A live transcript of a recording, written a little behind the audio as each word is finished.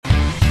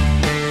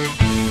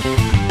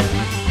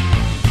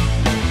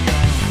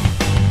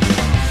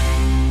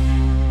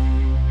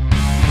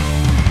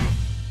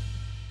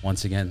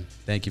once again,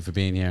 thank you for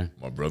being here.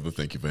 My brother,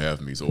 thank you for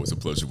having me. It's always a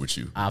pleasure with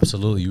you.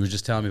 Absolutely. You were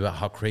just telling me about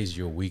how crazy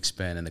your week's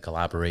been and the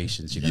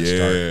collaborations you're going to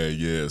start.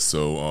 Yeah.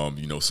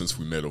 So, since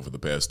we met over the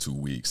past 2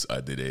 weeks,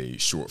 I did a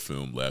short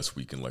film last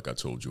weekend, like I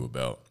told you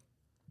about.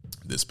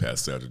 This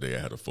past Saturday, I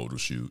had a photo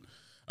shoot.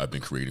 I've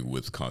been creating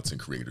with content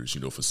creators,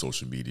 for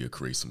social media,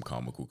 create some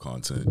comical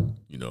content,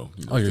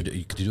 Oh, you're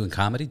doing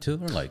comedy too?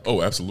 Or like?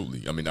 Oh,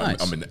 absolutely. I mean,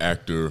 Nice. I'm an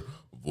actor,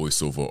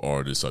 voiceover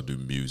artist. I do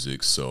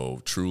music.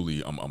 So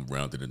truly, I'm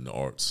rounded in the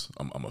arts.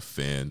 I'm a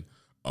fan.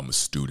 I'm a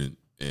student.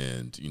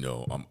 And,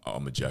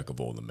 I'm a jack of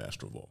all and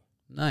master of all.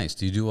 Nice.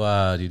 Do you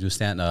do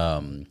stand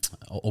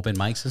open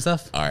mics and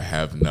stuff? I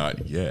have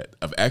not yet.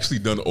 I've actually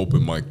done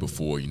open mic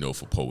before,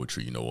 for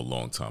poetry, a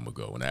long time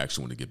ago. And I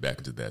actually want to get back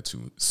into that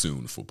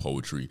soon for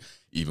poetry,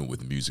 even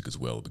with music as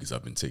well, because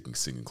I've been taking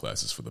singing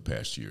classes for the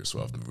past year.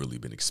 So I've really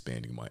been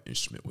expanding my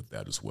instrument with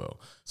that as well.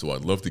 So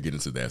I'd love to get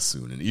into that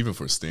soon. And even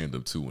for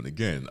stand-up too. And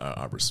again,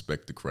 I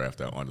respect the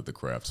craft. I honor the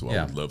craft. So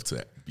I would love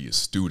to be a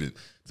student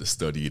to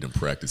study it and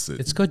practice it.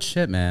 It's good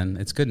shit, man.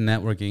 It's good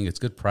networking. It's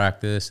good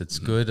practice. It's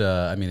good.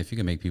 If you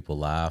can make people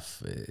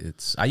laugh,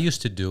 I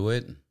used to do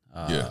it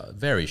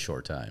very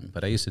short time,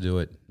 but I used to do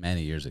it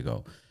many years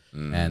ago.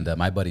 And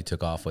my buddy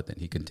took off with it.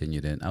 He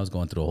continued it. I was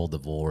going through a whole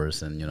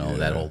divorce and,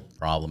 that whole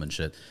problem and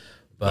shit.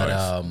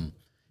 But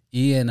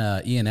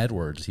Ian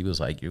Edwards, he was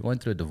like, "You're going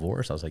through a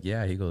divorce?" I was like,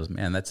 "Yeah." He goes,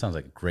 "Man, that sounds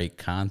like great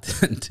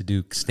content to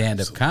do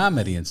stand-up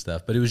comedy and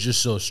stuff." But it was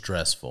just so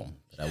stressful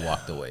that I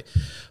walked away.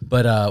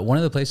 But one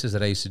of the places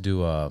that I used to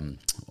do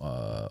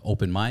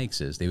open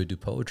mics is they would do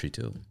poetry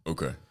too.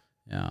 Okay.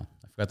 Yeah.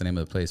 I forgot the name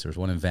of the place. There was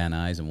one in Van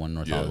Nuys and one in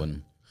North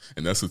Hollywood.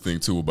 And that's the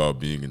thing, too, about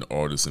being an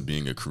artist and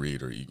being a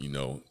creator,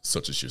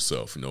 such as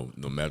yourself,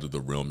 no matter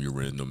the realm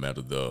you're in, no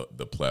matter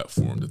the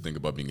platform. The thing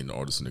about being an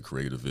artist and a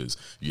creative is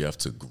you have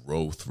to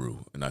grow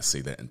through, and I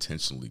say that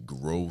intentionally,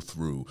 grow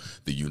through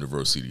the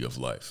university of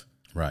life.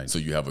 Right. So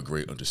you have a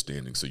great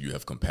understanding. So you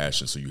have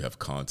compassion. So you have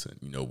content,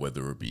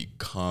 whether it be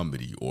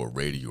comedy or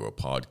radio or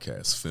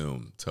podcast,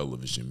 film,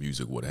 television,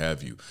 music, what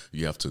have you.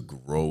 You have to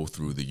grow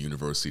through the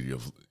university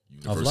of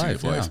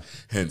life. Yeah.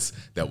 Hence,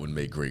 that would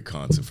make great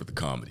content for the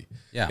comedy.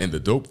 Yeah. And the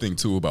dope thing,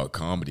 too, about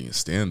comedy and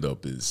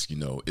stand-up is,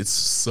 it's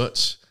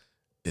such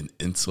an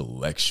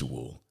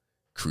intellectual,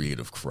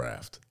 creative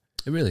craft.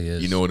 It really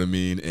is. You know what I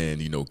mean?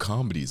 And,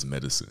 comedy is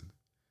medicine.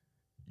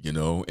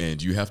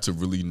 And you have to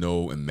really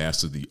know and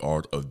master the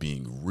art of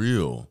being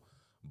real,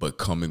 but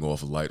coming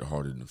off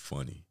lighthearted and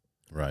funny.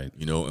 Right.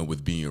 And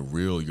with being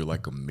real, you're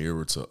like a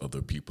mirror to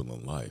other people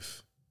in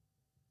life.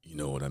 You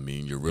know what I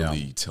mean? You're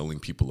really telling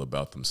people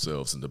about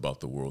themselves and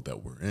about the world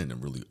that we're in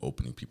and really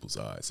opening people's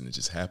eyes. And it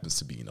just happens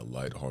to be in a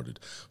lighthearted,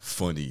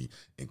 funny,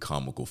 and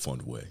comical,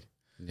 fun way.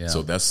 Yeah.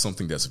 So that's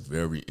something that's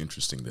very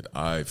interesting that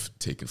I've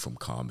taken from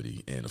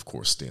comedy and, of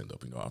course,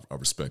 stand-up. I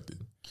respect it.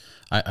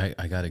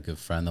 I got a good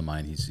friend of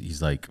mine.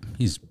 He's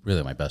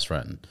really my best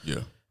friend.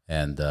 Yeah.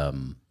 And,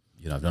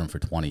 I've known him for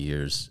 20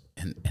 years.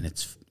 And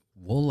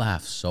we'll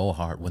laugh so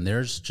hard when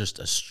there's just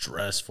a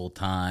stressful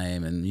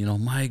time. And,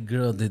 my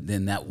girl did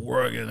in that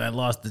work and I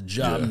lost the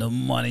job and the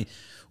money.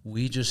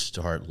 We just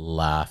start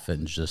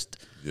laughing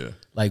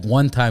like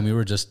one time we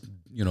were just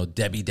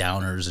Debbie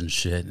Downers and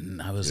shit.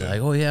 And I was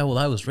like, "Oh yeah, well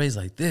I was raised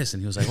like this."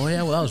 And he was like, "Oh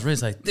yeah, well I was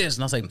raised like this."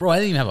 And I was like, "Bro, I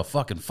didn't even have a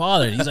fucking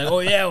father." And he's like, "Oh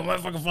yeah, well, my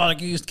fucking father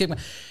used to kick my,"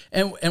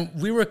 and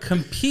we were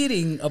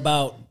competing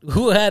about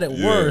who had it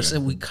worse.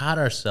 And we caught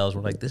ourselves.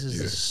 We're like, "This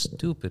is the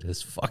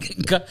stupidest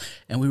fucking guy."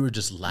 And we were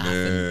just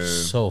laughing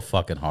so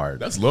fucking hard.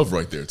 That's love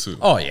right there too.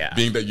 Oh yeah,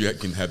 being that you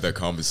can have that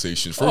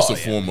conversation first and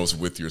foremost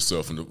with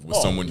yourself and with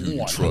someone who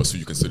you trust, who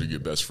you consider your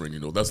best friend.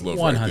 That's love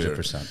 100%.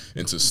 Right there.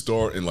 And to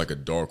start in like a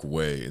dark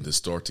way and to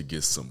start to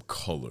get some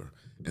color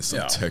and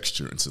some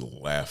texture and to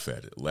laugh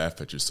at it,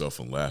 laugh at yourself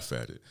and laugh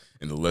at it.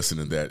 And the lesson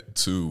in that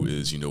too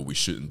is, we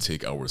shouldn't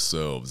take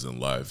ourselves and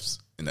lives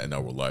in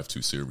our life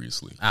too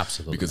seriously.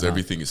 Absolutely. Because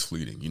everything is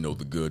fleeting,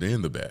 the good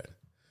and the bad.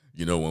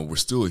 When we're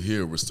still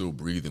here, we're still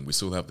breathing. We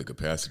still have the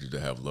capacity to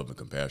have love and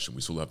compassion.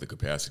 We still have the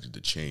capacity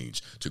to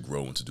change, to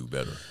grow, and to do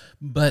better.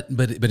 But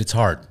it's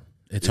hard.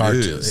 It's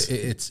hard to.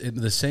 It's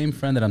the same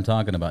friend that I'm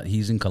talking about.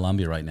 He's in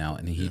Colombia right now,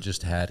 and he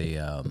just had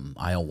a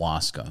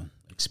ayahuasca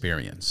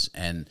experience,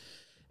 and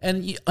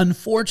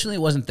unfortunately,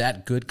 it wasn't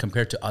that good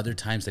compared to other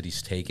times that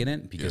he's taken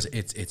it because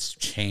it's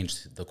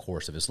changed the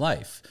course of his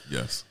life.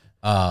 Yes.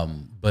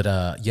 But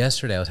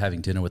yesterday I was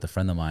having dinner with a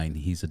friend of mine.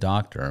 He's a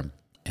doctor,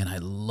 and I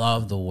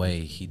love the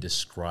way he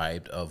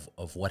described of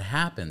what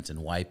happens and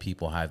why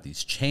people have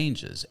these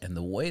changes. And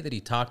the way that he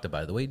talked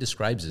about it, the way he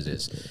describes it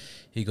is,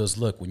 he goes,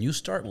 "Look, when you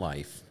start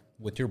life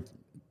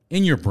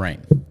in your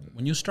brain,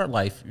 when you start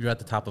life, you're at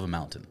the top of a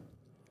mountain.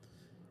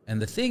 And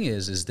the thing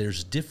is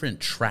there's different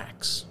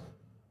tracks,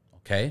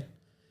 okay?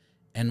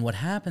 And what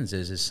happens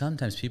is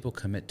sometimes people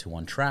commit to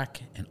one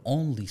track and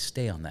only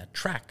stay on that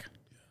track.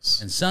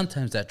 And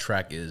sometimes that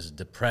track is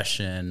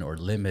depression or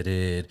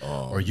limited,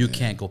 or you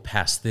can't go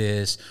past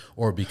this,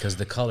 or because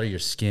the color of your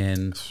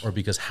skin, or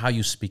because how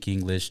you speak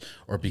English,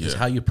 or because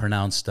how you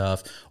pronounce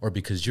stuff, or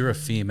because you're a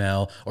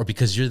female, or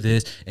because you're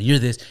this, and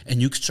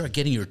you start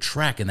getting your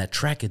track, and that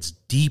track gets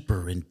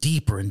deeper and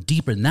deeper and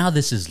deeper. Now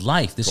this is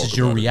life. This is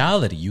your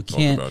reality. You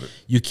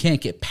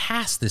can't get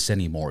past this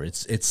anymore.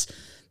 It's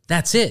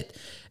that's it.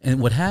 And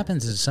what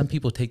happens is some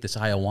people take this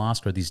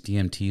ayahuasca or these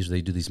DMTs, or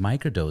they do these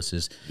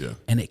microdoses,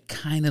 and it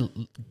kind of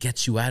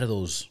gets you out of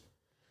those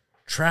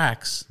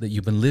tracks that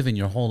you've been living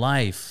your whole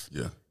life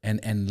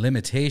and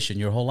limitation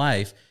your whole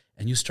life.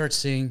 And you start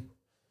seeing,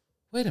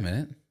 wait a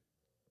minute,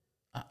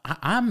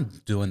 I'm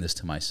doing this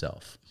to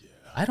myself. Yeah.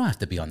 I don't have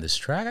to be on this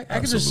track. I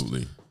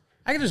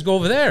can just go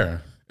over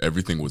there.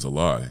 Everything was a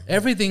lie.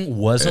 Everything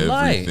was a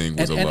lie. Everything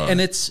was a lie.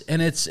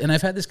 And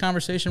I've had this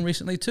conversation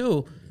recently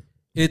too.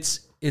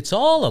 It's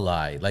all a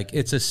lie. Like,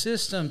 it's a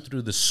system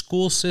through the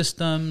school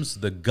systems,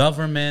 the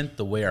government,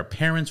 the way our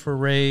parents were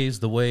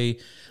raised, the way,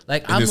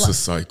 like, and it's a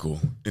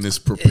cycle, and it's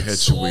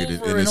perpetuated,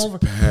 and it's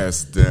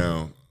passed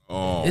down.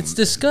 It's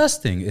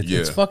disgusting.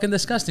 It's fucking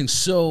disgusting.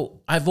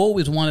 So I've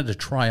always wanted to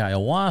try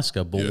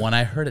ayahuasca, but when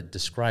I heard it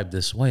described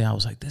this way, I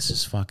was like, this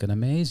is fucking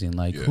amazing.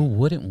 Like, who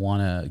wouldn't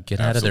want to get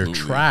out of their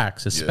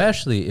tracks,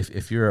 especially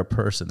if you're a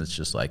person that's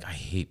just like, I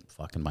hate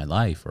fucking my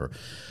life, or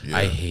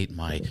I hate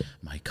my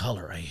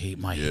color, I hate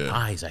my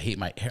eyes, I hate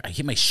my hair, I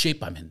hate my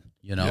shape I'm in,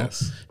 you know?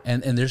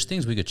 And there's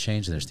things we could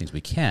change, and there's things we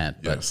can't.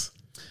 But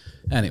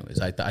anyways,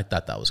 I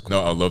thought that was cool.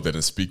 No, I love that.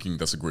 And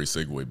that's a great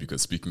segue,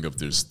 because speaking of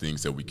there's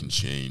things that we can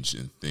change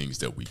and things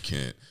that we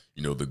can't,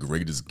 you know, the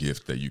greatest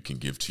gift that you can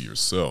give to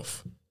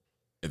yourself,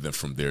 and then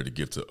from there to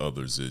give to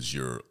others, is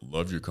your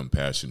love, your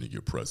compassion, and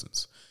your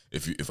presence.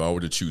 If I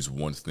were to choose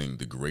one thing,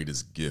 the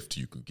greatest gift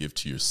you can give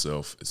to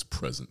yourself is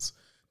presence.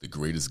 The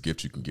greatest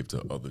gift you can give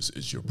to others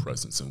is your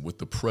presence. And with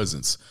the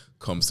presence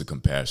comes the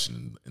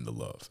compassion and the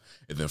love.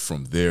 And then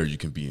from there, you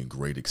can be in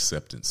great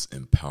acceptance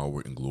and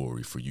power and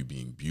glory for you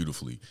being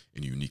beautifully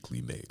and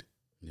uniquely made.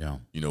 Yeah.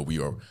 You know, we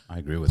are I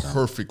agree with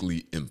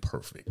perfectly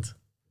imperfect.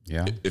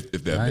 Yeah.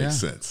 If that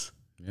makes sense.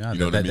 Yeah, you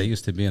know that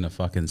used to be in a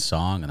fucking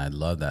song, and I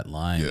love that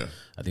line. Yeah.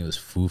 I think it was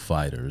Foo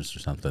Fighters or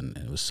something,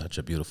 and it was such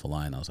a beautiful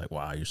line. I was like,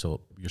 wow, you're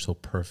so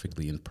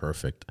perfectly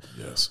imperfect.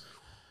 Yes.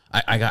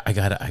 I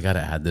gotta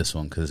add this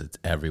one because it's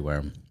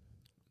everywhere.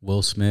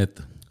 Will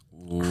Smith,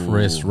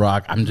 Chris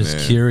Rock. I'm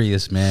just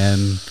curious,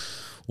 man.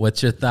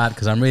 What's your thought?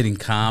 Because I'm reading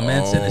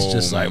comments and it's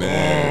just like,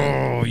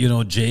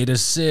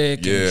 Jada's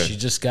sick. Yeah, and she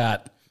just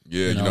got.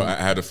 Yeah, you know, I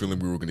had a feeling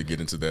we were going to get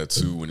into that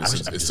too, and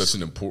it's such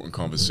an important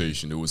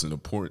conversation. It was an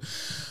important.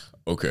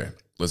 Okay,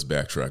 let's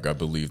backtrack. I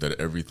believe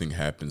that everything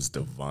happens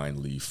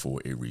divinely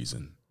for a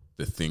reason.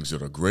 The things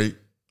that are great,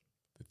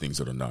 the things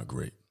that are not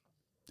great.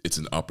 It's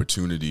an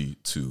opportunity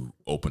to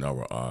open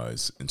our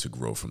eyes and to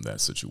grow from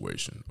that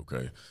situation,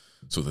 okay?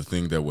 So the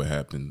thing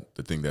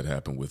that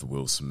happened with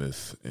Will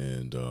Smith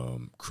and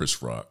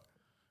Chris Rock,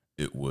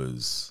 it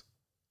was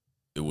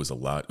a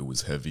lot. It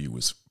was heavy. It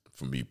was,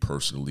 for me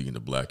personally, in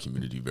the black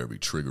community, very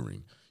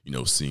triggering. You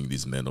know, seeing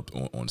these men up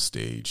on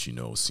stage, you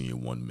know,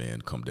 seeing one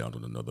man come down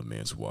on another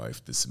man's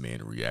wife, this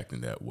man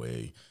reacting that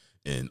way,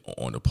 and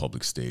on a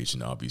public stage,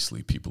 and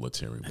obviously people are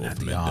tearing both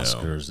men down.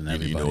 Oscars and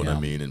everybody, you know what I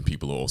mean? And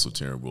people are also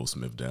tearing Will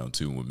Smith down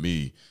too. And with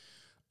me,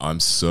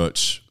 I'm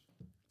such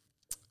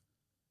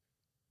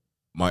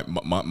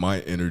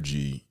my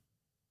energy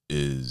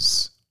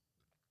is.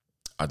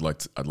 I'd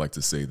like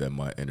to say that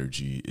my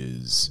energy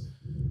is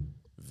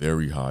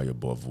very high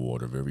above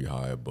water, very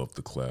high above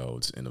the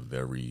clouds, in a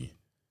very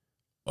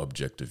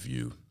objective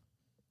view.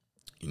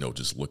 You know,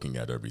 just looking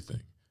at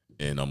everything,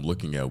 and I'm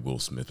looking at Will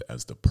Smith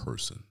as the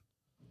person,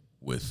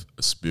 with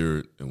a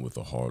spirit and with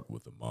a heart,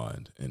 with a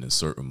mind. And in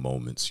certain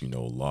moments, you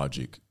know,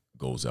 logic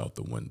goes out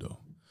the window,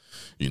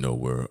 you know,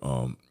 where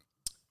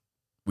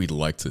we'd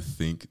like to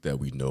think that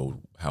we know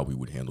how we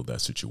would handle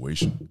that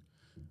situation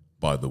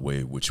by the way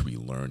in which we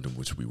learned, in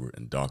which we were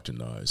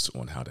indoctrinized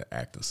on how to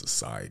act in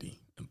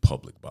society, in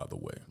public, by the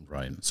way.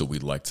 Right. So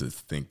we'd like to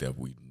think that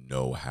we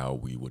know how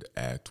we would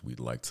act. We'd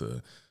like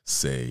to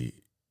say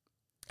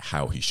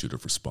how he should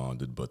have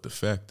responded. But the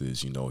fact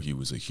is, you know, he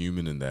was a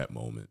human in that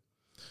moment,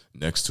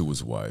 next to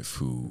his wife,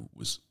 who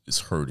is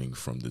hurting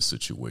from this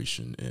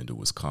situation, and it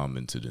was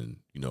commented and,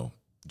 you know,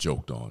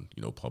 joked on,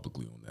 you know,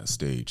 publicly on that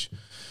stage.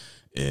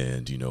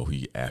 And, you know,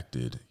 he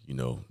acted, you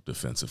know,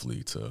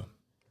 defensively to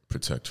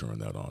protect her in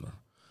that honor.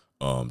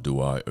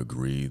 Do I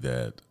agree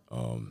that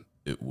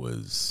it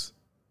was,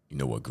 you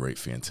know, a great,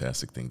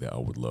 fantastic thing that I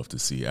would love to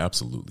see?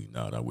 Absolutely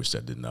not. I wish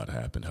that did not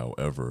happen.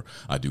 However,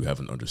 I do have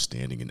an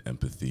understanding and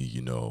empathy,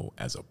 you know,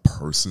 as a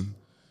person,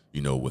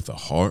 you know, with a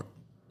heart,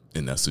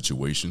 in that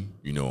situation,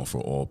 you know,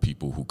 for all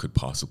people who could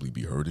possibly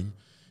be hurting.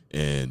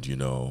 And, you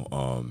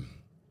know,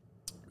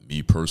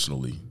 me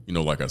personally, you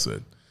know, like I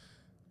said,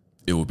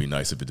 it would be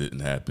nice if it didn't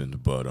happen,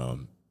 but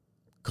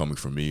coming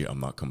from me, I'm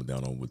not coming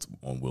down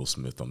on Will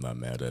Smith. I'm not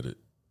mad at it.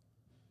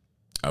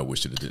 I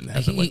wish that it didn't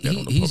happen like that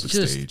on the public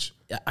stage.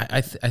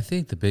 I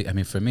think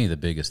for me, the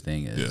biggest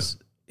thing is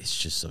it's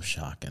just so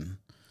shocking.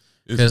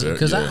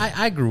 Because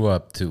I grew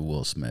up to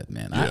Will Smith,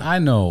 man. Yeah. I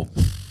know,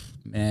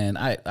 man.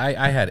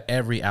 I had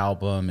every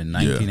album in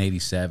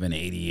 1987,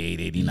 88,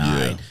 89.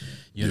 Yeah.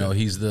 You know,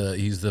 he's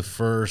the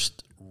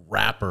first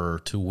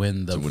rapper to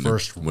win the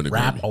first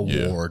rap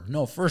award. Yeah.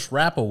 No, first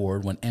rap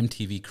award when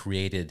MTV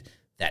created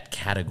that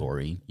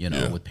category, you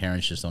know, with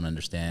Parents Just Don't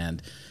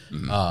Understand.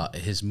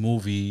 His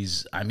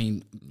movies, I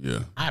mean,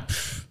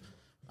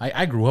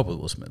 I grew up with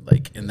Will Smith,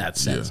 like in that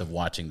sense of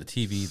watching the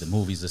TV, the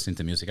movies, listening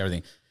to music,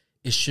 everything.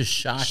 It's just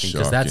shocking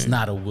because that's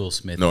not a Will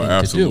Smith thing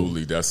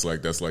absolutely. to do. That's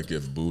like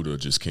if Buddha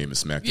just came and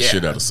smacked the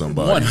shit out of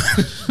somebody.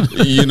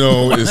 You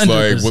know, it's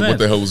 100%. Like what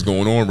the hell is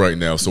going on right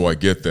now? So I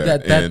get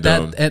that.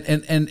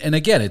 And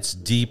again, it's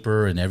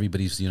deeper, and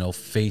everybody's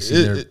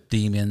facing their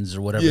demons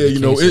or whatever. Yeah, you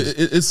know,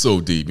 it's so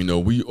deep. You know,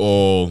 we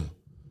all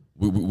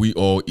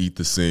eat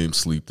the same,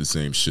 sleep the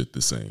same, shit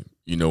the same.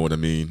 You know what I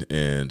mean?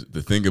 And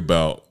the thing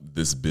about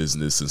this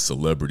business and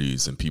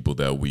celebrities and people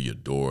that we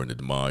adore and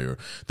admire,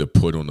 they're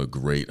put on a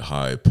great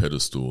high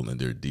pedestal and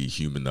they're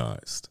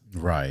dehumanized.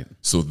 Right.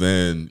 So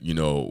then, you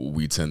know,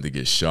 we tend to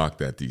get shocked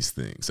at these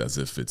things as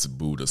if it's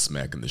Buddha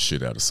smacking the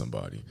shit out of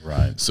somebody.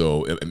 Right.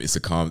 So I mean, it's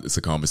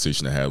a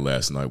conversation I had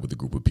last night with a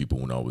group of people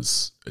when I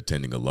was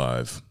attending a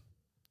live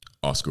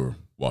Oscar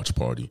watch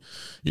party.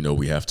 You know,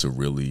 we have to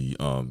really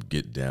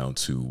get down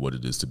to what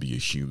it is to be a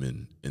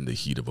human in the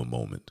heat of a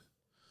moment.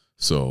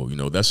 So, you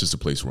know, that's just a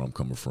place where I'm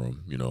coming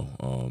from, you know.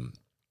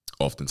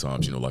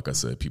 Oftentimes, you know, like I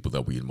said, people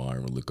that we admire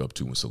and look up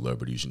to and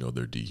celebrities, you know,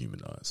 they're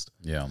dehumanized.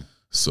 Yeah.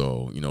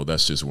 So, you know,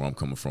 that's just where I'm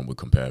coming from with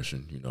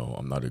compassion. You know,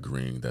 I'm not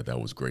agreeing that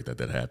was great that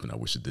happened. I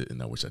wish it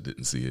didn't. I wish I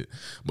didn't see it.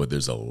 But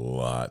there's a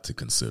lot to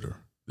consider.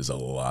 There's a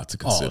lot to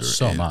consider.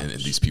 And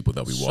these people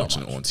that we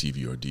watching on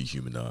TV are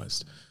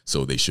dehumanized.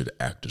 So they should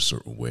act a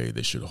certain way.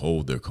 They should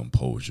hold their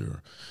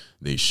composure.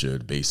 They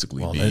should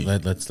basically be.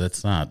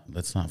 Let's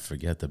not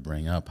forget to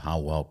bring up how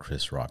well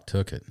Chris Rock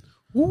took it.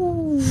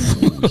 Ooh,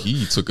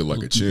 he took it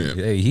like a champ.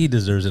 Hey, he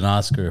deserves an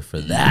Oscar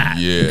for that.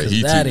 Yeah,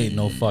 that ain't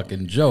no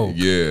fucking joke.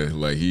 Yeah,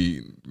 like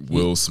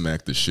Will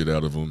smack the shit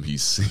out of him.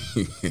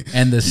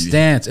 And the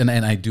stance, and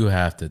I do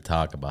have to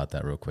talk about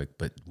that real quick.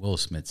 But Will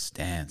Smith's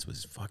stance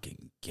was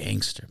fucking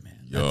gangster,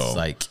 man. That's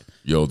like.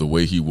 Yo, the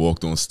way he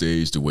walked on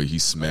stage, the way he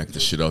smacked the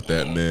shit out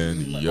that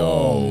man. Yo,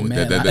 oh,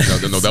 man. that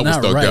was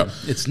thugged right. out.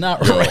 It's not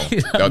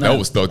right. That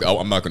was thugged out.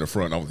 I'm not going to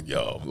front. I was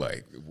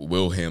like,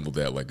 Will handled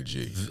that like a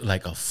G.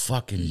 Like a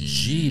fucking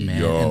G,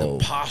 man. And the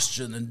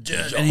posture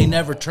and he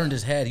never turned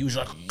his head. He was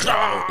like,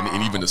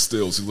 and even the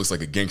stills, he looks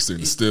like a gangster in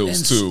the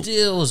stills, too.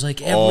 Stills,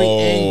 like every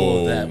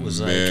angle of that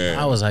was man.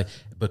 I was like,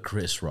 but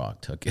Chris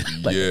Rock took it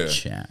like a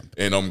champ.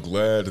 And I'm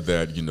glad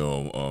that, you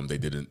know, they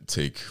didn't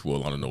take,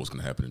 well, I don't know what's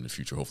going to happen in the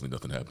future. Hopefully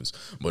nothing happens.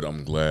 But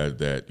I'm glad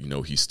that, you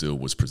know, he still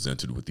was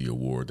presented with the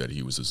award that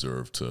he was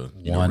deserved to,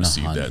 you know,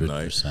 receive that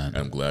night. And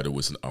I'm glad it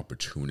was an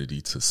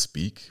opportunity to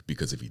speak,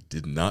 because if he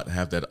did not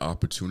have that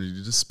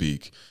opportunity to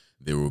speak,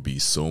 there will be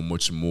so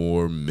much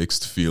more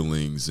mixed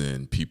feelings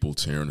and people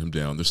tearing him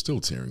down. They're still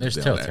tearing him down.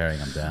 They're still tearing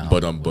him down.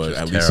 But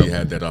at least he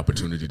had that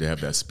opportunity to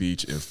have that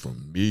speech. And for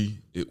me,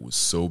 it was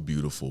so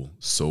beautiful,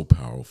 so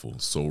powerful,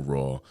 so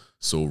raw,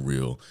 so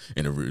real.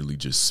 And it really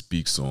just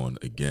speaks on,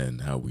 again,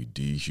 how we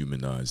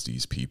dehumanize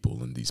these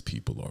people, and these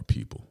people are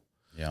people.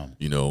 Yeah.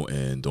 You know,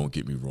 and don't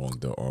get me wrong,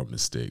 there are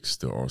mistakes.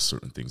 There are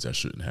certain things that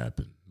shouldn't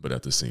happen. But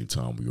at the same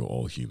time, we are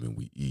all human.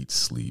 We eat,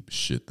 sleep,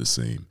 shit the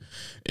same.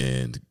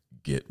 And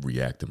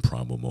react in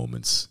primal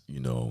moments, you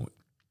know,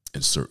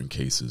 in certain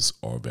cases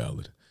are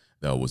valid.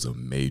 That was a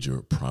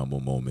major primal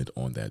moment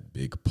on that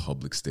big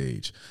public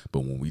stage.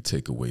 But when we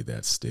take away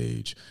that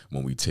stage,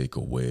 when we take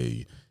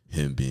away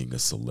him being a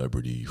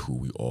celebrity who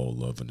we all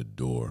love and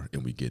adore,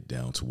 and we get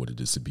down to what it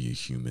is to be a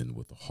human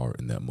with a heart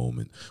in that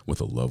moment,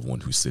 with a loved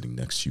one who's sitting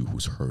next to you,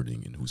 who's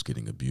hurting and who's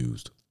getting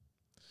abused,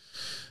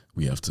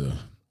 we have to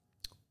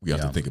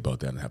think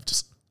about that and have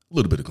just a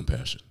little bit of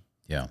compassion.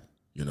 Yeah.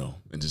 You know,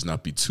 and just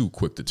not be too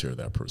quick to tear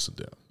that person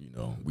down. You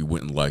know, we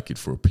wouldn't like it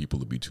for people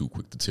to be too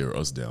quick to tear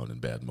us down in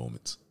bad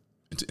moments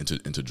and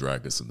to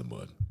drag us in the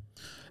mud.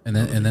 And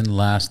then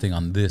last thing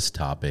on this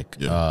topic,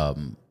 do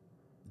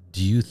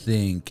you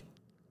think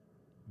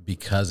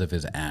because of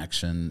his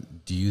action,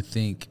 do you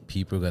think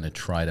people are going to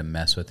try to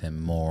mess with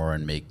him more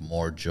and make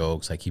more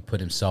jokes? Like he put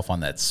himself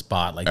on that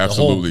spot, like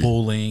Absolutely. The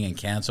whole bullying and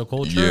cancel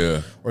culture?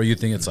 Yeah. Or you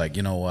think it's like,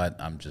 you know what,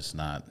 I'm just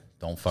not,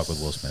 don't fuck with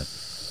Will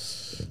Smith?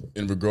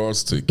 In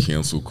regards to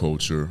cancel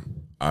culture,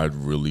 I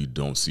really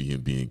don't see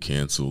him being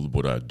canceled.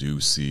 What I do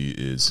see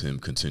is him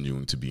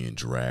continuing to being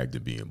dragged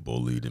and being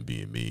bullied and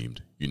being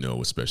memed, you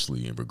know,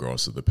 especially in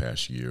regards to the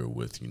past year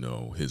with, you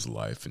know, his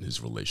life and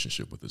his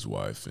relationship with his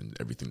wife and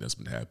everything that's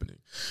been happening.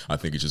 I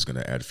think it's just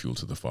going to add fuel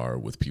to the fire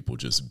with people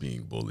just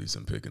being bullies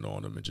and picking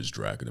on him and just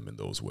dragging him in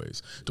those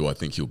ways. Do I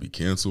think he'll be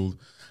canceled?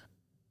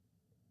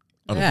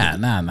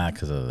 Not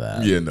because of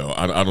that. Yeah, no,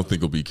 I don't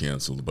think he'll be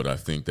canceled, but I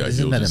think that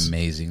Isn't that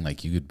amazing?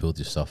 Like you could build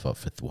yourself up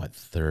for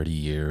 30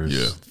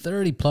 years,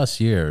 30 plus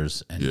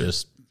years, and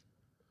just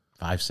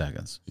 5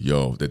 seconds.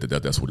 Yo,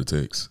 that's what it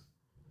takes.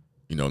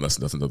 You know, that's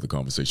another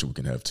conversation we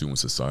can have too in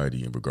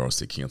society in regards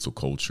to cancel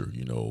culture.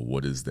 You know,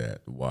 what is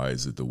that? Why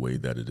is it the way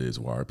that it is?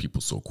 Why are people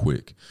so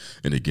quick?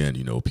 And again,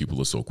 you know,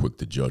 people are so quick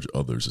to judge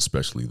others,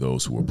 especially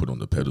those who are put on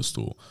the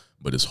pedestal,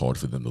 but it's hard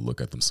for them to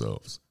look at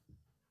themselves.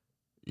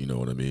 You know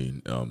what I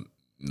mean?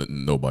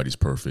 Nobody's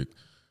perfect.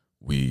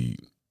 We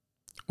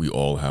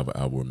all have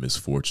our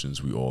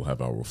misfortunes. We all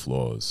have our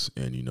flaws.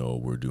 And, you know,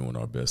 we're doing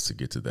our best to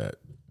get to that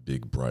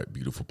big, bright,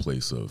 beautiful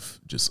place of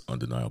just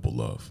undeniable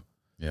love.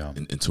 Yeah.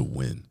 And to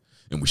win.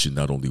 And we should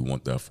not only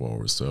want that for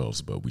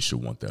ourselves, but we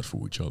should want that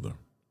for each other.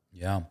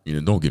 Yeah. You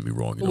know, don't get me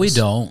wrong. You know, we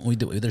don't. We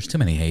do. There's too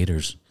many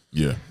haters.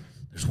 Yeah.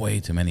 There's way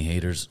too many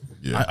haters.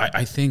 Yeah.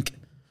 I think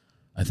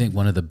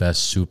one of the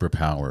best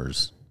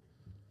superpowers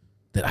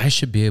that I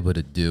should be able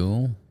to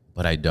do,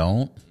 but I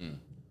don't,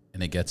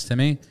 and it gets to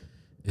me,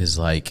 is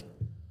like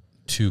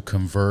to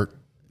convert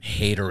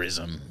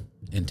haterism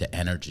into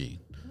energy.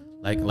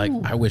 Like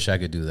I wish I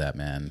could do that,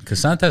 man. Because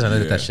sometimes I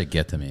let that shit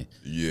get to me.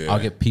 Yeah. I'll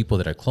get people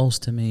that are close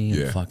to me, and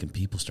Yeah. fucking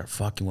people start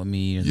fucking with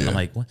me, and Yeah. I'm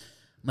like, what?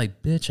 I'm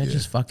like, bitch, I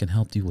just fucking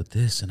helped you with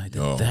this, and I did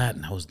Yo. that,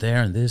 and I was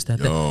there, and this, that,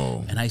 Yo.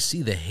 that. And I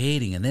see the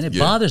hating, and then it Yeah.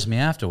 bothers me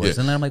afterwards.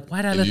 Yeah. And then I'm like,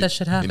 why did I let that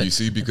shit happen? And you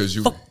see, because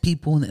you Fuck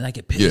people, and then I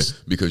get pissed.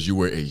 Yeah, because you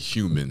were a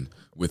human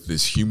with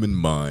this human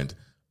mind,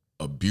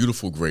 a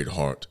beautiful, great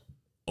heart,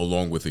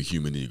 along with a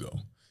human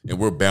ego. And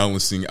we're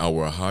balancing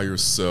our higher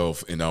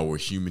self and our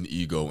human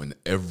ego in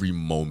every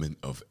moment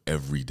of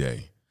every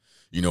day.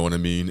 You know what I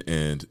mean?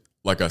 And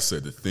like I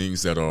said, the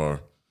things that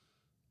are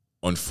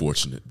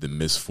unfortunate, the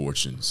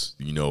misfortunes,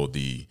 you know,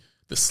 the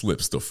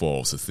slips, the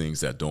falls, the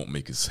things that don't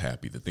make us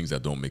happy, the things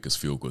that don't make us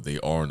feel good, they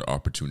are an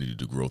opportunity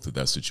to grow through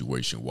that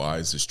situation. Why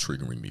is this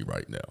triggering me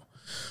right now?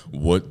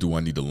 What do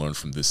I need to learn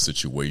from this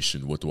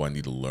situation? What do I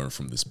need to learn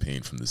from this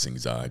pain, from this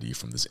anxiety,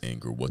 from this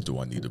anger? What do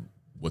I need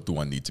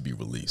to be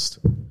released?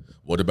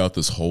 What about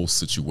this whole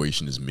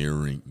situation is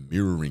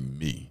mirroring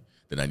me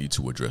that I need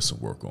to address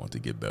and work on to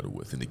get better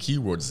with? And the key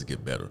word is to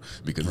get better,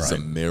 because it's a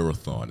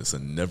marathon. It's a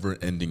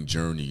never-ending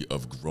journey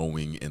of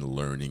growing and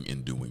learning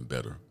and doing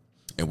better.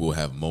 And we'll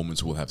have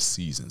moments, we'll have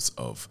seasons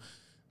of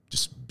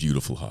just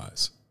beautiful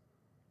highs.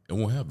 And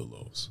we'll have the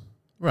lows.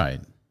 Right.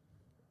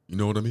 You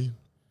know what I mean?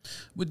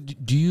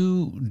 But do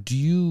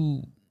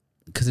you?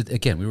 Because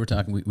again, we were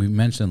talking. We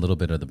mentioned a little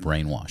bit of the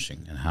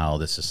brainwashing and how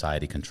this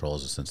society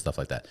controls us and stuff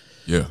like that.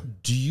 Yeah.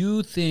 Do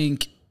you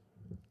think?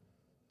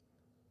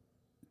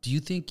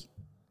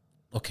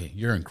 Okay,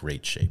 you're in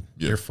great shape.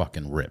 Yeah. You're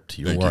fucking ripped.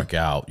 You Thank work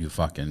out. You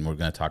fucking. We're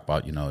gonna talk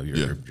about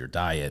your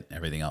diet,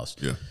 everything else.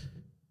 Yeah.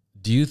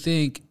 Do you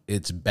think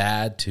it's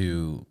bad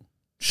to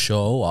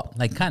show off?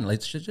 Like, kind of,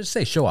 let's just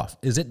say show off.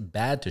 Is it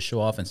bad to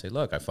show off and say,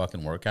 look, I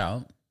fucking work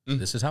out.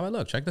 This is how I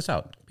look. Check this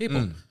out.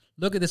 People,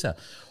 look at this out.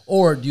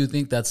 Or do you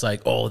think that's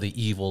like, oh, the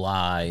evil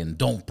eye and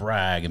don't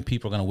brag and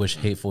people are going to wish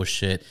hateful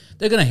shit?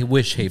 They're going to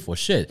wish hateful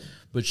shit.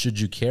 But should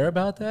you care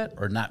about that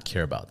or not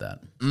care about that?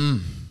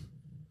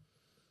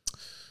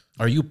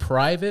 Are you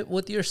private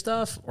with your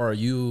stuff, or are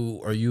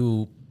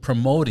you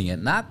promoting it?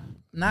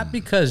 Not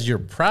because you're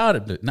proud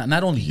of it,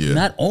 not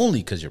only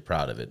because you're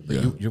proud of it,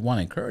 but you want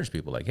to encourage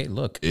people like, hey,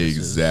 look.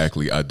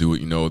 Exactly. I do it.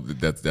 You know,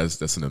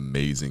 that's an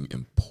amazing,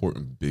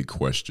 important, big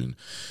question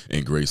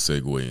and great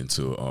segue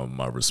into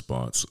my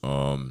response.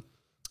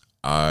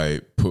 I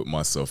put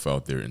myself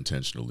out there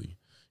intentionally.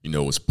 You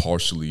know, it's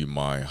partially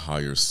my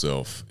higher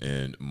self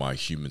and my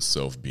human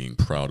self being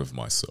proud of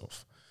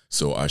myself.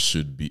 So I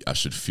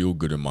should feel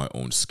good in my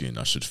own skin.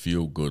 I should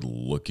feel good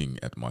looking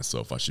at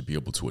myself. I should be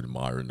able to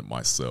admire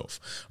myself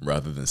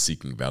rather than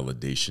seeking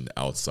validation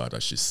outside. I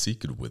should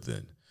seek it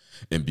within.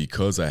 And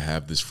because I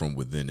have this from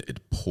within,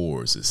 it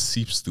pours, it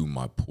seeps through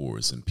my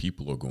pores, and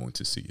people are going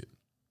to see it.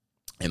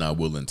 And I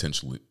will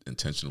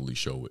intentionally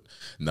show it,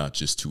 not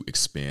just to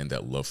expand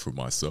that love for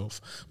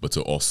myself, but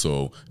to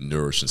also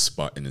nourish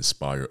and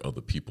inspire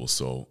other people.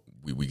 So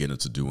we get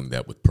into doing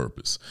that with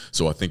purpose.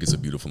 So I think it's a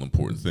beautiful,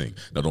 important thing.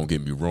 Now, don't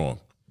get me wrong.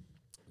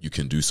 You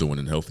can do so in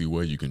a healthy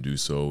way. You can do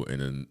so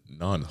in a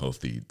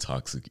non-healthy,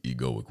 toxic,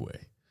 egoic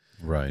way.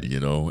 Right. You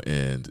know,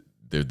 and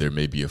there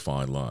may be a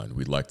fine line.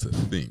 We'd like to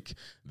think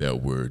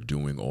that we're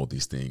doing all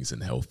these things in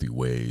healthy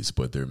ways,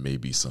 but there may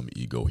be some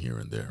ego here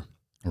and there.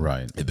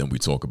 Right. And then we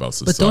talk about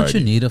society. But don't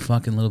you need a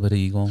fucking little bit of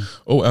ego?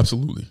 Oh,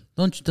 absolutely.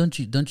 Don't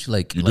you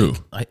like, You like do.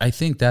 I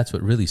think that's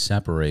what really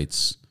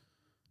separates,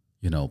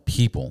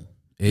 people.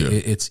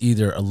 It's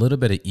either a little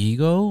bit of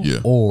ego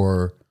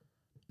or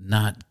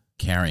not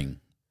caring.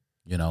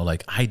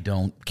 Like, I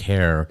don't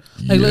care.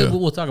 Like,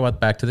 we'll talk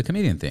about back to the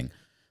comedian thing.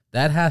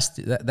 That has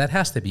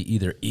to be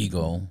either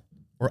ego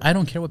or I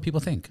don't care what people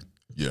think.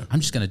 Yeah.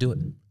 I'm just gonna do it.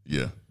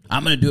 Yeah.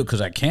 I'm gonna do it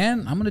because I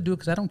can. I'm gonna do it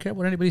because I don't care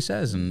what anybody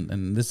says,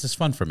 and this is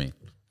fun for me.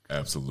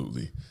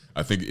 Absolutely.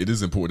 I think it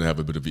is important to have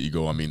a bit of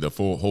ego. I mean, the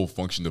whole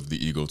function of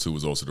the ego, too,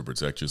 is also to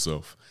protect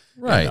yourself.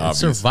 Right. It's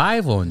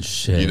survival and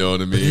shit. You know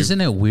what I mean? But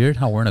isn't it weird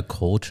how we're in a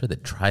culture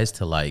that tries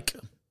to, like,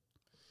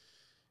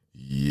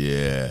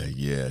 Yeah.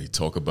 You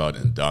talk about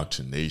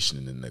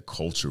indoctrination and the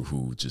culture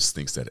who just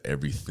thinks that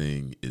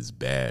everything is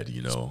bad,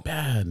 you know. It's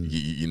bad.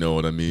 You know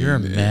what I mean? You're a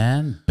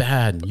man?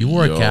 Bad. You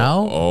work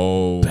out?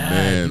 Oh, bad.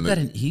 man. You got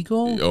an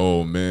ego?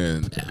 Oh,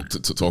 man.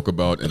 To talk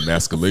about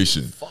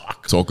emasculation.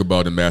 Fuck. Talk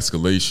about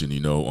emasculation, you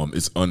know.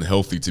 It's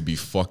unhealthy to be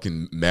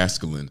fucking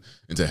masculine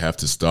and to have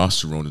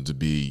testosterone and to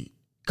be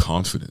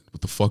confident.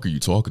 What the fuck are you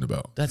talking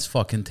about? That's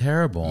fucking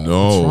terrible.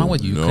 No, what's wrong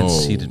with you? no.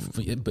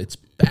 Conceited. But it's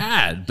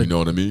bad. But You know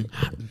what I mean?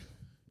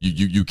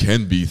 You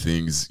can be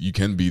things. You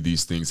can be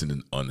these things in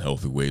an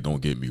unhealthy way.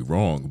 Don't get me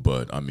wrong,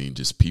 but I mean,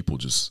 just people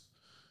just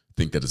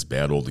think that it's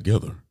bad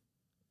altogether.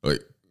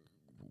 Like,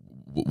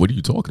 what are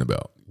you talking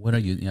about? what are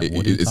you? Yeah,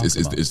 what are you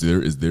talking about?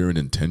 Is there an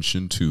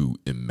intention to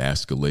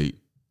emasculate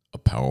a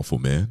powerful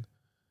man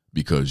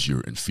because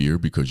you're in fear,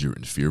 because you're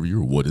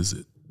inferior? What is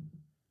it?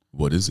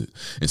 What is it?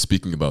 And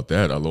speaking about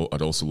that,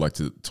 I'd also like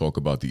to talk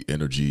about the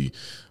energy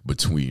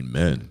between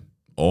men,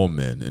 all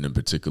men, and in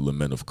particular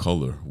men of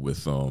color,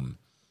 with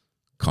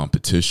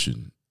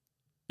competition,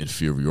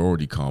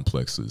 inferiority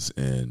complexes.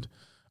 And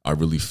I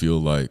really feel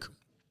like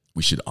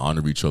we should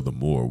honor each other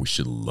more. We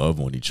should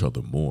love on each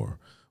other more.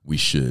 We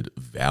should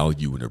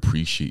value and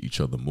appreciate each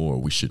other more.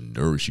 We should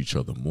nourish each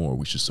other more.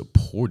 We should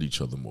support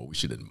each other more. We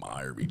should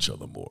admire each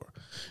other more.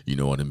 You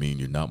know what I mean?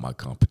 You're not my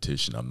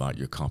competition. I'm not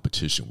your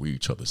competition. We're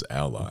each other's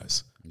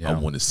allies. Yeah. I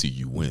want to see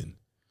you win.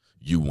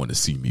 You want to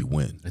see me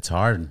win. It's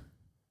hard.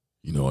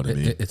 You know what I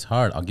mean? It's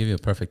hard. I'll give you a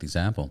perfect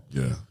example.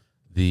 Yeah.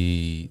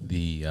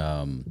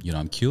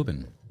 I'm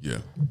Cuban. Yeah.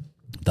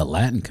 The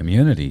Latin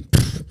community.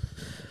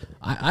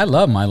 I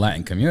love my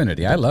Latin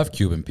community. I love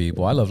Cuban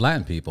people. I love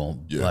Latin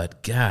people. Yeah.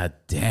 But god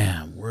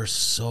damn, we're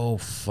so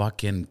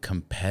fucking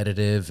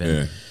competitive.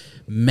 And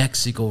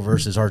Mexico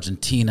versus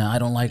Argentina. I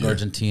don't like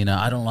Argentina.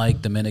 I don't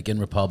like Dominican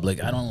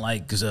Republic. I don't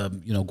like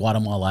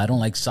Guatemala. I don't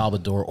like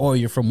Salvador. Oh,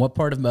 you're from what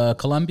part of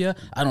Colombia?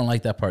 I don't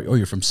like that part. Oh,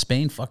 you're from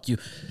Spain? Fuck you.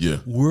 Yeah.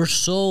 We're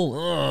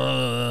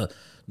so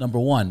number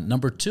one.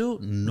 Number two,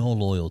 no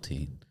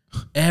loyalty.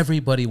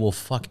 Everybody will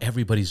fuck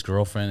everybody's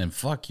girlfriend and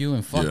fuck you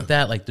and fuck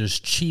that. Like there's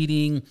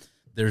cheating,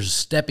 there's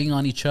stepping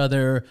on each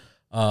other.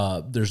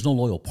 There's no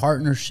loyal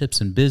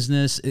partnerships in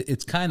business.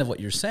 It's kind of what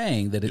you're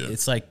saying that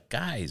it's like,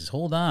 guys,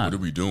 hold on. What are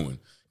we doing?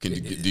 Do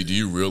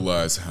you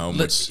realize how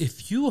much?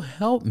 If you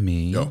help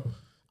me,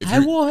 I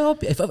will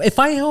help you. If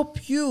I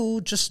help you,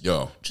 just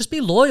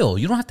be loyal.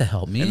 You don't have to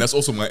help me. And that's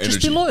also my energy.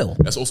 Just be loyal.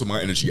 That's also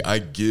my energy. I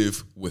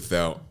give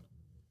without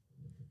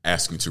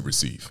asking to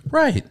receive.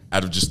 Right.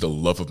 Out of just the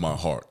love of my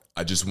heart.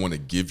 I just want to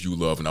give you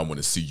love and I want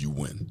to see you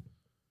win.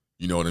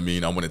 You know what I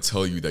mean? I want to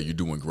tell you that you're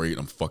doing great.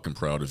 I'm fucking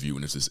proud of you.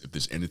 And if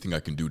there's anything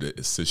I can do to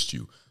assist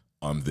you,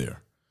 I'm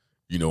there.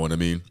 You know what I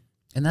mean?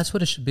 And that's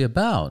what it should be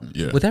about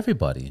with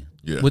everybody.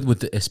 Yeah.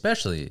 With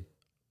especially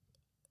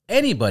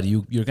anybody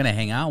you're going to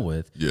hang out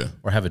with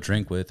or have a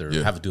drink with or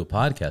have to do a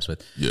podcast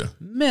with. Yeah.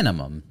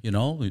 Minimum, you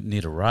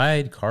need a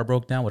ride, car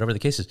broke down, whatever the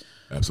case is.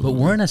 Absolutely.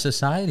 But we're in a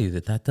society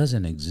that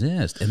doesn't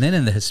exist. And then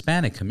in the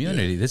Hispanic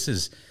community, this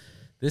is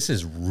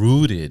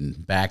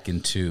rooted back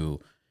into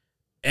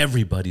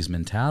everybody's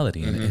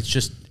mentality, and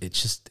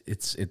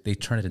they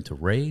turn it into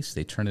race.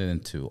 They turn it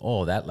into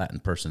that Latin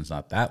person's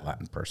not that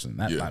Latin person.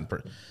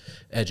 Latin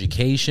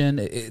education.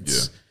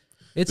 It's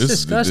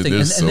disgusting.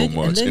 There's so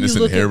much, and it's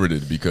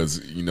inherited because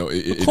it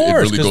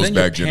really goes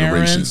back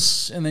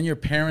generations. And then your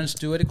parents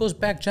do it. It goes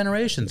back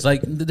generations.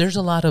 Like there's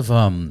a lot of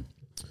LA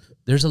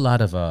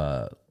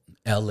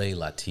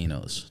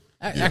Latinos.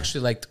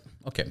 Actually, like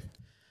okay.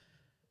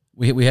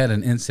 We had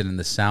an incident in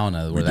the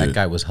sauna where that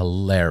guy was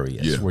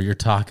hilarious. Yeah. Where you're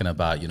talking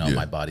about,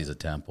 my body's a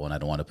temple and I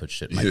don't want to put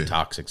shit in my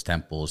toxic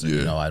temples.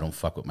 And, I don't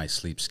fuck with my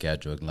sleep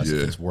schedule unless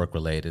it's work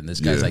related. And this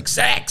guy's like,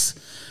 sex.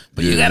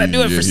 But you got to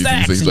do it for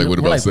sex. He's like, what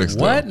about sex?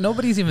 What?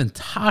 Nobody's even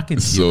talking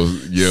to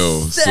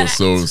you.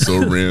 So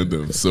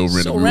random. So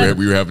random.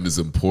 We were having this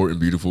important,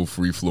 beautiful,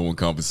 free-flowing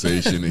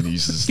conversation. And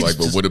he's just like,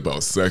 but what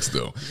about sex,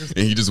 though?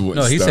 And he just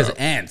wouldn't stop. No, he says,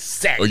 and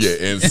sex. Oh, yeah,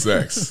 and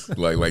sex.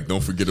 like,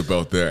 don't forget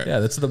about that. Yeah,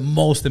 that's the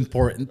most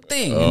important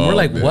thing. And we're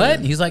like, man. What?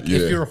 He's like,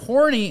 if you're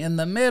horny in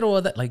the middle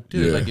of that, like,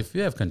 dude, like if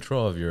you have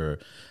control of your,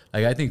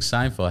 like, I think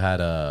Seinfeld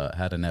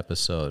had an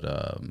episode.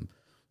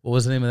 What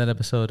was the name of that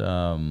episode?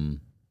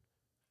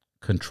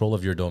 Control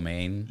of your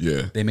domain.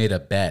 Yeah. They made a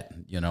bet,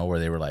 where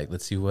they were like,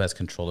 let's see who has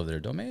control of their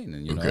domain.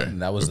 And,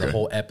 and that was the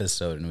whole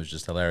episode. And it was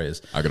just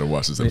hilarious. I got to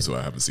watch this episode.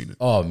 I haven't seen it.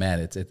 Oh,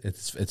 man.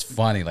 It's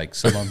funny. Like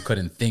some of them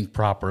couldn't think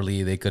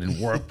properly. They couldn't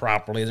work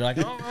properly. They're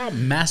like,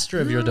 master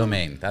of your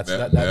domain. I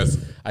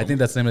think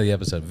that's the name of the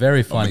episode.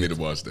 Very funny. I need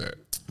to watch that.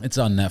 It's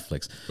on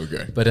Netflix.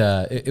 Okay. But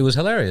it was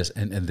hilarious.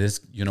 And this,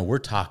 we're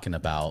talking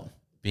about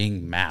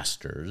being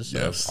masters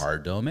of our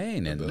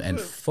domain and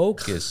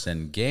focus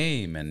and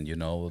game and,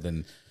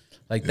 then...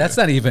 Like that's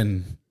not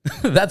even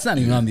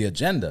on the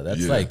agenda.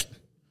 That's like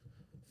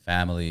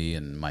family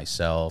and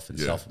myself and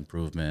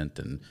self-improvement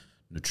and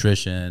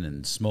nutrition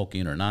and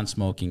smoking or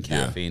non-smoking,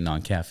 caffeine,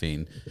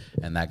 non-caffeine,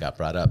 and that got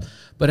brought up.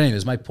 But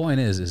anyways, my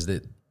point is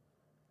that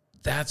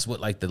that's what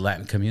like the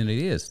Latin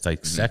community is. It's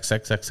like sex,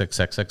 sex, sex, sex,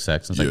 sex, sex,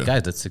 sex. It's like,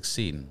 guys, let's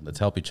succeed. Let's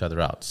help each other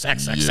out.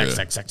 Sex, sex, sex,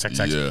 sex, sex, sex,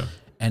 sex.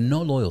 And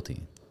no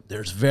loyalty.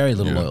 There's very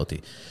little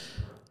loyalty.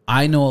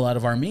 I know a lot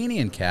of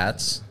Armenian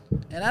cats,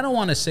 and I don't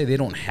want to say they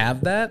don't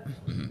have that,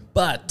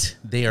 but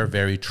they are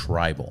very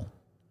tribal.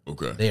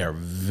 Okay. They are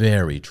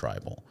very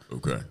tribal.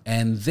 Okay.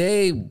 And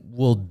they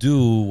will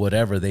do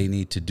whatever they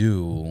need to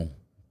do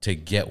to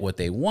get what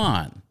they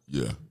want.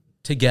 Yeah.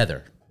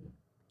 Together.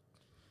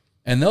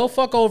 And they'll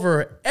fuck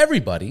over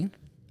everybody.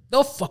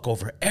 They'll fuck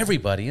over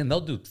everybody, and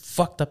they'll do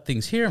fucked up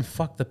things here and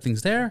fucked up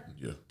things there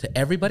to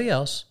everybody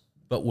else.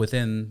 But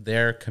within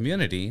their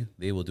community,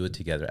 they will do it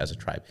together as a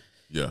tribe.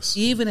 Yes.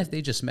 Even if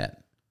they just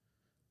met.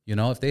 You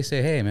know, if they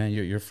say, hey, man,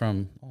 you're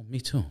from, oh,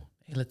 me too.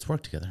 Hey, let's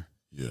work together.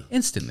 Yeah.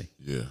 Instantly.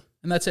 Yeah.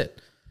 And that's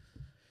it.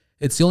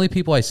 It's the only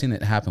people I've seen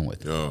it happen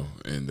with. Yo,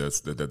 and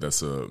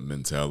that's a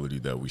mentality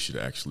that we should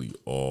actually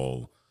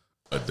all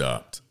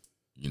adopt.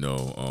 You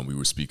know, we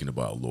were speaking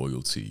about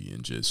loyalty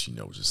and just, you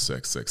know, just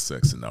sex,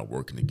 and not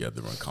working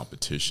together on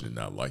competition and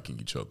not liking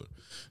each other.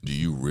 Do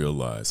you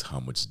realize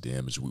how much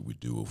damage we would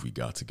do if we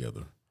got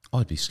together? Oh,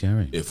 it'd be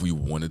scary. If we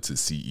wanted to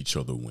see each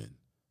other win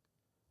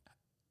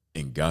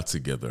and got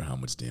together, how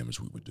much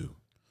damage we would do?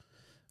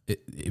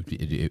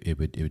 It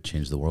would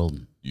change the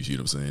world. You see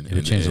what I'm saying? It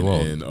would change the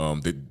world. And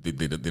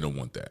they don't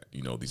want that.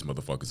 You know, these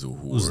motherfuckers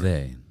Who's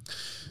they?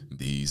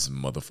 These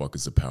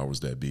motherfuckers, the powers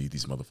that be,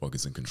 these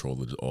motherfuckers in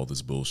control of all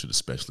this bullshit,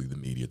 especially the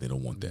media. They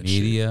don't want that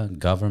media, shit.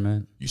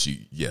 Government. You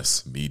see,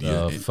 yes,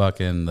 media.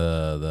 Fucking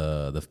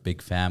the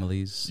big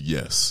families.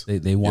 Yes.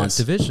 They want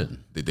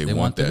division. They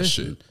want that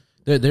division.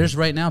 Shit. There's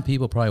right now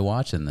people probably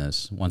watching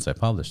this, once I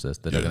publish this,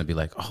 that are going to be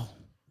like, oh,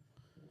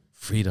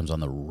 freedom's on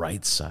the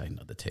right side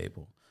of the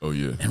table. Oh,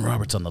 yeah. And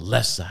Robert's on the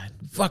left side.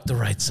 Fuck the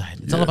right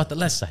side. It's all about the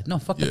left side. No,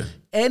 fuck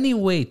any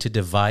way to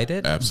divide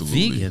it.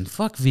 Absolutely. Vegan,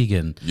 fuck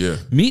vegan. Yeah.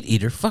 Meat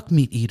eater, fuck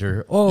meat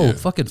eater. Oh,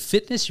 fucking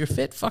fitness, you're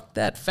fit, fuck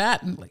that.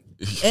 Fat, and like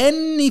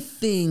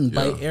anything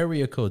by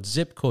area code,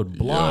 zip code,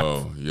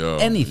 block.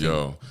 Anything.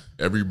 Yo,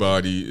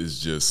 everybody is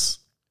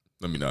just,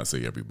 let me not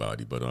say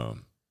everybody, but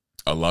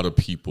a lot of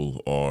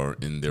people are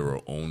in their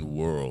own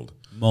world.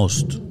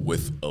 Most.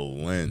 With a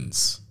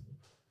lens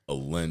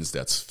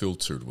that's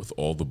filtered with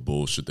all the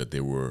bullshit that they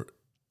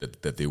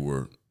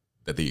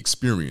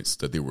experienced,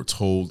 that they were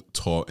told,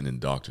 taught, and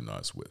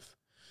indoctrinized with.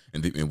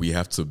 And we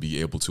have to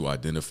be able to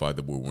identify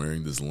that we're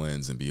wearing this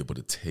lens and be able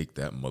to take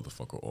that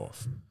motherfucker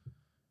off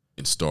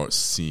and start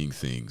seeing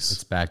things.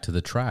 It's back to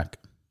the track.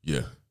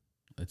 Yeah.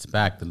 It's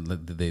back.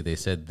 They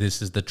said,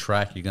 this is the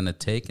track you're going to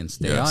take and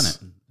stay on it.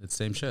 It's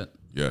the same shit.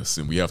 Yes,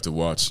 and we have to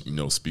watch, you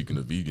know, speaking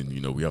of vegan,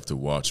 you know, we have to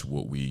watch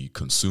what we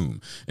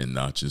consume and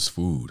not just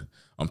food.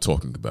 I'm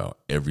talking about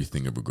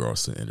everything in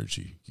regards to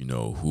energy, you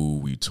know, who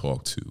we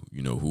talk to,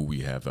 you know, who we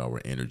have our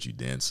energy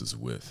dances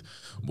with,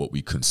 what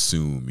we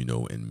consume, you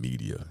know, in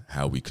media,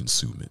 how we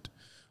consume it.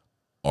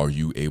 Are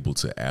you able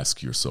to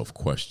ask yourself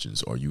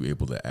questions? Are you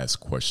able to ask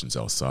questions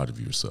outside of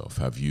yourself?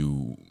 Have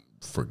you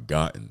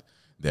forgotten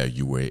that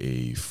you are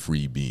a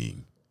free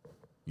being,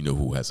 you know,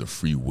 who has a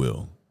free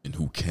will and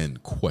who can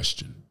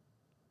question?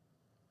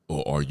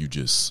 Or are you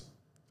just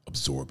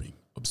absorbing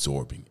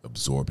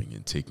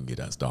and taking it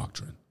as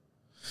doctrine?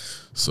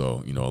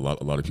 So, you know, a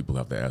lot of people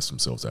have to ask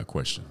themselves that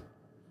question.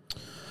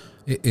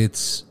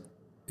 It's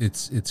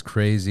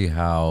crazy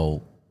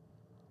how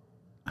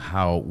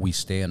we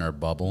stay in our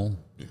bubble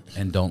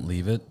and don't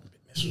leave it.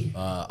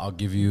 I'll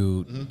give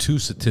you two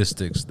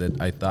statistics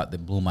that I thought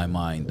that blew my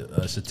mind.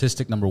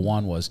 Statistic number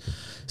one was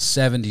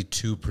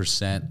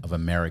 72% of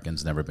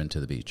Americans never been to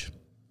the beach.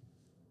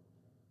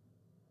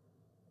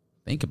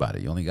 Think about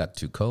it. You only got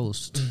two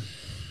coasts.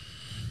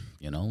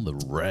 You know, the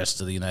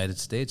rest of the United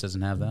States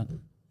doesn't have that.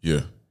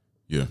 Yeah.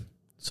 Yeah.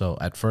 So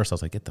at first I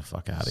was like, get the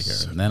fuck out of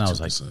here. And then I was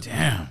like,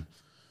 damn,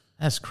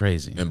 that's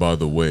crazy. And by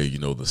the way, you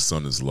know, the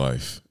sun is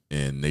life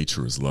and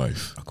nature is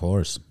life. Of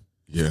course.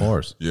 Yeah. Of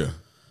course. Yeah.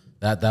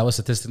 That was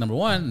statistic number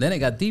one. Then it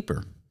got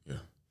deeper. Yeah.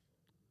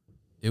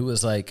 It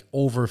was like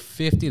over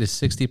 50 to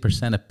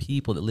 60% of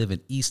people that live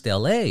in East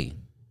LA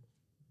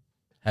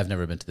have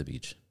never been to the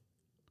beach.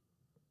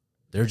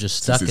 They're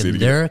just stuck in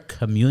their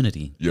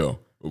community. Yo,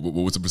 what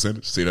was the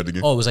percentage? Say that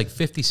again. Oh, it was like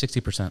 50,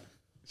 60%.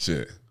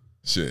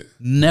 Shit.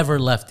 Never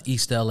left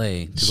East LA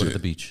to go to the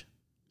beach.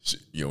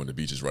 Shit. Yo, and the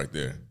beach is right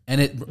there.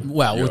 And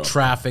with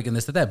traffic and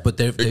this and that, but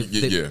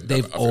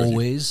they've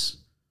always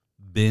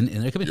been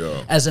in their community.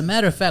 Yo. As a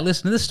matter of fact,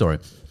 listen to this story.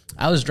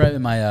 I was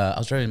driving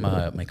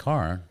my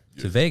car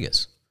to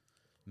Vegas,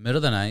 middle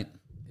of the night.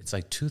 It's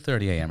like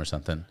 2:30 a.m. or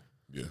something.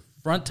 Yeah.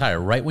 Front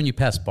tire, right when you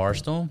pass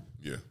Barstow,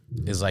 yeah,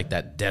 is like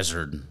that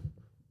desert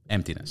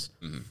emptiness.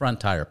 Mm-hmm. Front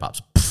tire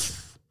pops.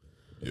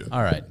 Yeah.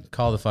 All right,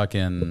 call the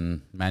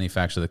fucking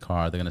manufacturer of the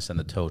car. They're going to send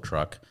the tow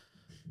truck.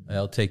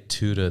 It'll take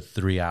 2 to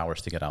 3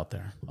 hours to get out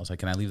there. I was like,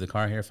 can I leave the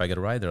car here if I get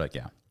a ride? They're like,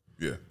 yeah.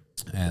 Yeah.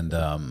 And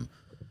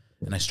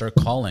I start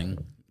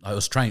calling. I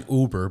was trying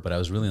Uber, but I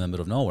was really in the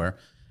middle of nowhere.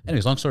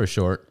 Anyways, long story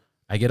short,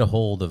 I get a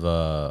hold of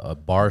a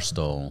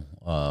Barstow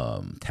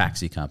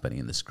taxi company,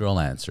 and this girl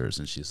answers,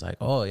 and she's like,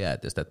 "Oh yeah,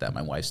 this, that."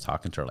 My wife's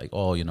talking to her like,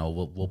 "Oh,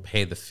 we'll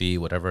pay the fee,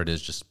 whatever it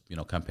is, just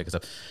come pick us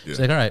up." She's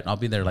like, "All right, I'll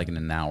be there like in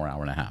an hour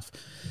and a half."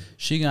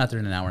 She got there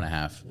in an hour and a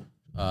half.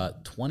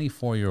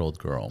 24-year-old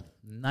girl,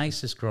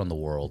 nicest girl in the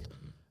world.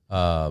 Where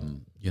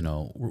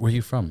are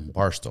you from?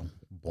 Barstow,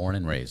 born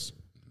and raised.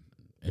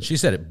 And she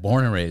said it,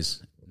 born and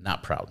raised,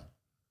 not proud.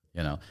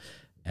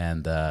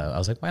 And I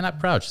was like, "Why not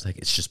proud?" She's like,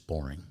 "It's just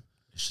boring.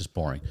 It's just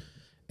boring."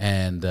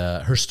 And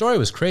her story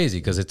was crazy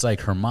because it's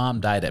like her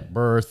mom died at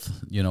birth,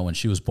 when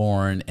she was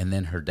born, and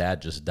then her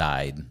dad just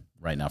died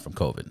right now from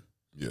COVID.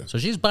 Yeah. So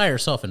she's by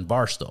herself in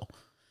Barstow.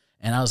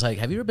 And I was like,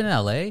 "Have you ever been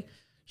to LA?"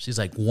 She's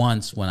like,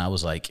 "Once when I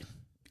was like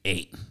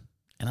 8.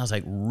 And I was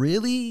like,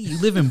 "Really? You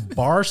live in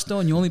Barstow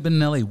and you only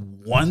been in LA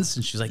once?"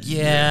 And she's like,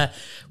 "Yeah.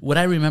 What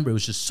I remember, it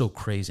was just so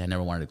crazy. I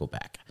never wanted to go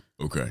back."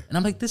 Okay. And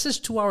I'm like, "This is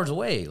 2 hours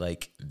away."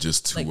 Like,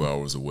 just 2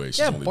 hours away. She's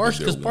yeah, only been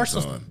there one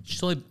Barstow, time.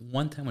 she's only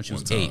one time when she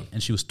was 8,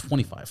 and she was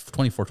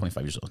 24,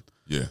 25 years old.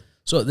 Yeah.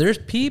 So there's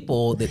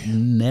people that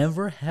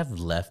never have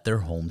left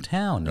their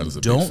hometown. That is a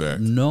big don't fact.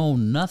 know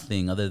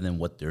nothing other than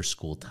what their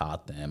school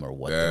taught them or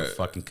what their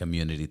fucking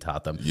community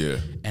taught them.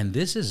 Yeah. And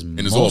this is And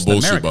it's all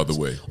bullshit, by the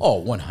way.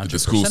 Oh, 100%. The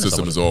school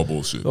system is all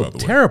bullshit, by the way.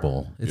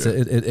 Terrible. It's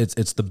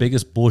it's the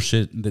biggest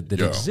bullshit that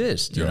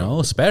exists, Yeah.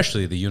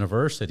 especially the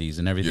universities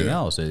and everything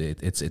Yeah. else.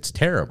 It's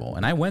terrible.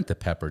 And I went to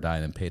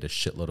Pepperdine and paid a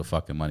shitload of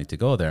fucking money to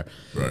go there.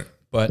 Right.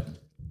 But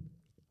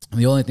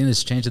the only thing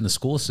that's changed in the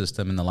school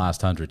system in the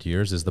last 100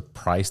 years is the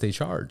price they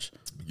charge.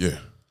 Yeah.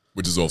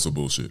 Which is also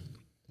bullshit.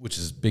 Which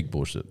is big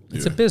bullshit.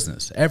 It's a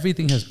business.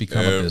 Everything has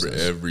become a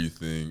business.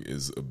 Everything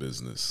is a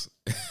business.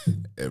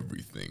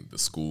 Everything. The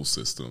school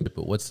system.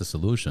 But what's the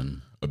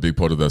solution? A big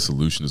part of that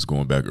solution is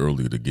going back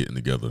earlier to getting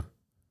together.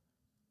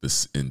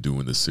 This and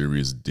doing the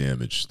serious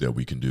damage that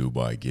we can do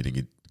by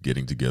getting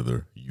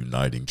together,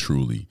 uniting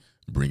truly,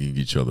 bringing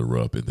each other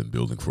up, and then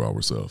building for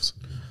ourselves.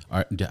 All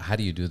right, how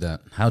do you do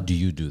that? How do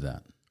you do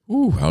that?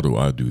 Ooh, how do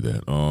I do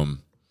that?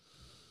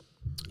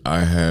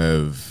 I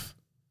have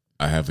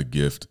a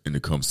gift, and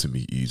it comes to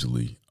me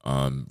easily.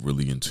 I'm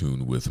really in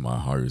tune with my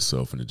higher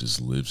self, and it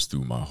just lives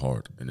through my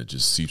heart, and it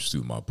just seeps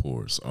through my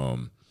pores.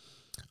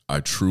 I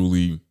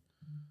truly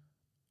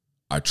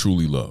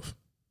love.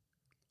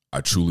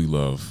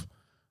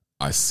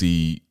 I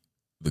see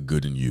the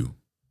good in you.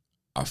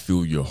 I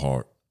feel your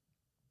heart,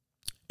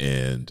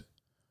 and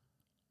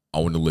I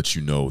want to let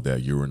you know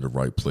that you're in the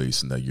right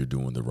place and that you're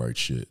doing the right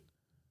shit.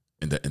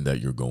 And that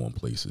you're going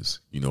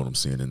places, you know what I'm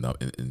saying, and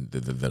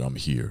that I'm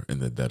here,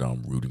 and that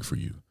I'm rooting for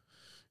you,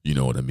 you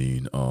know what I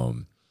mean.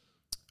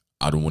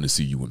 I don't want to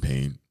see you in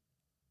pain,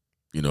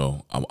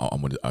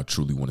 I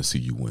truly want to see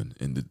you win,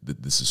 and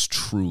this is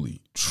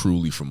truly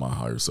from my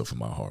higher self and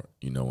my heart,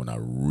 and I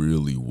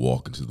really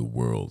walk into the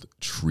world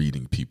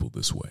treating people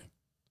this way.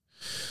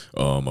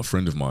 A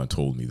friend of mine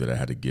told me that I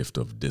had a gift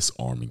of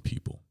disarming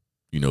people.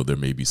 There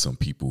may be some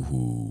people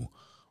who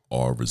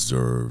are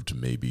reserved.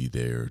 Maybe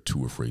they're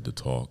too afraid to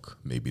talk.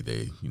 Maybe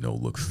they,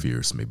 look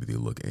fierce. Maybe they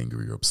look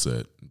angry or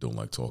upset, don't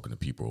like talking to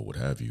people or what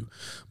have you.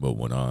 But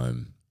when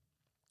I'm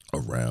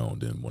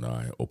around and when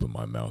I open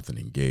my mouth and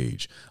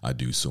engage, I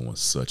do so in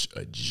such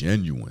a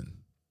genuine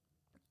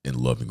and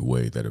loving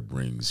way that it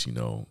brings,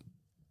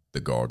 the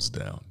guards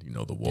down.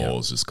 The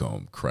walls just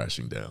come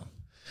crashing down.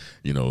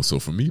 So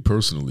for me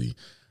personally,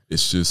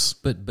 it's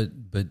just. But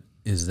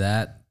is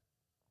that?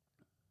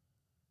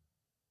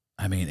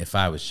 I mean, if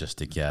I was just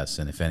to guess,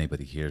 and if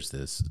anybody hears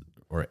this,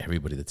 or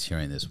everybody that's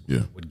hearing this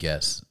would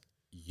guess,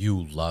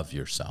 you love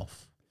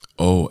yourself.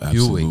 Oh,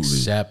 absolutely. You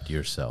accept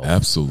yourself.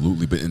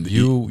 Absolutely. But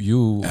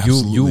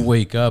you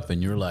wake up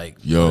and you're like,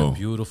 yo, what a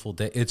beautiful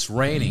day. It's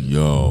raining.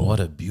 Yo.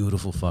 What a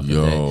beautiful fucking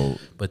day.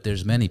 But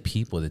there's many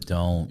people that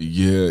don't.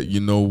 Yeah,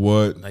 you know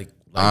what?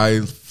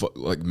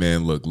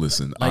 Man, look,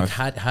 listen.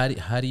 How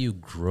do you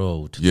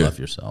grow to love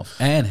yourself?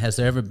 And has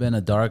there ever been a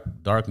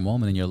dark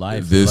moment in your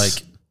life?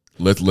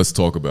 Let's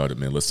talk about it,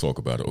 man. Let's talk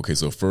about it. Okay,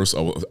 so first I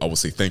will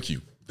say thank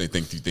you.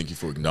 Thank you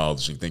for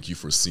acknowledging. Thank you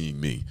for seeing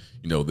me.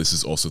 This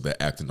is also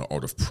that act in the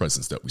art of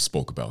presence that we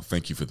spoke about.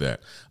 Thank you for that.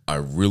 I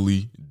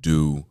really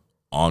do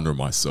honor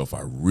myself.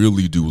 I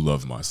really do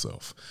love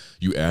myself.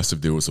 You asked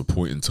if there was a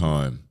point in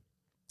time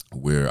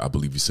where I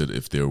believe you said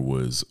if there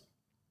was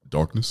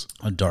darkness.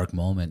 A dark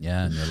moment,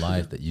 in your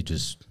life that you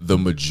just. The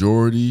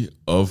majority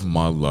of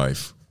my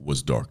life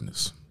was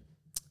darkness.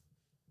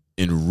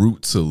 En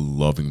route to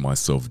loving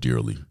myself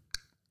dearly,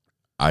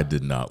 I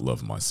did not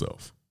love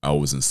myself. I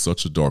was in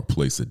such a dark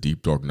place, a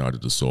deep, dark night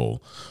of the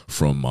soul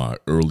from my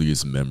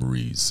earliest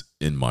memories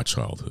in my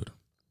childhood.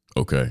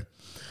 Okay.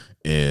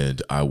 And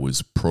I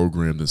was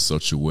programmed in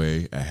such a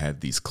way. I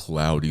had these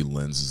cloudy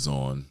lenses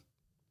on.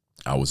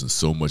 I was in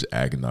so much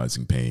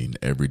agonizing pain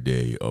every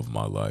day of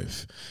my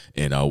life.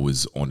 And I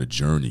was on a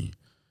journey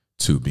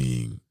to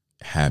being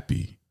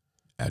happy,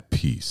 at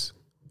peace,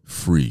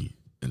 free,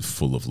 and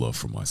full of love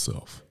for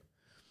myself.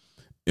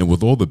 And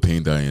with all the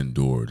pain that I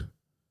endured,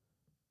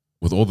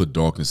 with all the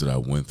darkness that I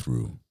went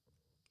through,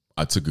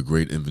 I took a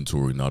great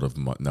inventory not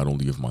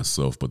only of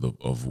myself, but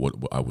of what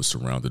I was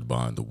surrounded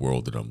by and the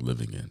world that I'm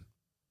living in.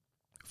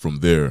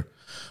 From there,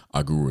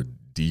 I grew a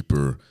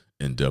deeper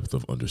in depth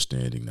of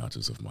understanding, not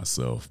just of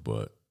myself,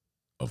 but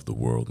of the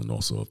world and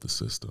also of the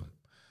system.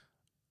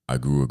 I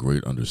grew a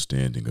great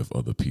understanding of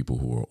other people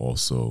who are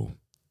also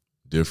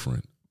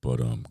different, but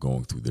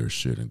going through their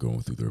shit and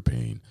going through their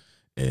pain.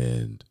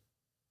 And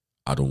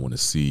I don't want to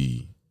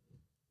see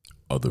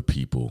other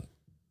people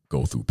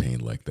go through pain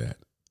like that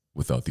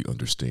without the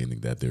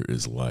understanding that there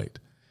is light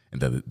and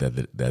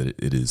that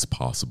it is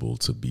possible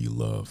to be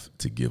love,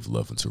 to give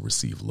love and to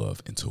receive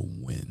love and to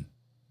win.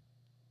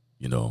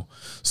 You know,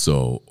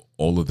 so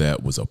all of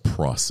that was a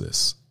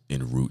process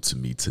en route to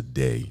me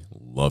today,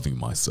 loving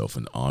myself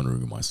and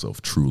honoring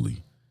myself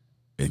truly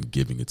and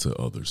giving it to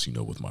others, you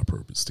know, with my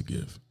purpose to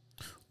give.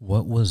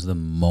 What was the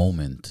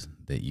moment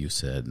that you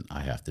said,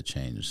 I have to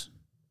change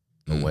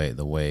the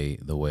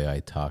way I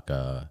talk?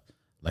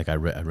 Like I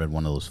read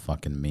one of those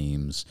fucking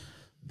memes,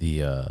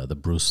 the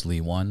Bruce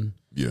Lee one.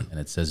 Yeah. And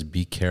it says,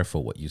 be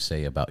careful what you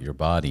say about your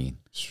body,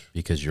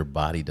 because your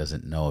body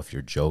doesn't know if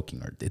you're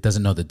joking, or it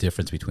doesn't know the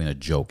difference between a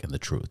joke and the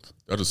truth.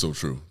 That is so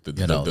true. The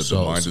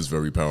mind is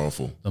very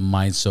powerful. The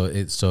mind. So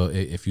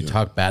if you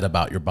talk bad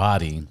about your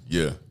body,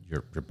 yeah,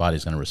 your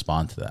body's going to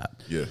respond to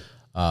that. Yeah.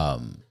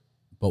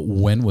 But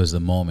when was the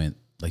moment?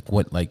 Like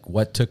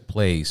what took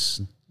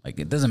place? Like,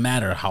 it doesn't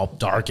matter how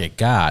dark it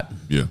got.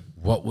 Yeah.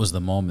 What was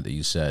the moment that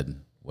you said,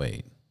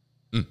 wait,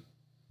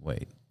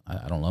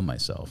 I don't love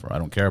myself, or I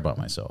don't care about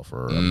myself,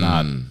 or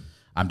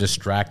I'm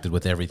distracted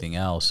with everything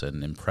else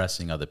and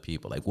impressing other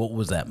people. Like, what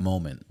was that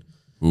moment?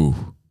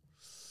 Ooh.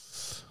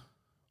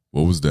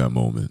 What was that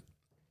moment?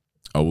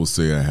 I will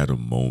say I had a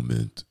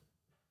moment.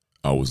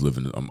 I was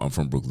living, I'm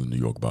from Brooklyn, New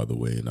York, by the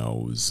way, and I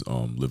was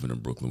living in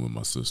Brooklyn with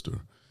my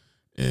sister,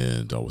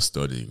 and I was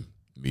studying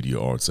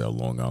media arts at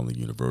Long Island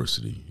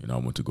University, and I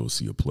went to go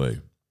see a play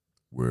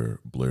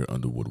where Blair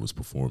Underwood was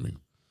performing.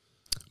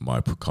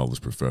 My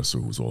college professor,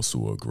 who's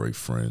also a great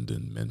friend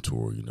and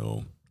mentor, you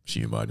know,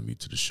 she invited me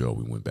to the show.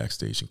 We went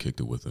backstage and kicked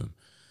it with him.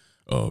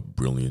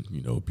 Brilliant,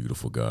 you know,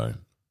 beautiful guy.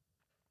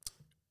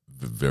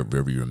 Very,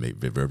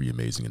 very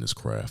amazing in his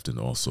craft. And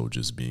also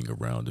just being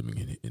around him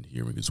and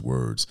hearing his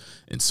words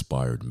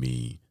inspired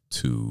me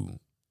to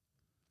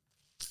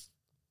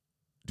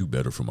do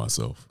better for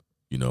myself.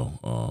 You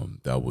know,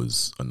 that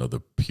was another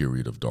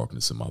period of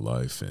darkness in my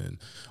life, and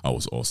I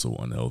was also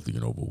unhealthy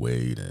and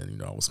overweight, and, you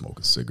know, I was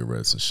smoking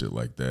cigarettes and shit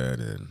like that,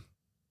 and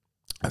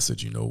I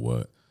said, you know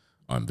what,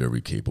 I'm very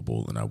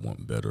capable and I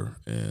want better,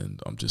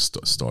 and I'm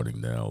just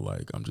starting now.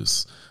 Like, I'm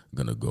just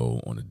going to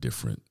go on a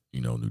different,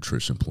 you know,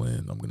 nutrition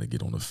plan. I'm going to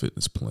get on a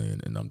fitness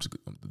plan, and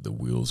the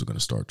wheels are going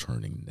to start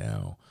turning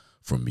now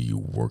for me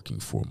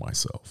working for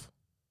myself,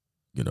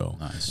 you know.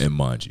 Nice. And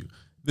mind you,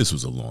 this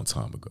was a long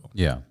time ago.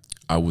 Yeah.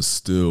 I was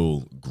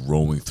still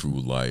growing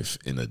through life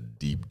in a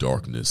deep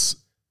darkness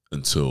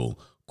until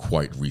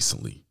quite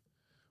recently,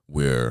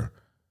 where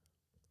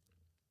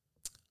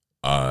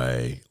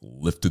I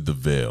lifted the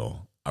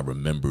veil. I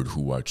remembered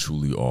who I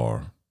truly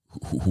are,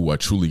 who I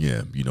truly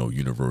am, you know,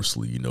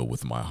 universally, you know,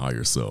 with my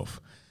higher self,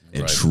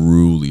 and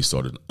truly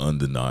started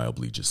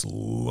undeniably just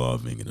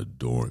loving and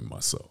adoring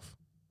myself,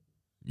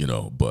 you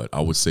know. But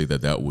I would say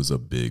that was a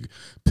big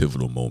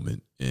pivotal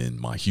moment in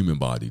my human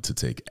body to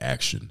take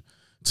action,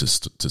 to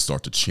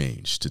start to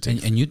change, to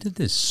take. And you did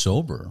this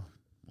sober,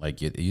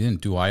 like you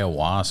didn't do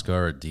ayahuasca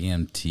or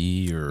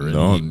DMT or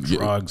any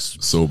drugs.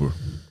 Sober.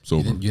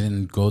 You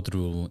didn't go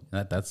through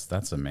that.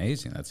 That's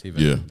amazing. That's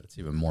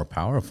even more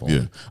powerful.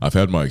 Yeah, I've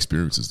had my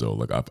experiences though.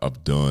 Like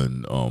I've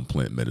done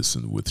plant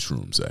medicine with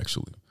shrooms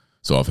actually.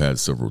 So I've had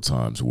several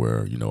times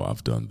where, you know,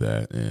 I've done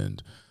that,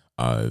 and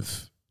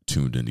I've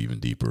tuned in even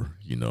deeper,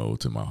 you know,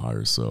 to my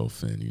higher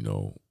self, and, you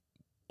know,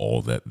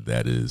 all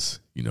that is,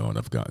 you know, and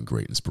I've gotten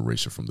great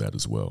inspiration from that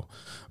as well.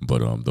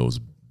 But those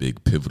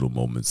big pivotal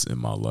moments in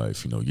my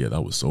life, you know, yeah,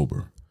 that was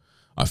sober.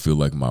 I feel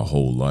like my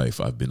whole life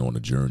I've been on a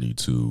journey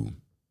to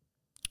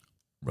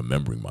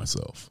remembering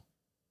myself,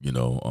 you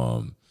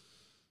know,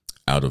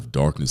 out of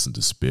darkness and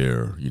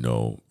despair, you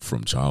know,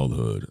 from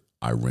childhood,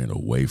 I ran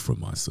away from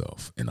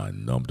myself and I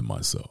numbed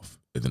myself.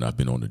 And then I've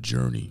been on a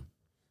journey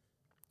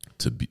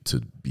to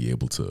be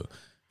able to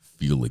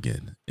feel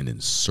again and in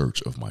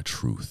search of my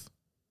truth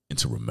and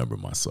to remember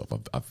myself.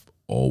 I've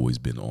always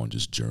been on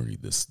this journey,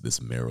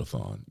 this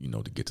marathon, you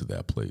know, to get to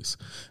that place.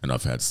 And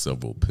I've had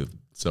several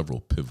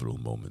pivotal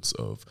moments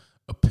of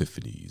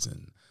epiphanies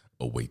and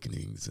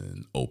awakenings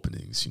and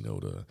openings, you know,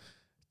 to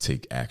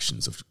take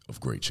actions of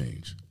great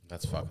change.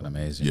 That's fucking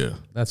amazing. Yeah.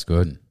 That's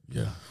good.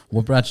 Yeah.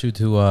 What brought you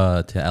to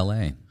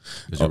LA?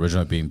 Because you're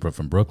originally being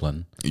from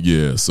Brooklyn.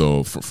 Yeah.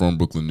 So from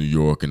Brooklyn, New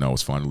York, and I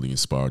was finally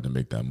inspired to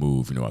make that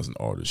move, you know, as an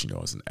artist, you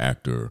know, as an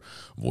actor,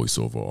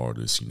 voiceover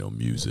artist, you know,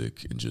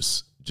 music, and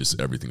just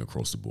everything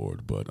across the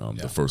board. But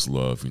the first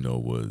love, you know,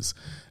 was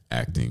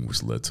acting,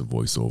 which led to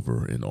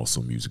voiceover, and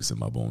also music's in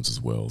my bones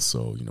as well.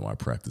 So, you know, I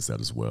practice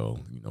that as well.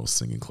 You know,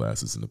 singing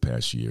classes in the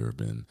past year,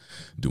 been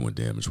doing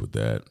damage with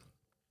that.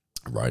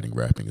 writing,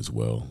 rapping as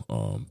well.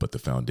 But the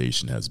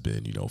foundation has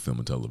been, film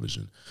and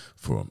television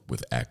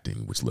with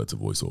acting, which led to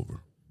voiceover.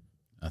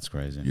 That's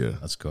crazy. Yeah.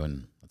 That's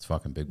good. That's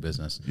fucking big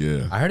business.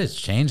 Yeah. I heard it's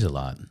changed a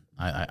lot.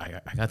 I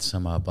got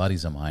some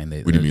buddies of mine.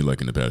 What do you mean,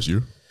 like in the past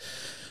year?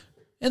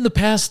 In the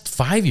past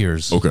 5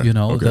 years, Okay.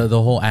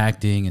 the whole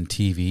acting and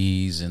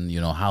TVs and,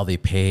 how they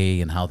pay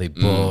and how they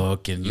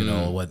book and,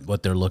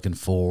 what they're looking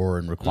for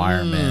and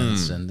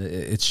requirements. And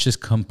it's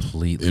just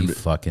completely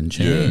fucking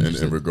changed. Yeah, and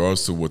in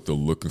regards to what they're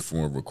looking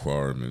for and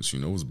requirements,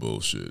 it's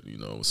bullshit,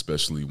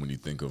 especially when you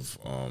think of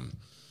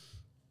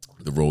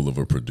the role of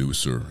a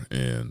producer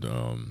and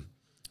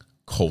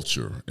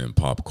culture and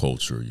pop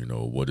culture.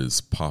 What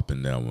is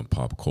popping now in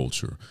pop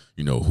culture?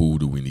 Who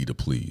do we need to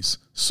please?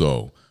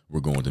 So we're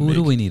going to Who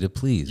do we need to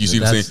please? You see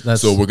what I'm saying?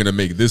 So we're going to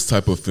make this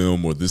type of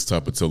film or this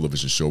type of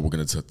television show. We're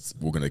going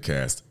to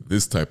cast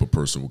this type of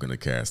person. We're going to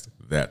cast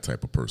that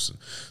type of person.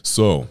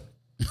 So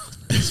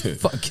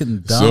fucking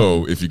dumb.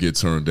 So if you get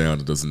turned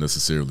down, it doesn't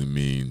necessarily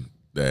mean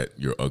that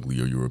you're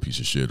ugly or you're a piece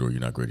of shit or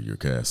you're not great at your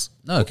cast.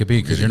 No, it could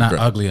be because you're not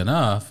ugly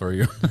enough or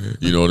you're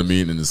you know what I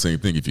mean? And the same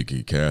thing, if you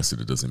get casted,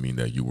 it doesn't mean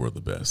that you were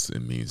the best.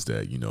 It means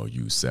that,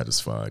 you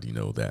satisfied,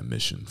 that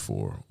mission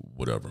for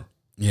whatever.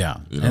 Yeah,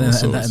 and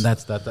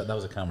that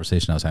was a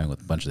conversation I was having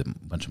with a bunch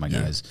of my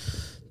guys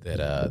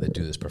that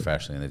do this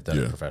professionally, and they've done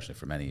it professionally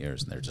for many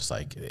years, and they're just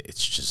like,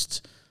 it's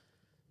just,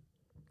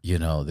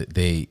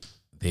 they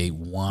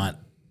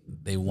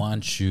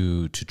want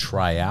you to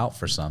try out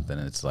for something,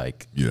 and it's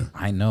like,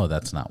 I know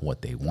that's not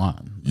what they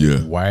want.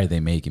 Like, why are they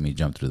making me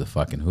jump through the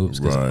fucking hoops?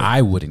 Because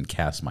I wouldn't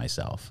cast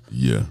myself.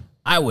 Yeah,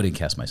 I wouldn't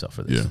cast myself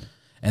for this. Yeah.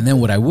 And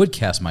then what I would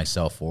cast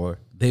myself for,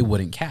 they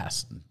wouldn't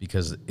cast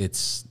because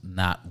it's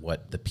not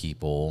what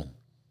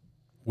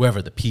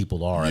whoever the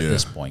people are at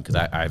this point,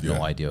 because I have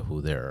no idea who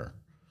they're,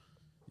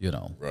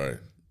 right,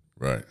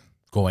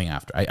 going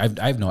after.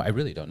 I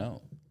really don't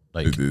know.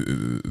 Like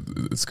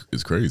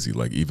it's crazy.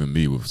 Like even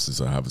me, since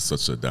I have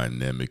such a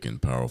dynamic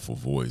and powerful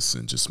voice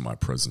and just my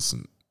presence,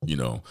 and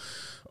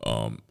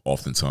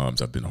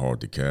oftentimes I've been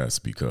hard to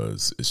cast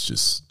because it's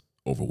just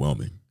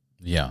overwhelming.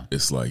 Yeah,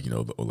 it's like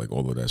like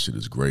all of that shit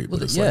is great,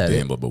 but it's like,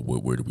 damn, but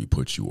where do we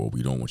put you? Or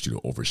we don't want you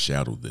to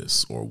overshadow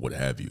this, or what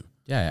have you.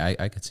 Yeah,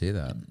 I could see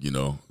that.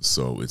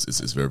 So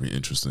it's very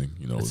interesting.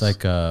 It's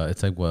like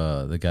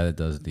the guy that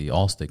does the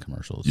Allstate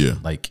commercials. Yeah,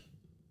 like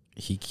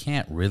he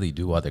can't really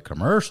do other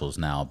commercials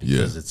now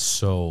because it's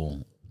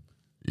so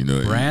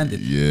branded.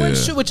 Yeah,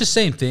 which is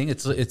same thing.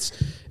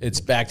 It's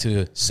back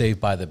to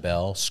Saved by the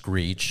Bell,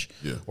 Screech,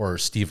 or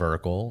Steve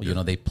Urkel.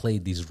 Yeah. They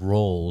played these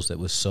roles that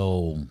was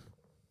so.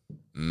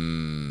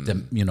 What's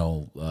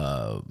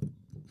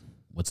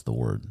the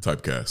word?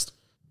 Typecast.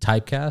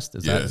 Typecast?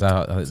 Is that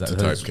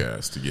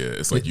typecast? Yeah,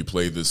 it's like you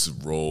play this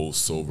role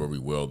so very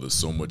well. There's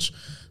so much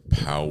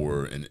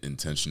power and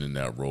intention in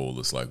that role.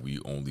 It's like we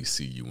only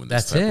see you in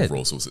this type of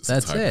role. So it's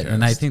that's typecast. It.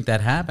 And I think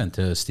that happened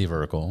to Steve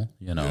Urkel.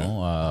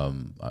 I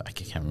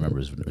can't remember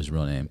his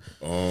real name.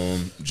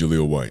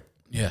 Jaleel White.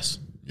 Yes.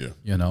 Yeah.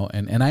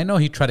 And I know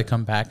he tried to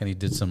come back and he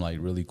did some like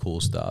really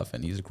cool stuff,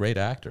 and he's a great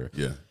actor.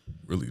 Yeah.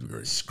 Really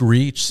great.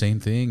 Screech, same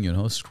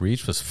thing,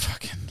 Screech was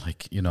fucking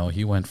like,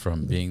 he went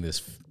from being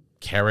this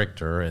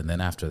character, and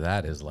then after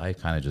that, his life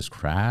kind of just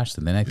crashed,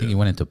 and then I think he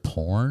went into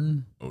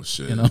porn. Oh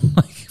shit!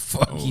 Like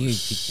fuck,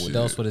 what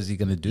else? What is he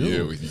gonna do?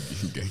 Yeah,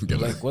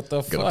 like what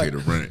the fuck? Gotta pay the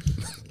rent.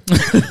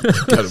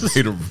 Gotta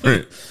pay the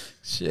rent.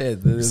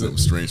 Shit, something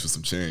strange for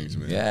some change,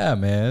 man. Yeah,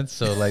 man.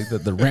 So like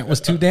the rent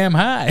was too damn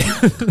high.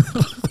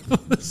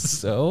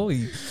 So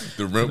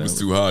the rent was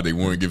too high. They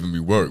weren't giving me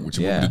work. What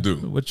you want me to do?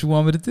 What you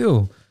want me to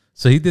do?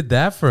 So he did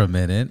that for a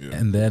minute,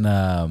 and then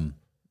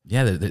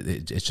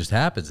it just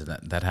happens, and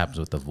that happens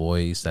with the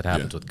voice, that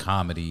happens with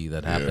comedy,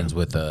 that happens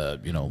with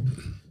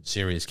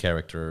serious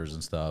characters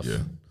and stuff.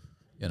 Yeah.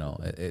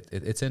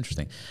 It's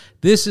interesting.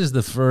 This is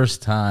the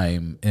first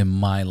time in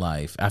my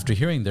life, after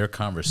hearing their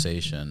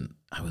conversation,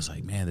 I was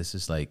like, man, this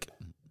is like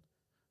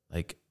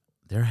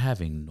they're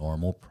having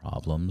normal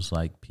problems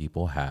like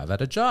people have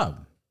at a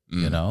job,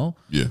 Yeah.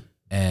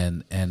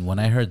 And when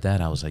I heard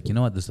that, I was like, you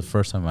know what? This is the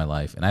first time in my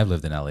life, and I've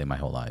lived in LA my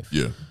whole life.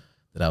 Yeah.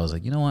 That I was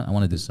like, you know what? I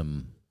want to do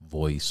some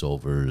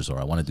voiceovers, or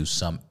I want to do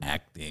some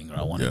acting, or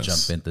I want to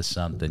jump into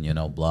something,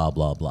 blah,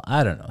 blah, blah.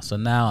 I don't know. So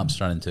now I'm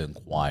starting to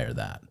inquire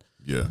that.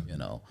 Yeah.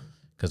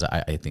 Because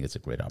I think it's a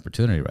great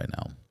opportunity right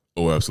now.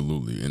 Oh,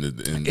 absolutely. And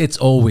it's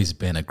always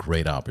been a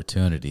great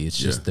opportunity. It's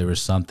just there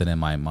was something in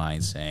my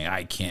mind saying,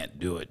 I can't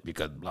do it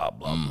because blah,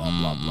 blah, blah,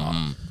 blah,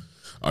 blah.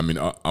 I mean,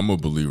 I'm a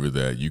believer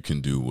that you can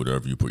do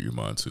whatever you put your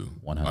mind to.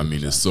 100%. I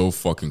mean, it's so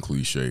fucking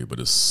cliche, but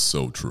it's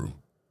so true.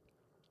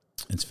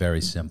 It's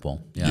very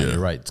simple. Yeah, you're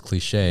right. It's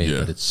cliche,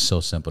 but it's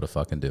so simple to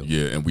fucking do.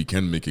 Yeah, and we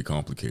can make it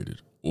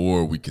complicated,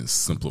 or we can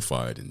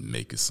simplify it and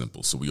make it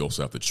simple. So we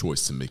also have the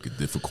choice to make it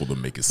difficult or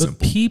make it simple.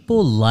 But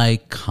people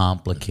like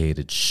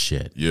complicated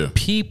shit. Yeah.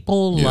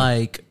 People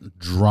like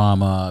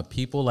drama.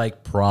 People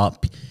like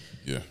prop.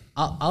 Yeah.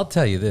 I'll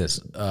tell you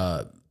this.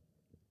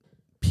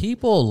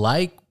 People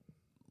like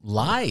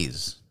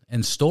lies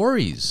and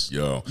stories.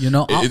 Yo, you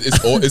know,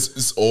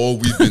 it's all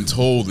we've been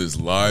told is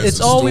lies. It's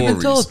and all stories we've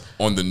been told.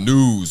 On the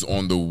news,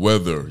 on the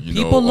weather.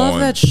 People love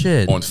that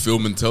shit on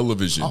film and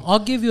television. I'll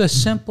give you a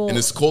simple, and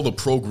it's called a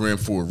program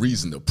for a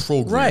reason. A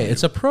program, right?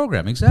 It's a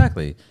program,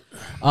 exactly.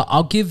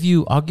 I'll give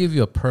you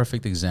a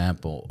perfect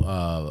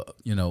example.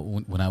 You know,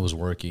 when I was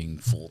working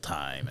full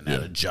time and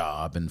had a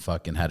job and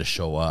fucking had to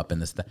show up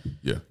and this that.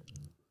 Yeah.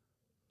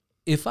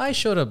 If I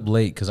showed up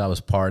late because I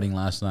was partying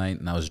last night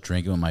and I was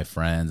drinking with my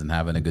friends and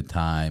having a good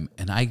time,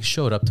 and I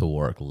showed up to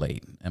work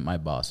late, and my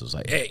boss was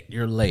like, "Hey,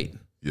 you're late."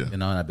 Yeah. You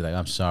know, and I'd be like,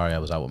 "I'm sorry, I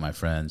was out with my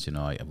friends. You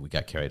know, we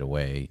got carried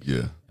away.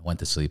 Yeah. I went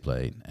to sleep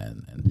late,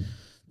 and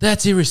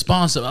that's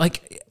irresponsible.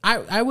 Like,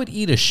 I would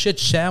eat a shit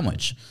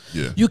sandwich.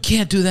 Yeah. You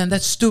can't do that. And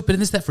that's stupid.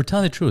 And this, that, for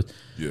telling the truth.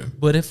 Yeah.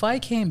 But if I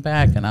came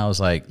back and I was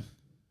like,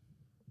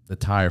 the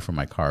tire for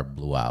my car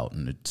blew out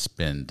and it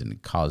spinned and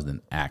it caused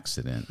an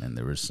accident, and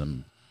there was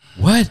some.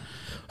 What?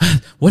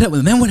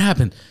 And then what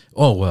happened?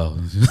 Oh, well,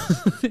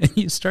 and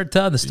you start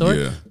telling the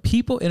story. Yeah.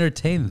 People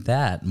entertain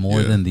that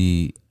more than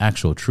the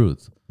actual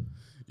truth.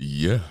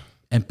 Yeah.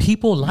 And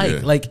people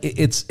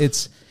it's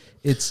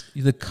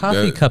the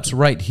coffee cup's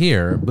right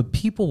here, but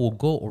people will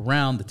go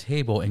around the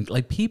table and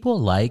like people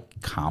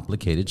like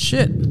complicated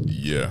shit.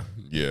 Yeah.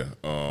 Yeah.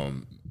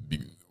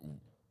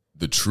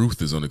 The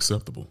truth is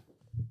unacceptable.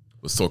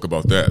 Let's talk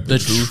about that. The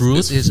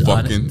truth is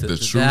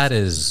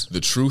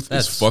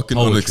fucking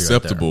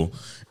unacceptable, right,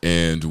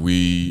 and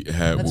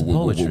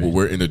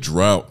we're in a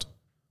drought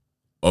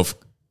of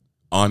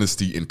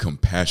honesty and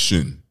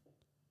compassion.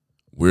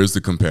 Where's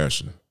the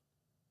compassion?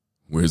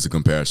 Where's the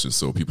compassion?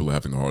 So people are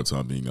having a hard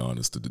time being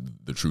honest.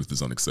 The truth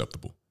is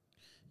unacceptable.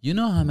 You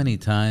know how many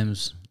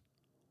times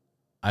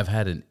I've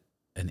had an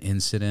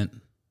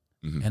incident,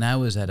 and I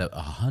was at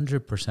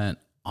 100%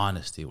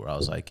 honesty where I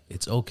was like,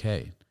 "It's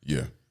okay."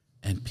 Yeah.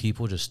 And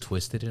people just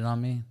twisted it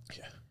on me.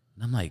 Yeah.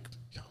 And I'm like,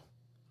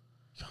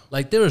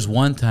 like there was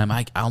one time,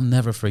 I'll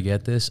never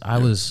forget this. I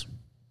was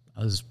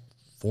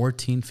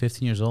 14,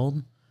 15 years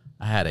old.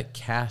 I had a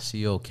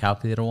Casio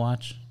calculator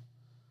watch.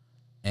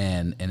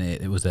 And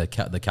it was the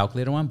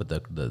calculator one, but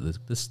the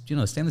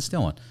stainless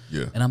steel one.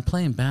 Yeah. And I'm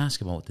playing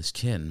basketball with this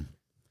kid.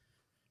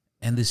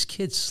 And this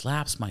kid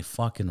slaps my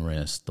fucking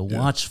wrist. The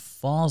watch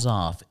falls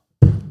off,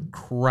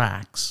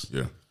 cracks.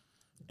 Yeah.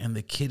 And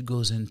the kid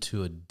goes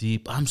into a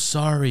deep, I'm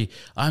sorry.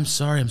 I'm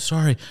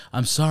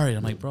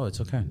like, bro,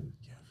 it's okay.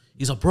 Yeah.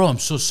 He's like, bro, I'm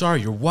so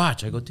sorry. Your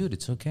watch. I go, dude,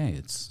 it's okay.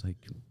 It's like,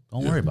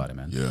 don't worry about it,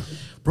 man. Yeah.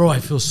 Bro, I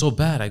feel so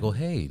bad. I go,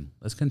 hey,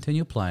 let's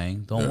continue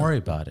playing. Don't worry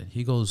about it.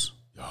 He goes,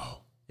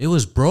 it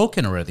was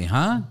broken already,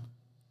 huh?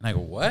 And I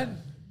go, what?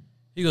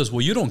 He goes, well,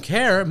 you don't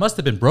care. It must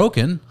have been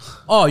broken.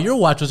 Oh, your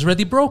watch was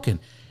already broken.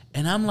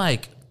 And I'm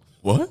like,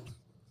 what?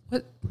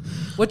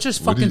 What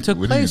just fucking took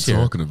place here? What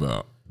are you talking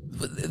about?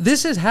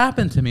 This has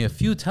happened to me a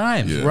few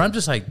times where I'm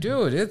just like,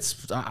 dude,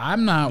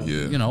 I'm not,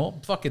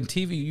 fucking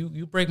TV.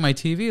 You break my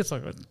TV. It's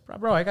like,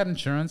 bro, I got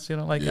insurance. You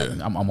know, like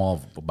I'm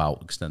all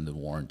about extended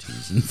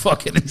warranties and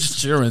fucking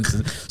insurance,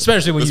 and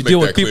especially when you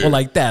deal with people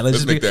like that.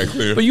 Let's make that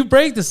clear. But you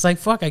break this, like,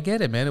 fuck, I get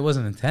it, man. It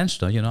wasn't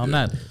intentional. You know, I'm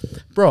not,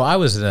 bro. I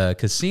was at a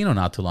casino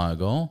not too long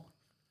ago,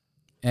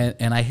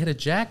 and I hit a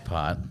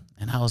jackpot,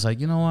 and I was like,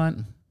 you know what?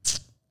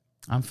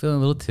 I'm feeling a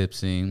little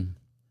tipsy.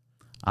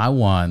 I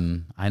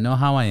won. I know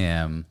how I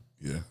am.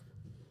 Yeah.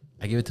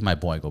 I give it to my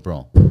boy. I go,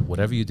 bro,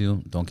 whatever you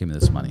do, don't give me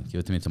this money. Give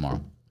it to me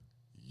tomorrow.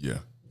 Yeah.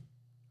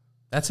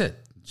 That's it.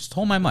 Just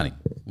hold my money.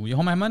 Will you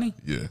hold my money?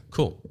 Yeah.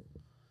 Cool.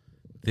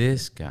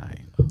 This guy,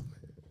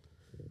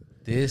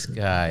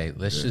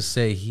 let's just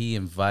say he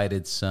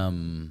invited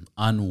some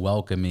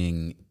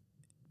unwelcoming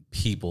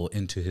people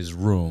into his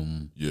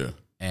room. Yeah.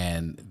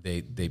 And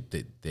they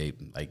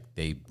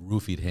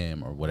roofied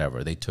him or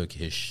whatever. They took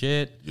his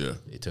shit. Yeah.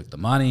 They took the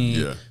money.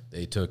 Yeah.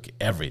 They took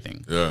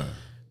everything. Yeah.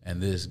 And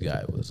this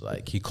guy was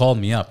like, he called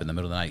me up in the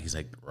middle of the night. He's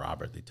like,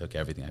 Robert, they took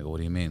everything. I go, what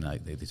do you mean?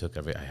 Like they took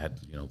everything. I had,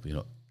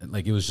 and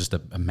like it was just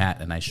a mat.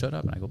 And I showed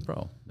up and I go,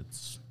 bro, it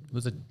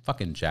was a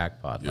fucking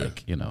jackpot. Yeah.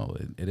 Like,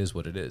 it is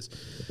what it is.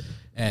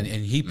 And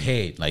he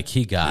paid, like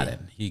he got it.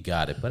 He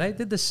got it. But I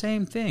did the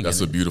same thing.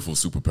 That's a beautiful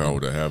superpower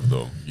to have,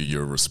 though.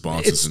 Your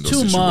responses in those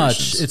situations.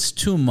 Much. It's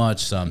too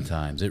much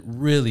sometimes. It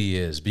really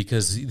is,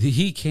 because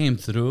he came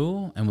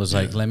through and was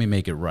like, let me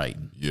make it right.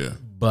 Yeah.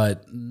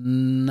 But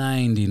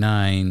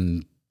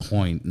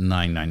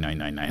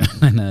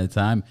 99.99999% of the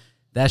time,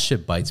 that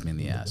shit bites me in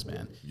the ass,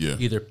 man. Yeah.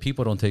 Either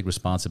people don't take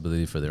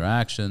responsibility for their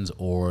actions,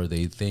 or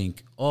they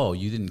think, oh,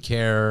 you didn't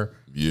care.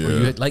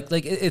 Yeah. It's like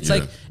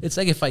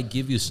if I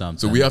give you something.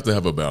 So we have to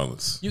have a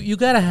balance. You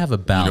got to have a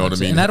balance. You know what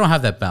I mean? And I don't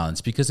have that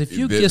balance, because if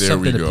you give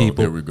something to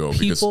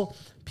people,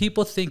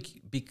 people think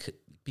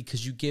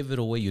because you give it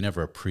away, you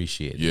never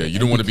appreciate it. Yeah, you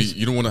don't want to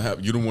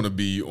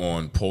be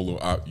on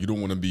polar. You don't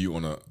want to be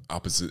on a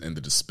opposite end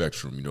of the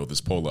spectrum.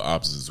 There's polar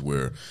opposites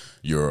where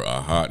you're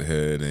a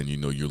hothead and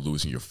you're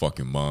losing your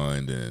fucking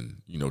mind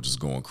and just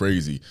going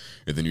crazy,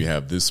 and then you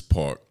have this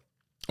part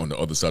on the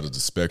other side of the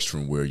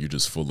spectrum where you're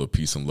just full of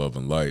peace and love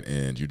and light,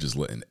 and you're just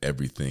letting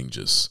everything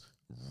just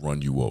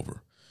run you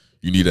over.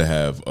 You need to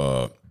have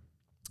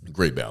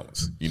Great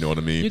balance. You know what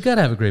I mean? You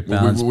gotta have a great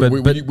balance.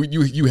 But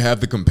you have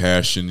the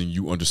compassion and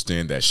you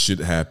understand that shit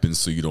happens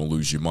so you don't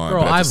lose your mind.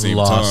 Bro, but at I've the same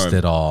lost time,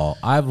 it all.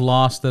 I've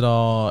lost it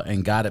all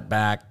and got it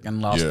back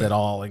and lost it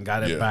all and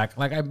got it back.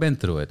 Like, I've been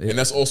through it. And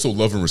that's also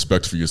love and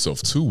respect for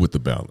yourself too with the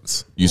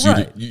balance. You see,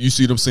 Right. you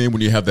see what I'm saying?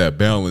 When you have that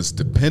balance,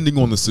 depending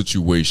on the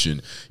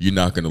situation, you're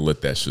not going to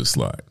let that shit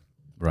slide.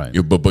 Right.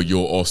 But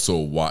you'll also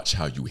watch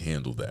how you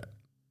handle that.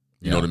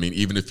 You know what I mean?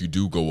 Even if you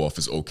do go off,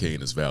 it's okay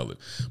and it's valid.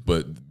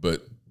 But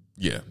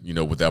yeah, you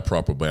know, with that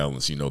proper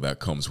balance, you know, that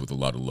comes with a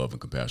lot of love and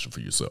compassion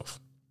for yourself.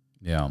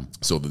 Yeah.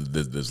 So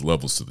there's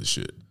levels to the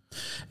shit.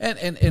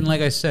 And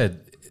like I said,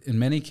 in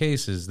many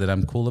cases that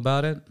I'm cool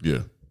about it,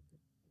 Yeah.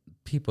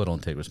 people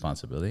don't take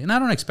responsibility. And I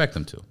don't expect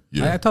them to.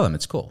 Yeah. I tell them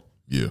it's cool.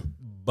 Yeah.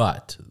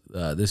 But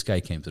this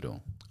guy came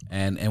through.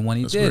 And when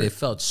he That's did, great. it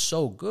felt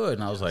so good.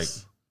 And I was like,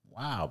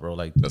 wow, bro,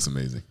 like That's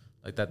amazing.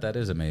 that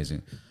is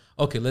amazing.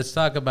 Okay, let's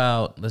talk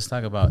about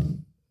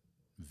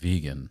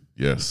vegan.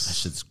 That Yes.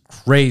 shit's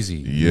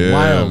crazy. Yeah,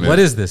 Wild. man. What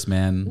is this,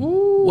 man?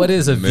 What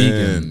is a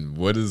vegan? Man,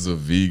 what is a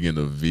vegan?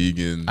 A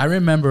vegan. I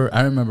remember.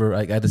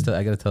 I got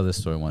to tell this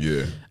story once.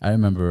 Yeah. I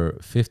remember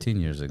 15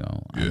 years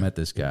ago, I Yeah. met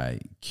this guy,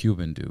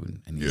 Cuban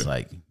dude, and he's Yeah.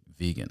 like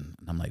vegan,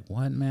 and I'm like,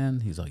 what,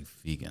 man? He's like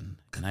vegan,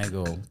 and I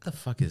go, what the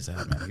fuck is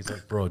that, man? He's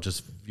like, bro,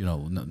 just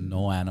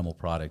no animal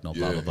product, no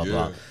blah Yeah, blah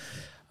blah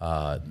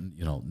yeah. blah.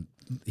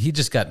 He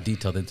just got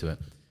detailed into it,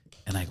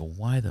 and I go,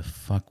 why the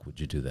fuck would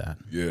you do that?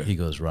 Yeah. He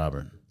goes,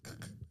 Robert,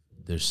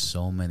 there's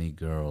so many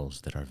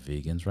girls that are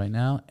vegans right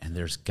now, and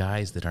there's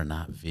guys that are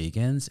not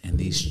vegans, and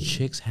these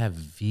chicks have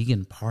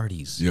vegan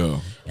parties.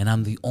 Yeah. And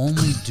I'm the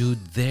only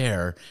dude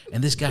there,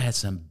 and this guy had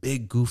some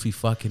big goofy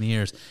fucking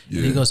ears. And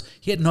he Yeah. goes,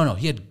 he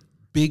had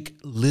big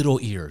little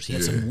ears. He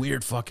had some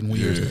weird fucking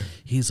ears. Yeah.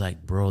 He's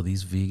like, bro,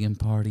 these vegan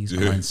parties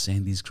Yeah. are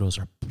insane. These girls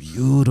are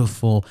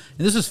beautiful.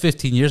 And this was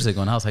 15 years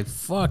ago, and I was like,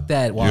 fuck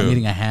that while I'm Yeah.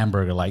 eating a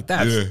hamburger. Like,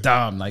 that's Yeah.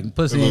 dumb. Like,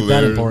 pussy ain't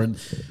that important.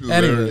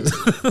 Anyways,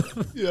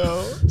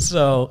 Yo.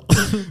 so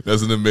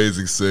That's an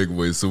amazing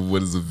segue. So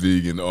what is a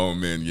vegan? Oh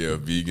man, yeah, a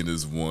vegan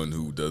is one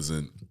who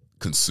doesn't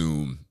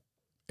consume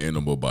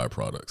animal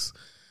byproducts.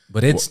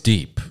 but it's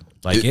deep.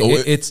 Like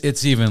It-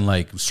 it's even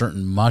like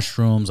certain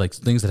mushrooms, like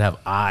things that have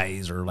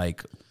eyes or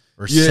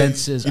Yeah,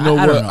 senses. You know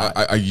I what? don't know.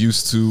 I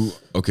used to.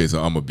 Okay, so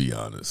I'm gonna be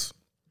honest.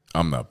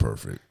 I'm not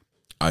perfect.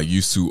 I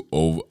used to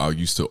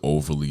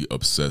overly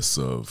obsess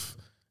of,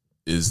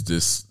 is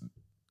this,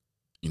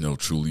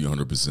 truly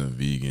 100%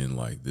 vegan?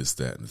 Like this,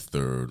 that, and the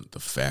third, the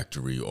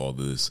factory, all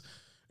this,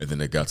 and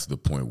then it got to the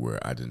point where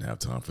I didn't have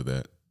time for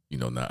that.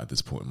 Not at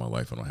this point in my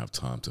life. I don't have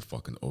time to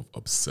fucking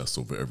obsess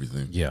over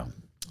everything. Yeah.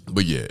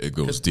 But yeah, it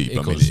goes deep.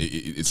 I mean,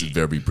 it's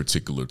very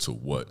particular to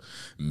what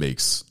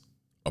makes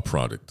a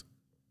product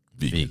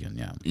vegan.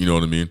 Yeah. You know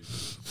what I mean?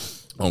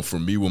 For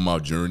me, with my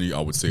journey, I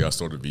would say I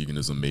started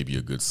veganism maybe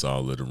a good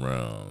solid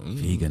around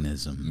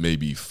Veganism.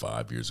 maybe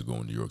 5 years ago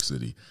in New York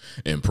City.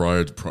 And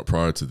prior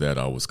to that,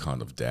 I was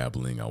kind of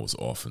dabbling. I was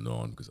off and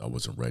on because I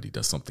wasn't ready.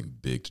 That's something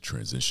big to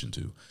transition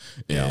to.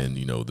 And,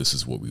 this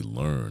is what we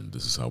learned.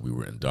 This is how we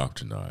were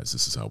indoctrinized.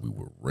 This is how we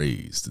were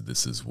raised.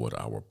 This is what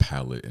our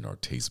palate and our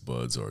taste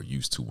buds are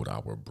used to, what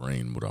our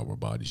brain, what our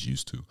body's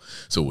used to.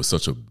 So it was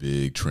such a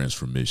big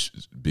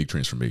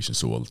transformation.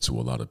 So to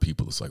a lot of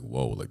people, it's like,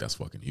 whoa, like that's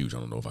fucking huge. I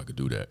don't know if I could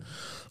do that.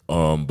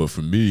 But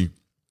for me,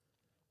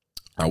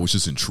 I was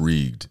just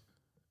intrigued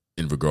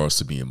in regards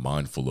to being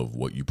mindful of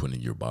what you put in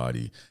your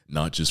body,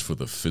 not just for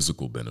the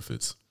physical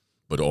benefits,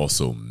 but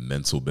also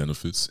mental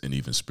benefits and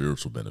even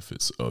spiritual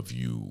benefits of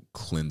you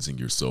cleansing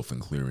yourself and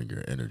clearing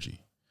your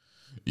energy.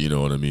 You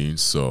know what I mean?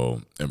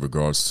 So in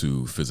regards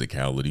to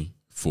physicality,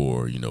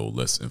 for,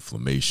 less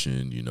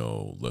inflammation,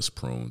 less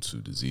prone to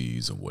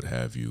disease and what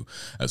have you,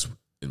 as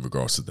in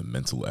regards to the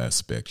mental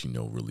aspect,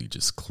 really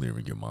just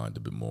clearing your mind a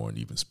bit more, and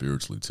even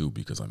spiritually too,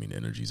 because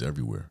energy's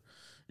everywhere.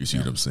 You see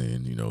what I'm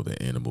saying? The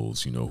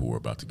animals, who are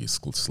about to get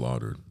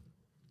slaughtered,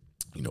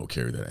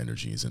 carry that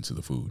energy into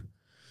the food.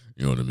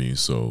 You know what I mean?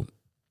 So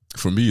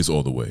for me, it's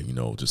all the way,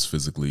 just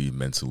physically,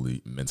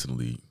 mentally, and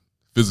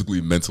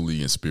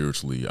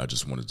spiritually. I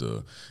just wanted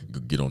to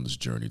get on this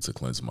journey to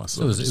cleanse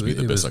myself.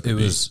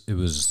 It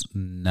was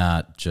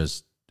not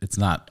just. It's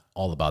not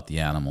all about the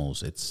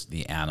animals. It's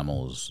the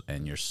animals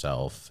and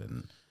yourself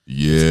and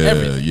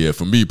yeah.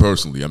 For me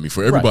personally,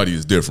 for everybody,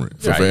 it's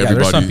different. For everybody,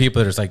 there's some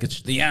people that it's like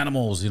it's the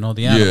animals. The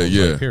animals.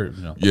 Yeah. Like,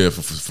 period, Yeah.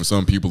 For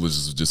some people,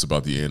 it's just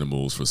about the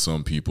animals. For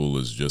some people,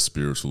 it's just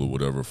spiritual or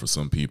whatever. For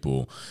some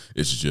people,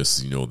 it's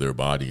just their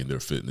body and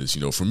their fitness.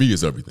 For me,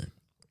 it's everything.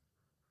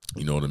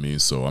 You know what I mean?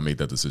 So I made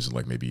that decision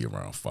like maybe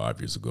around 5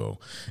 years ago.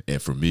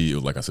 And for me,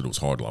 like I said, it was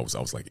hard. I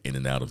was like in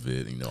and out of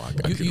it. I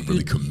couldn't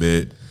really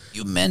commit.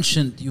 You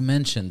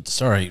mentioned.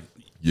 Sorry.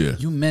 Yeah.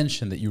 You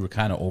mentioned that you were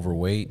kind of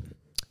overweight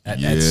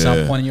at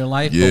some point in your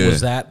life. Yeah. But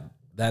was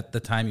that the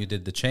time you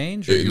did the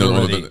change? Or It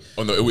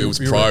was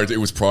prior. It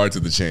was prior to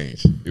the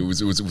change. It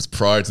was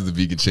prior to the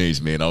vegan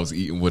change, man. I was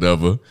eating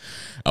whatever.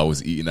 I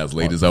was eating as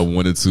late as I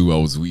wanted to. I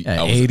was eating.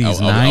 80s,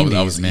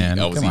 90s, man.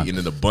 I was eating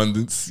in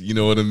abundance. You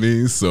know what I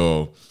mean?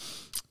 So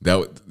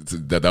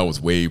That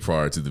was way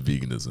prior to the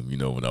veganism, you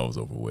know, when I was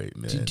overweight,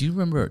 man. Do you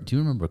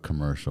remember a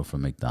commercial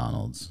from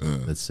McDonald's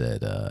that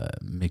said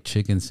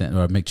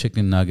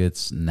McChicken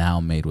nuggets now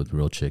made with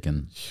real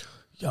chicken?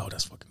 Yo,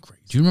 that's fucking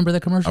crazy. Do you remember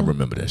that commercial? I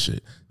remember that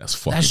shit. That's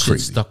fucking that shit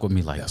crazy. Stuck with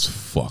me like that's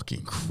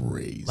fucking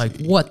crazy. Like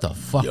what the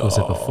fuck was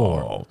it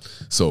before?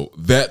 So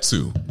that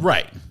too,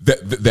 right?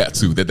 That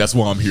too. That's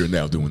why I'm here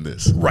now doing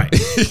this, right?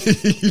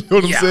 You know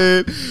what I'm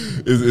saying?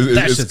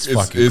 That shit's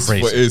fucking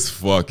crazy. It's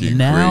fucking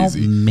now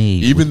crazy.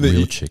 Made even with the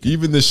real chicken.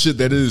 even the shit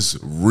that is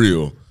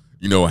real.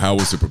 You know, how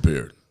was it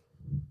prepared?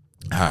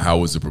 How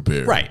was it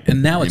prepared? Right,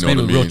 and now it's made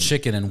with real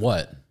chicken and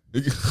what?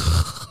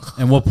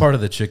 And what part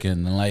of the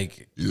chicken?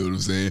 Like, you know what I'm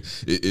saying?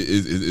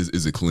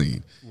 Is it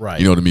clean? Right.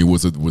 You know what I mean?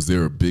 Was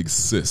there a big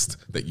cyst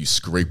that you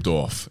scraped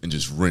off and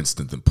just rinsed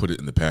and then put it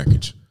in the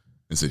package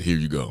and said, "Here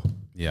you go"?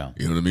 Yeah.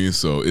 You know what I mean?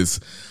 So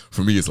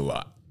for me, it's a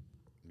lot.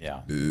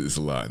 Yeah, it's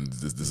a lot, and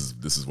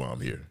this is why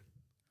I'm here.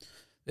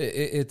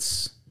 It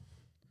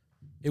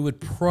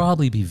would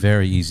probably be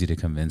very easy to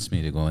convince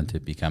me to go into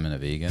becoming a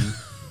vegan.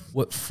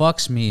 What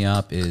fucks me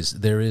up is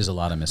there is a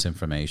lot of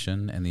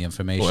misinformation, and the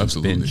information's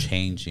been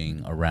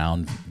changing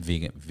around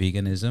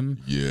veganism.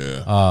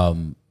 Yeah.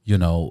 You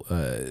know,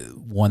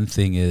 one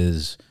thing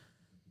is,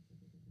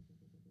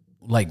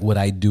 like, would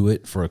I do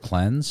it for a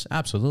cleanse?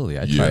 Absolutely.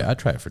 I'd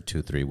try it for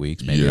 2-3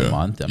 weeks, maybe a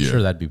month. I'm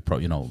sure that'd be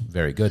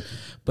very good.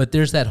 But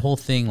there's that whole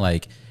thing,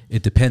 like,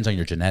 it depends on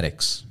your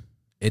genetics.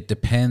 It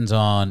depends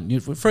on,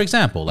 for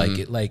example,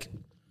 like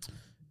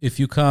if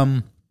you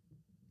come,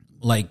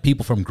 like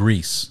people from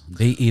Greece,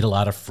 they eat a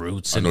lot of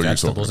fruits and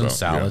vegetables and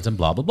salads and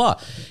blah, blah, blah.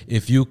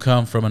 If you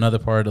come from another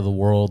part of the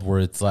world where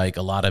it's like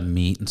a lot of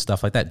meat and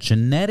stuff like that,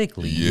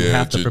 genetically, you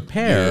have to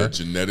prepare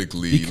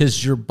genetically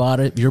because your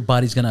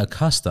body's going to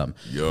accustom.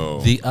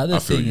 The other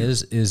thing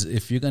is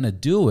if you're going to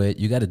do it,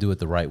 you got to do it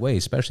the right way,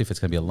 especially if it's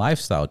going to be a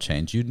lifestyle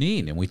change. You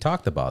need, and we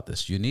talked about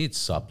this, you need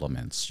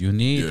supplements, you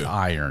need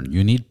iron,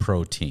 you need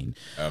protein.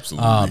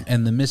 Absolutely.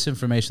 And the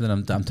misinformation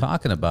that I'm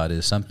talking about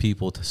is some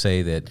people to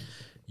say that,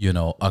 you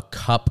know, a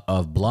cup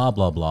of blah,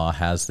 blah, blah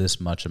has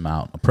this much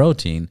amount of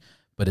protein,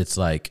 but it's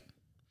like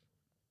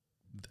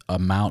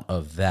amount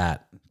of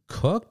that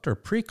cooked or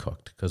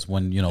pre-cooked. Because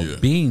when,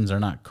 beans are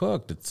not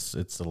cooked,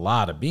 it's a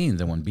lot of beans.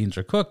 And when beans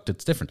are cooked,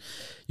 it's different.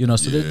 You know,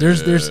 so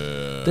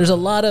there's a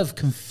lot of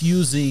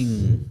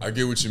confusing. I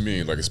get what you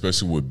mean. Like,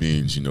 especially with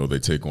beans, they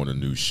take on a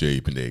new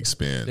shape and they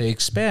expand.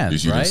 You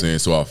see what I'm saying?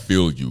 So I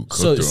feel you.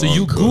 So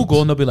you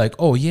Google and they'll be like,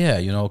 oh, yeah,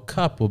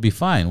 cup will be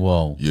fine.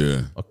 Well,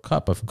 a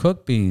cup of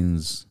cooked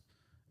beans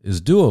is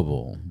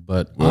doable,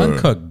 but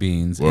uncooked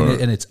beans,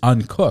 and it's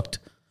uncooked.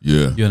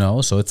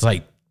 Yeah. So it's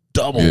like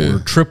double or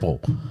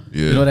triple.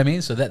 Yeah. You know what I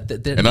mean? So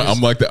and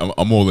I'm like that.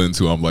 I'm all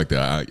into. I'm like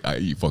that. I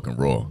eat fucking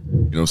raw. You know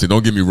what I'm saying?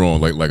 Don't get me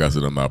wrong. Like I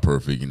said, I'm not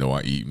perfect.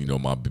 I eat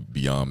my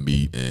Beyond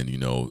Meat and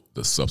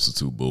the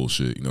substitute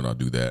bullshit. And I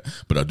do that,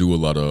 but I do a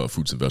lot of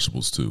fruits and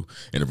vegetables too.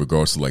 And in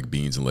regards to like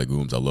beans and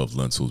legumes, I love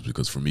lentils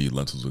because for me,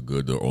 lentils are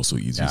good. They're also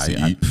easy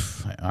to eat.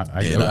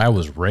 I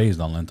was raised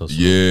on lentils.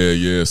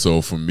 Yeah.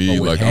 So for me,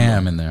 with like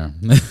ham in there.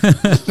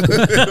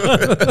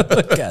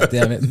 God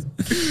damn it!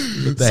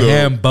 The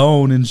ham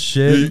bone and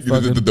shit.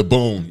 The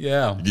bone.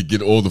 Yeah. You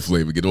get all the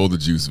flavor, get all the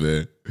juice,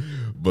 man.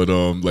 But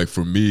like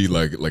for me,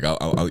 like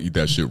I'll eat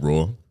that shit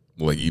raw.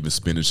 Like even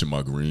spinach and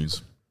my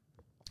greens,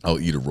 I'll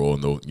eat it raw,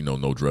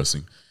 no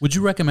dressing. Would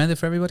you recommend it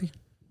for everybody?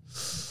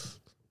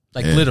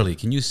 Like literally,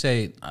 can you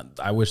say,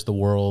 I wish the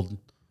world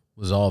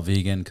was all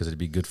vegan because it'd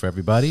be good for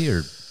everybody?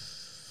 Or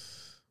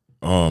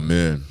oh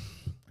man,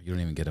 you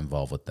don't even get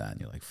involved with that. And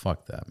you're like,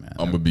 fuck that, man.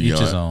 I'm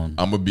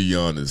gonna be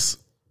honest.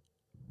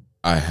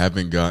 I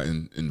haven't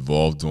gotten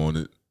involved on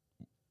it.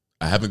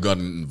 I haven't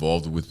gotten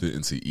involved with it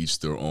and to each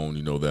their own,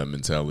 that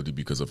mentality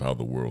because of how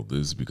the world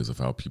is, because of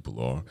how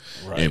people are.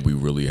 Right. And we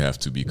really have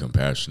to be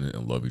compassionate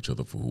and love each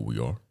other for who we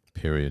are.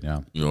 Period, yeah.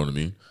 You know what I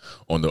mean?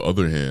 On the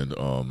other hand,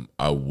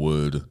 I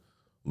would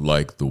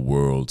like the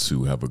world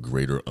to have a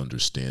greater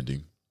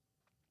understanding,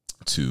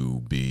 to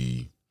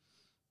be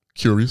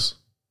curious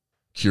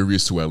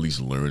to at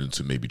least learn and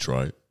to maybe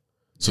try it.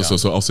 So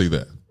I'll say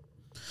that.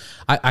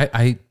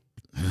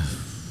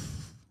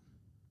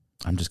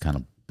 I'm just kind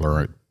of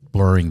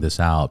blurring this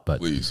out, but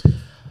please.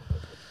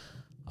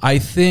 I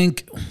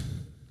think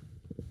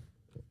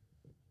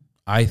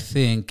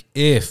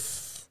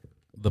if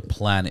the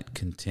planet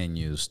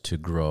continues to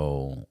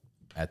grow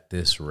at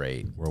this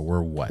rate, where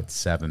we're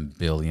 7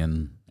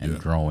 billion and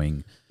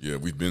growing. Yeah,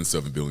 we've been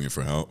 7 billion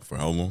for how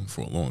long?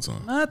 For a long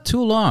time. Not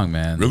too long,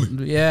 man.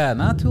 Really? Yeah,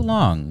 not too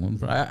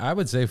long. I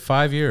would say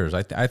 5 years.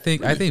 I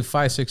think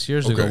 5-6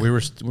 years ago we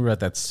were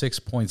at that 6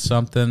 point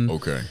something.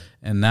 Okay.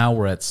 And now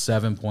we're at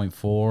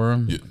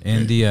 7.4. Yeah,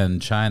 India and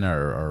China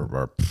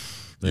are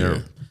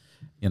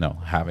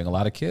having a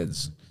lot of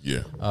kids.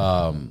 Yeah.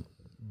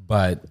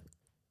 But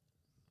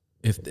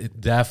if it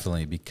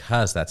definitely,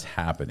 because that's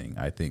happening,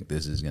 I think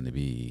this is going to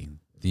be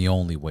the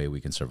only way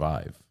we can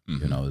survive.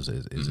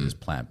 Mm-hmm. Is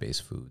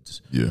plant-based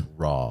foods. Yeah.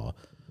 Raw.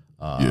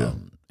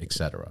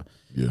 etc.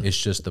 Yeah.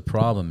 It's just the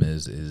problem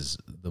is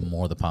the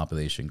more the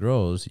population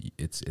grows,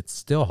 it's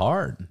still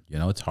hard.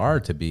 It's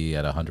hard to be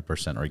at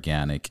 100%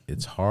 organic.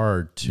 It's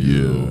hard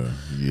to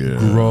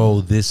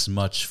grow this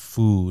much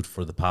food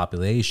for the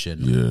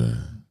population.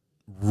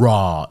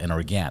 Raw and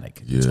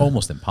organic. It's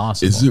almost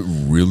impossible. Is it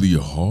really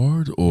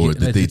hard, or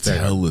did they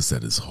tell us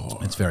that it's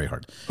hard? It's very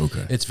hard.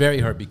 Okay. It's very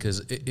hard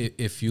because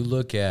if you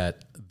look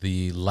at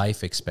the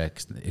life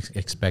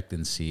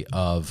expectancy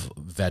of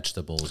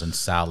vegetables and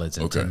salads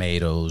and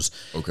tomatoes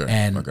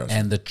and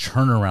the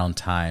turnaround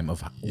time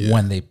of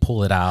when they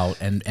pull it out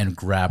and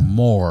grab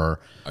more.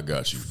 I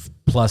got you.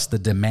 Plus the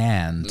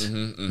demand,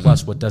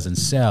 plus what doesn't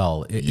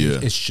sell.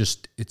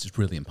 It's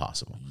really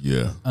impossible.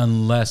 Yeah.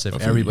 Unless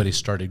if everybody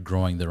started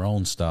growing their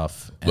own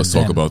stuff. Let's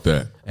talk about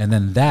that. And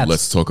then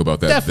let's talk about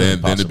that. Then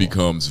it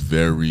becomes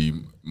very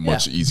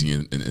much easy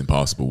and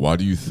impossible. Why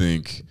do you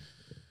think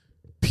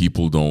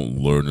people don't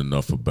learn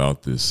enough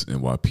about this,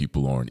 and why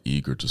people aren't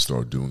eager to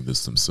start doing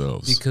this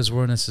themselves? Because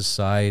we're in a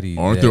society.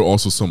 Aren't there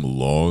also some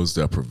laws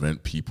that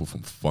prevent people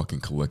from fucking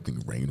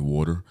collecting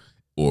rainwater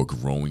or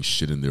growing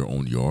shit in their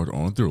own yard?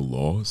 Aren't there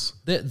laws?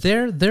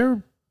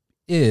 There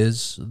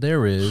is,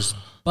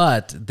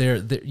 but there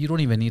you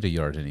don't even need a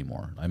yard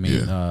anymore. I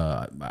mean,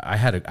 I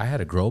had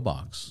a grow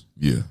box.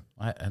 Yeah,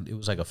 and it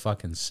was like a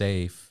fucking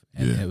safe,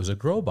 and it was a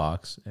grow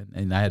box,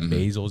 and I had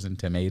basils and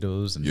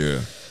tomatoes, and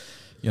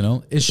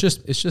it's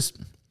just.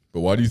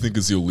 But why do you think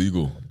it's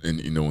illegal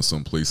in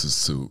some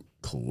places to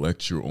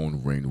collect your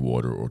own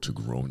rainwater or to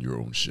grow your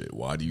own shit?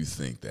 Why do you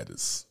think that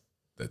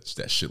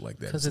shit like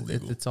that is illegal?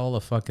 Because it's all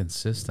a fucking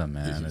system,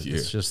 man.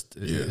 It's just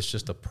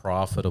a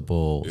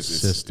profitable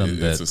system.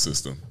 It's a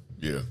system.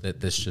 Yeah,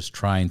 that's just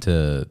trying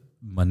to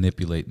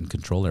manipulate and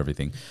control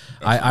everything.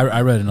 I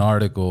read an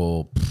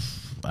article,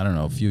 I don't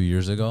know, a few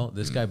years ago.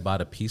 This guy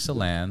bought a piece of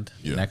land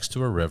next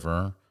to a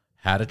river,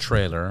 had a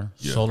trailer,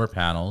 solar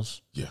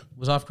panels,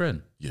 was off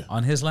grid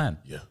on his land.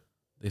 Yeah.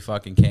 They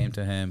fucking came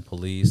to him,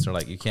 police. They're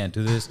like, you can't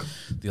do this.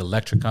 The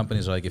electric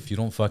companies are like, if you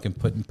don't fucking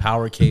put in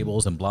power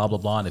cables and blah, blah,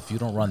 blah, and if you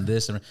don't run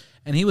this.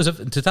 And he was,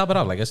 to top it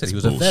off, like I said, he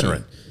was a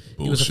veteran.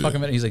 He was a fucking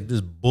veteran. He's like,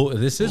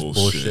 this is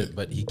bullshit,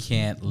 but he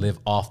can't live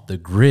off the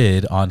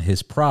grid on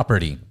his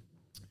property.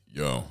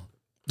 Yo.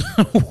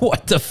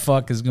 What the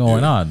fuck is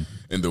going on?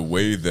 And the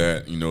way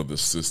that, the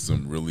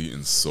system really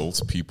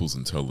insults people's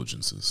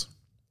intelligences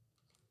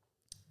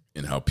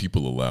and how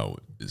people allow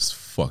it is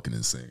fucking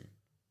insane.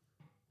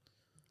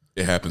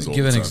 It happens all the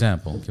time. Give an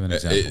example.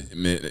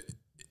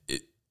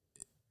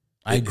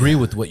 I agree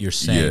with what you're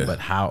saying, but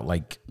how,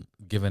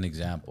 give an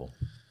example.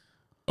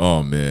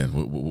 Oh, man.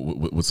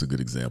 What's a good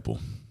example?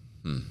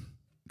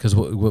 Because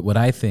what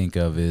I think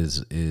of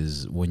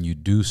is when you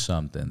do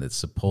something that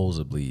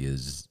supposedly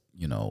is,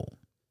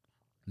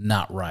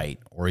 not right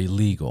or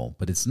illegal,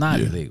 but it's not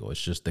illegal.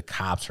 It's just the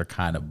cops are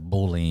kind of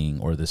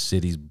bullying, or the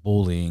city's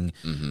bullying.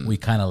 We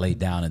kind of lay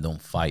down and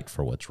don't fight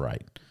for what's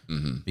right.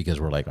 Because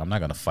we're like, I'm not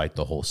going to fight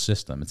the whole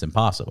system. It's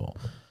impossible.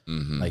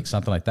 Like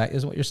something like that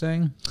is what you're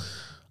saying?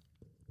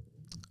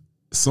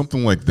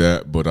 Something like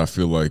that, but I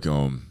feel like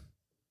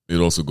it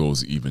also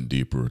goes even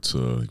deeper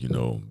to,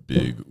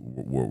 big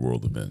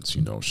world events,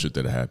 shit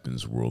that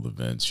happens, world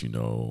events,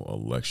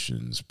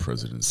 elections,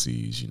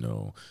 presidencies,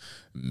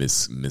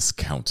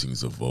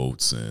 miscountings of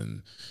votes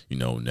and,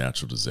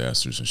 natural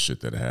disasters and shit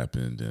that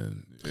happened.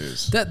 And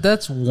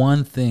that's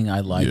one thing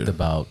I liked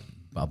about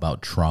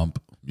Trump.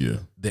 Yeah.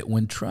 That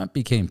when Trump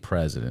became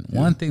president,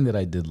 one thing that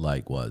I did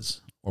like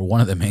was, or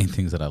one of the main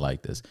things that I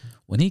liked is,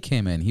 when he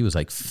came in, he was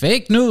like,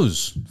 fake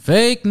news.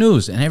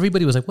 And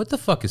everybody was like, what the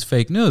fuck is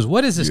fake news?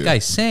 What is this guy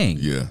saying?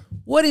 Yeah.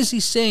 What is he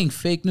saying?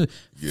 Fake news.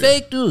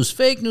 Fake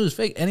news.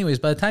 Anyways,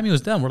 by the time he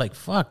was done, we're like,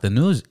 fuck, the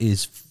news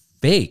is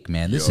fake,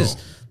 man.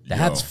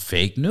 That's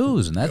fake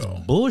news, and that's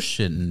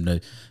bullshit.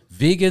 And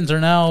vegans are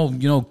now,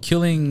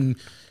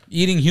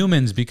 eating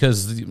humans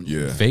because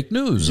fake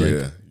news.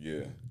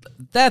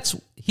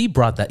 He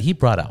brought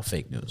out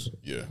fake news.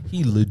 Yeah.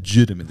 He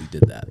legitimately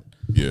did that.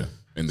 Yeah.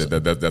 And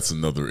that's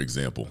another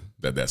example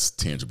that's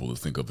tangible to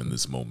think of in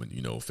this moment,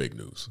 fake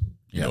news.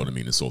 You know what I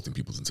mean? Insulting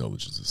people's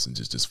intelligences and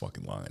just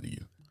fucking lying to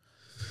you.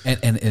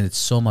 And it's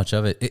so much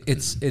of it.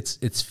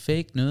 It's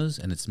fake news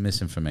and it's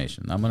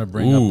misinformation. I'm going to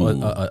bring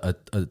up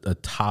a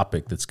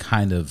topic that's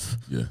kind of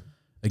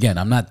again,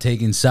 I'm not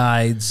taking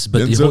sides,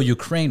 but the whole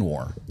Ukraine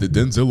war.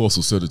 Denzel also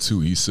said it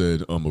too. He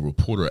said a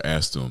reporter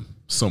asked him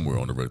somewhere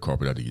on the red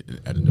carpet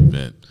at an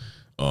event.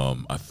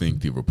 I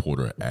think the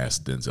reporter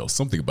asked Denzel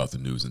something about the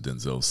news, and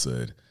Denzel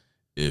said,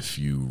 if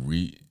you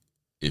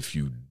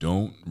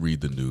don't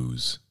read the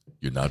news,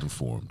 you're not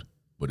informed.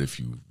 But if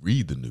you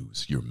read the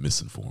news, you're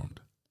misinformed.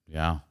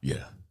 Yeah.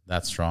 Yeah.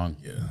 That's strong.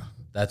 Yeah.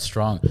 That's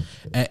strong.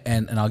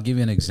 And I'll give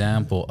you an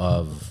example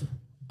of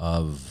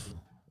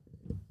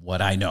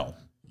what I know.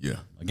 Yeah.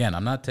 Again,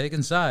 I'm not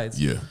taking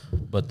sides. Yeah.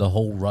 But the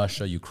whole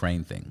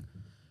Russia-Ukraine thing.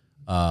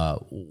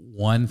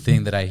 One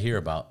thing that I hear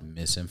about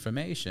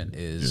misinformation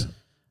is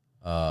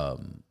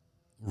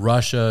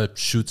Russia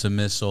shoots a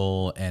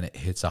missile and it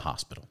hits a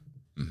hospital.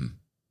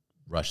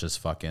 Russia's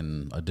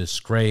fucking a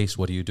disgrace.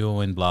 What are you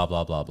doing? Blah,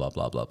 blah, blah, blah,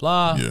 blah, blah,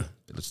 blah. Yeah.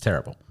 It's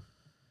terrible.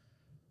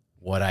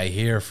 What I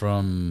hear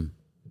from,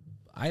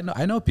 I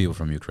know people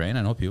from Ukraine.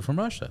 I know people from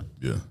Russia.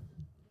 Yeah.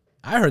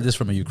 I heard this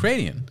from a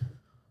Ukrainian.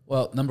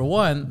 Well, number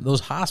one, those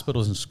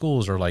hospitals and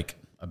schools are like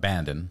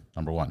abandoned,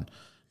 number one.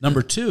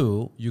 Number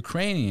two,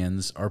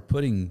 Ukrainians are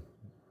putting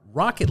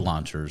rocket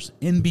launchers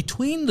in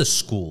between the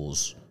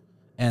schools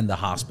and the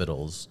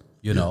hospitals,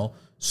 you know?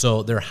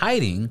 So they're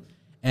hiding,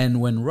 and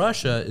when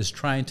Russia is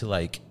trying to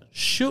like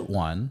shoot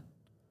one,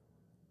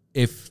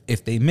 if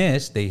they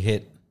miss, they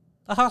hit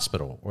the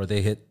hospital or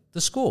they hit the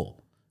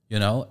school. You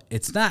know,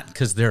 it's not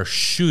because they're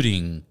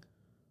shooting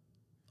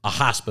a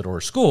hospital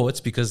or school.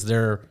 It's because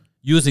they're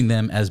using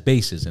them as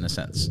bases in a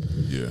sense.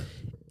 Yeah.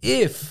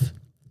 If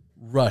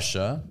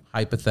Russia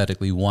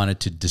hypothetically wanted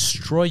to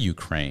destroy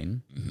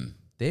Ukraine,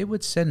 they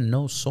would send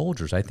no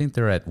soldiers. I think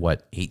they're at,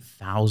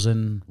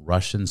 8,000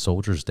 Russian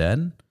soldiers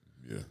dead?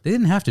 Yeah. They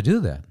didn't have to do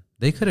that.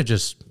 They could have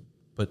just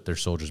put their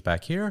soldiers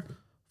back here,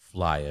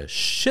 fly a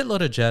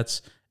shitload of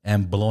jets,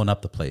 and blown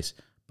up the place.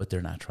 But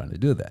they're not trying to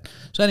do that.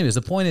 So anyways,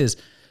 the point is,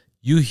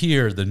 you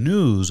hear the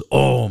news,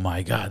 oh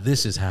my God,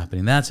 this is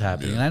happening, that's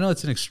happening. And I know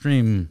it's an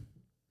extreme,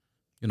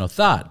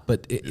 thought,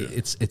 but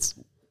it's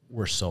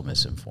we're so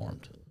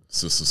misinformed.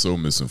 So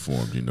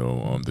misinformed,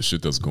 the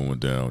shit that's going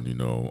down,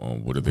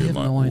 what are they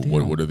lying? No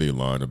idea. What are they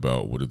lying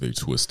about? What are they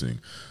twisting?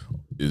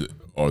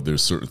 Are there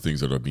certain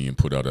things that are being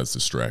put out as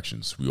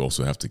distractions? We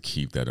also have to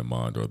keep that in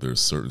mind. Are there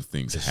certain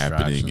things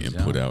happening and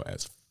put out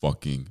as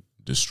fucking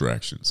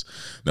distractions?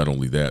 Not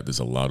only that, there's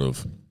a lot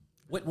of.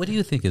 What do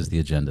you think is the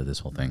agenda of this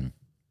whole thing?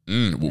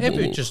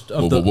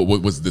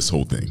 What's this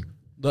whole thing?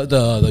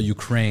 The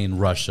Ukraine,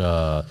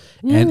 Russia,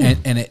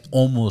 and it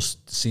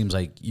almost seems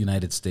like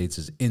United States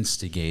is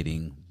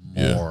instigating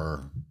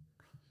more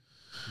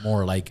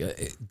like.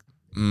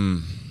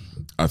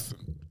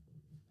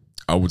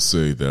 I would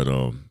say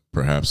that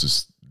perhaps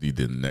it's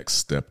the next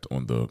step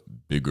on the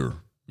bigger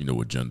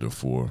agenda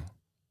for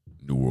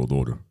New World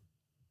Order.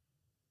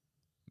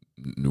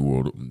 New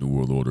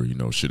World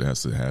Order. Shit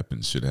has to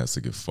happen. Shit has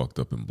to get fucked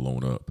up and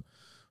blown up.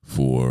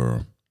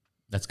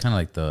 That's kind of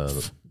like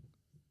the.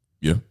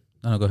 Yeah.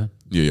 No, go ahead.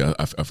 Yeah.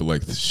 I feel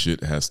like the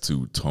shit has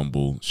to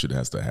tumble. Shit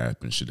has to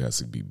happen. Shit has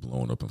to be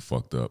blown up and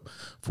fucked up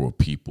for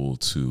people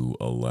to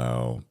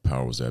allow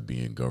powers that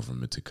be in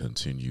government to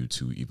continue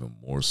to even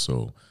more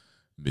so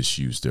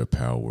misuse their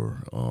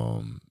power,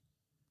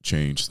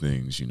 change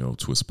things,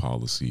 twist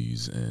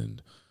policies,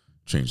 and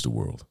change the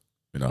world.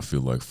 And I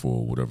feel like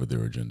for whatever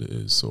their agenda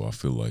is. So I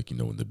feel like, in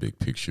the big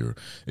picture,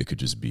 it could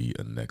just be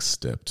a next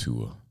step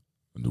to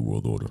a New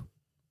World Order.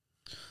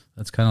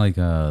 That's kind of like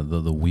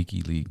the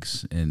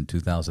WikiLeaks in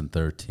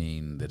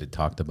 2013 that it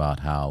talked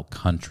about how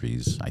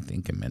countries, I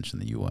think it mentioned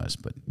the U.S.,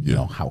 but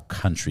how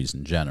countries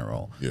in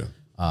general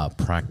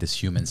practice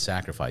human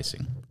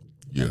sacrificing.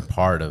 Yeah. And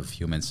part of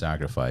human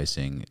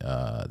sacrificing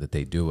that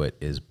they do it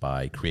is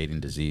by creating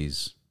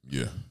disease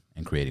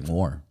and creating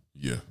war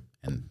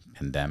and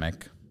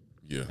pandemic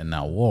and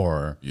now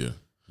war.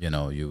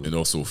 And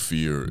also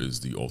fear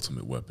is the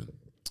ultimate weapon.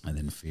 And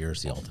then fear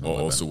is the ultimate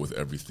weapon. Also with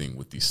everything,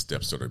 with these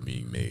steps that are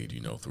being made,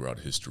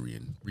 throughout history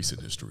and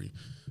recent history,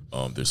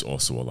 there's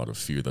also a lot of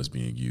fear that's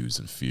being used,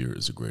 and fear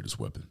is the greatest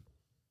weapon.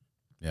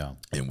 Yeah.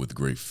 And with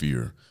great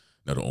fear,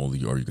 not only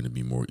are you going to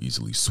be more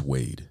easily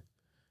swayed,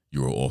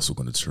 you are also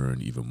going to turn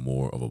even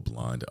more of a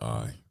blind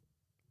eye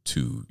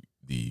to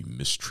the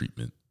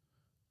mistreatment,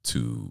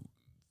 to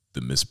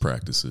the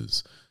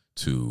mispractices,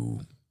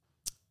 to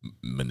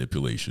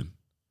manipulation,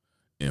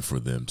 and for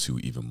them to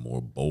even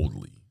more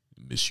boldly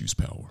misuse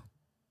power.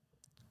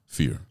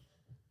 Fear,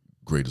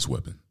 greatest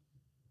weapon.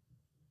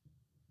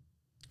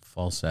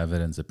 False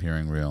evidence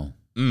appearing real.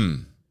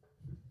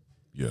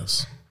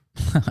 Yes.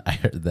 I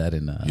heard that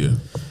in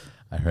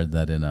I heard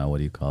that in what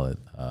do you call it?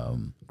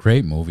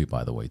 Great movie,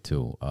 by the way,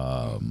 too.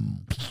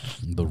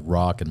 The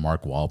Rock and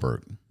Mark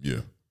Wahlberg.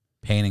 Yeah.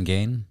 Pain and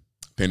Gain.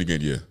 Pain and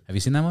Gain, yeah. Have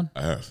you seen that one?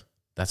 I have.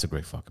 That's a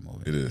great fucking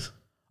movie. It is.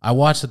 I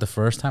watched it the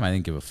first time. I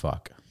didn't give a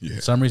fuck. Yeah.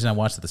 For some reason, I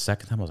watched it the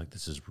second time. I was like,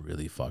 this is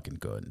really fucking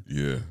good.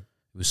 Yeah.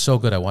 It was so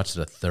good. I watched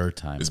it a third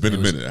time. It's been a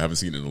minute. I haven't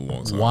seen it in a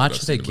long time.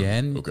 Watch it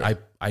again. Okay.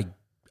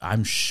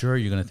 I'm sure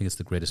you're gonna think it's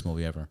the greatest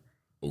movie ever.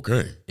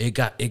 Okay. It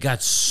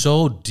got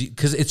so deep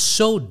because it's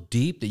so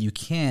deep that you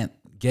can't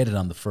get it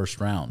on the first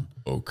round.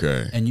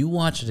 Okay. And you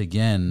watch it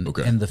again.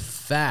 Okay. And the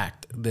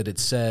fact that it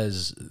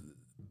says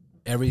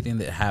everything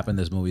that happened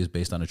in this movie is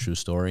based on a true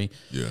story.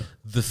 Yeah.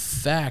 The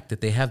fact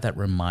that they have that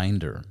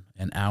reminder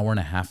an hour and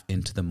a half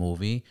into the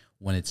movie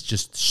when it's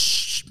just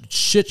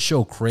shit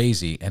show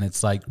crazy and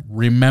it's like,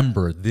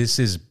 remember, this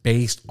is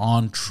based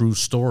on true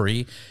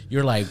story.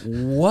 You're like,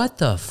 what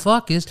the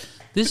fuck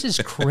this is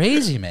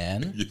crazy,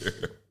 man. Yeah.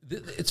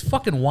 It's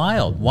fucking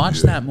wild.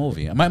 Watch that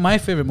movie. My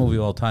favorite movie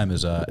of all time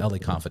is LA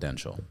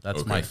Confidential.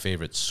 That's my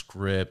favorite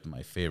script,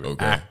 my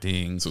favorite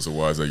acting. So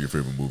why is that your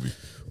favorite movie?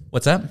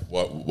 What's that?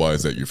 Why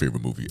is that your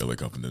favorite movie, LA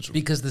Confidential?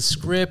 Because the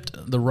script,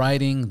 the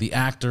writing, the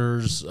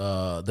actors,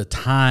 the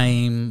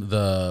time,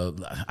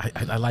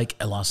 I like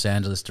Los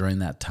Angeles during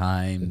that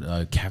time.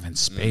 Kevin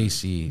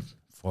Spacey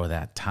for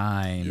that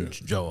time.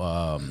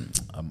 Joe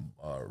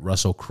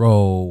Russell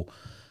Crowe.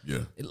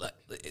 Yeah.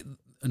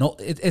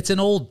 It's an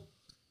old.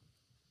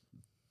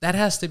 That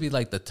has to be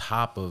like the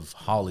top of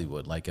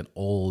Hollywood, like an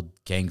old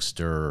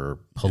gangster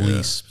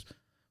police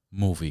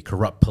movie,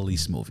 corrupt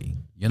police movie.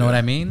 You know what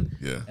I mean?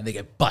 Yeah. And they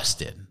get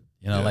busted.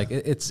 You know, like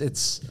it's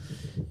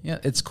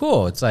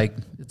cool. It's like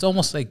it's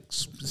almost like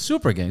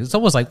super gang. It's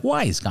almost like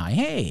Wise Guy.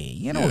 Hey,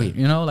 you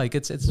know, like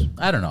it's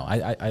I don't know.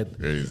 I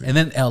Crazy. And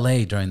then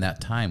L.A. during that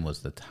time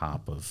was the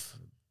top of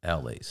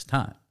L.A.'s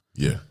time.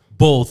 Yeah.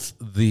 Both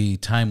the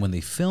time when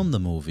they filmed the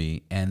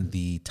movie and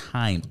the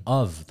time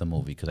of the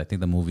movie, because I think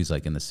the movie's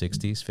like in the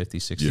 60s,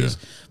 50s, 60s,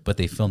 but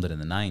they filmed it in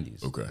the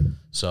 90s. Okay.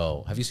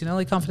 So, have you seen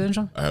LA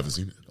Confidential? I haven't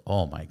seen it.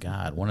 Oh my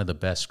God, one of the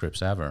best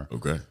scripts ever.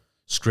 Okay.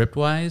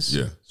 Script-wise,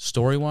 Yeah.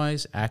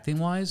 Story-wise,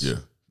 acting-wise, Yeah.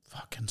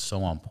 fucking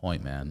so on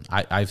point, man.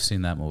 I've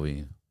seen that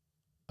movie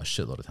a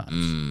shitload of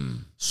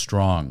times.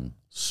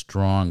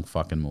 Strong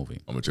fucking movie.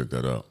 I'm gonna check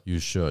that out. You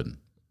should.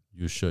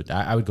 You should.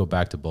 I would go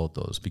back to both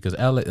those because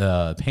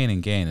Pain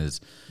and Gain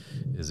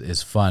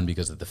is fun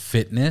because of the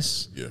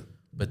fitness. Yeah.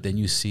 But then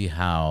you see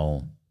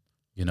how,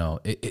 you know,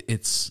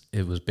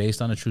 it was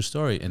based on a true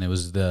story, and it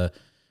was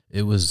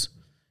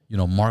you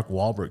know, Mark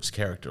Wahlberg's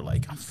character.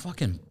 Like, I'm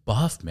fucking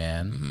buff,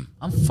 man. Mm-hmm.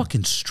 I'm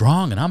fucking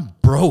strong, and I'm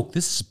broke.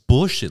 This is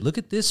bullshit. Look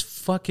at this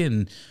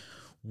fucking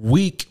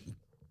weak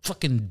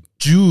fucking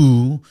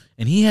Jew,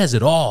 and he has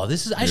it all.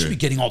 I should be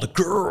getting all the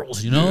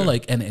girls, you know,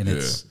 like, and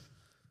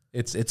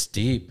it's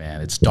deep,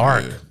 man. It's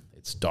dark. Yeah.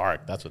 It's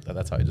dark. That's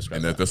how I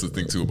describe it. And that's the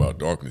thing too about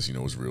darkness. You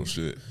know, it's real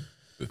shit.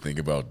 The thing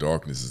about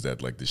darkness is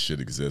that like this shit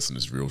exists and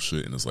it's real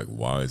shit, and it's like,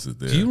 why is it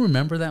there? Do you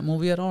remember that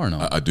movie at all or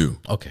no? I do.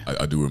 Okay.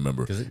 I do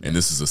remember. And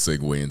this is a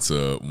segue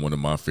into one of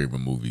my favorite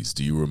movies.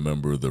 Do you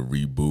remember the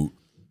reboot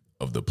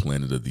of the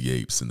Planet of the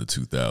Apes in the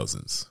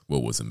 2000s?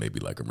 What was it? Maybe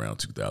like around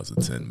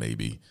 2010,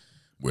 maybe,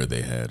 where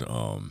they had,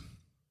 I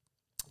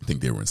think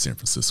they were in San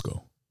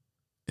Francisco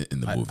in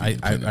the movie.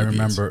 I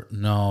remember.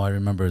 No, I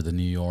remember the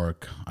New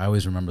York. I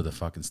always remember the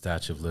fucking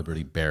Statue of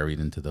Liberty buried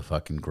into the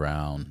fucking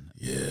ground.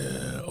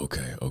 Yeah.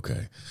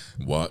 Okay.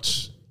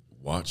 Watch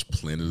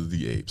Planet of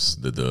the Apes.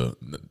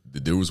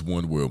 There was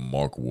one where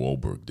Mark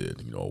Wahlberg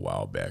did, you know, a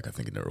while back. I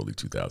think in the early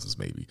 2000s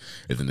maybe,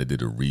 and then they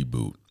did a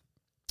reboot.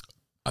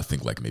 I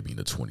think like maybe in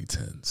the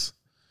 2010s,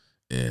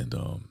 and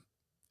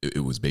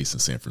it was based in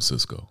San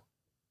Francisco.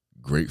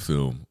 Great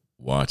film.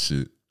 Watch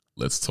it.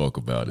 Let's talk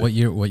about it. What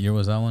year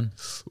was that one?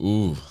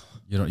 Ooh,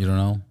 you don't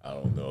know? I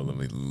don't know. Let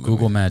me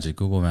Google Magic.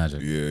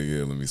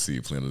 Yeah. Let me see.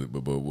 Planet.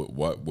 But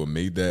what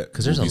made that?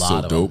 Because there's a lot so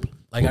of dope. them.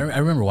 Like I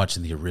remember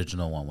watching the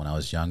original one when I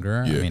was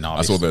younger. Yeah, I mean,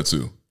 I saw that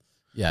too.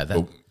 Yeah.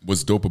 But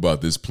what's dope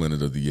about this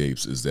Planet of the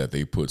Apes is that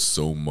they put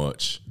so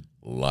much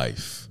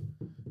life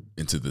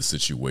into the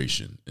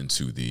situation,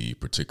 into the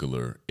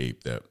particular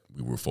ape that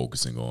we were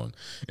focusing on.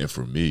 And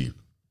for me,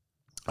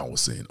 I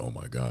was saying, oh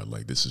my God,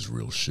 like this is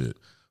real shit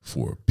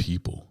for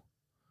people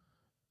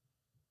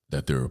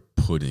that they're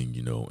putting,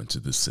 you know, into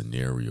this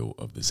scenario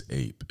of this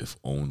ape. If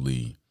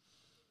only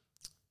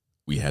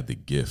we had the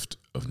gift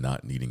of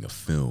not needing a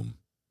film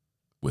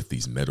with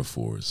these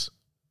metaphors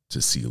to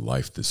see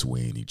life this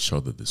way and each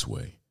other this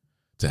way,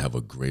 to have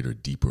a greater,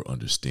 deeper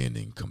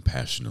understanding,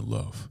 compassion, and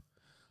love.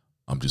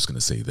 I'm just going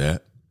to say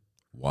that.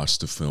 Watch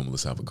the film.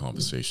 Let's have a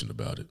conversation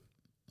about it.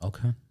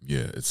 Okay.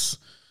 Yeah, it's...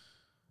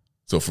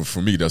 So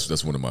for me,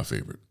 that's one of my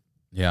favorite.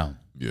 Yeah.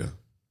 Yeah.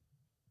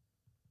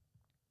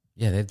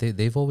 Yeah,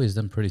 they've always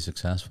done pretty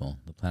successful.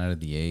 The Planet of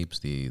the Apes,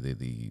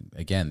 the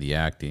again, the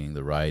acting,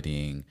 the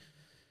writing,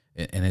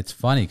 and it's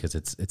funny because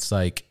it's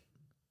like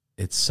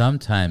it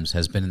sometimes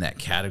has been in that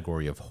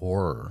category of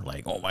horror.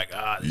 Like, oh my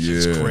God,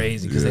 this is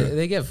crazy because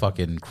they get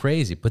fucking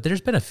crazy. But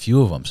there's been a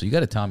few of them, so you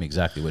got to tell me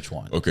exactly which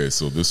one. Okay,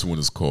 so this one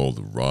is called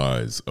The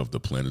Rise of the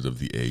Planet of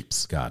the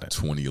Apes. Got it.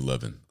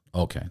 2011.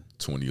 Okay.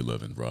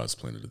 2011, Rise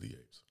Planet of the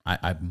Apes.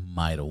 I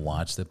might have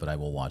watched it, but I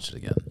will watch it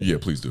again. Yeah,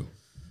 please do.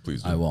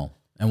 Please do. I will.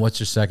 And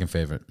what's your second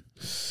favorite?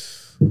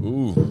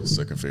 Ooh,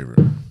 second favorite.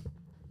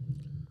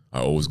 I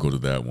always go to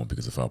that one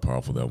because of how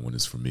powerful that one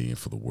is for me and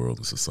for the world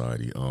and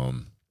society.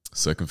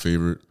 Second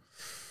favorite,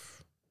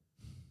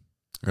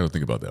 I got to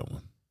think about that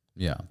one.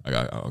 Yeah.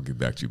 I'll get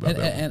back to you about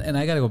that one. And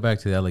I got to go back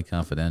to the LA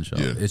Confidential.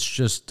 Yeah. It's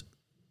just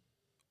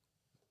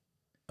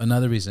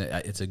another reason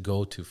it's a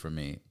go-to for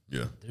me.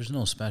 Yeah. There's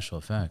no special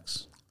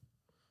effects.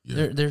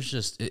 Yeah.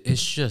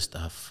 It's just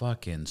a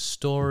fucking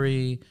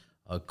story,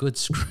 a good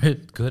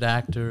script, good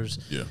actors.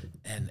 Yeah.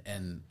 And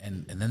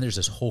then there's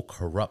this whole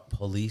corrupt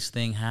police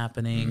thing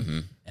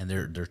happening, and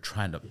they're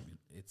trying to.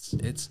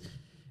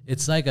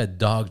 It's like a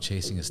dog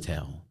chasing his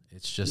tail.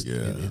 It's just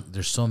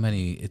there's so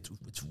many.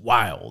 It's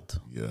wild.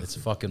 Yeah. It's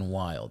fucking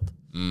wild.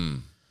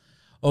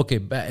 Okay,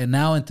 and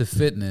now into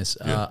fitness.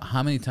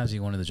 How many times are you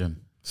going to the gym?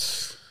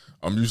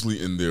 I'm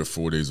usually in there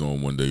 4 days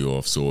on, 1 day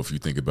off. So if you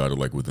think about it,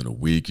 like within a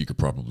week, you could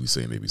probably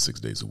say maybe 6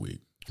 days a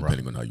week.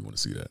 depending on how you want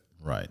to see that.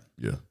 Right.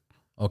 Yeah.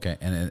 Okay,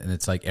 and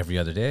it's like every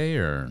other day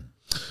or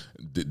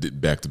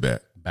back to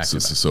back.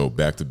 So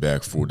back to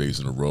back, 4 days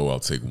in a row.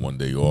 I'll take 1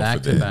 day off.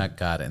 Back to back,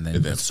 got it, and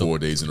then 4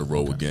 days in a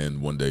row again,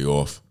 1 day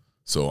off.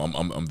 So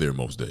I'm there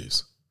most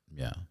days.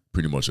 Yeah,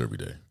 pretty much every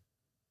day.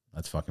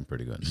 That's fucking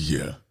pretty good.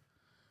 Yeah,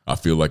 I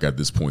feel like at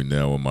this point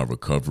now in my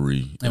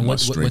recovery and my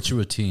strength. What's your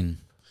routine?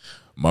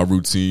 My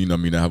routine. I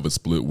mean, I have a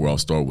split where I'll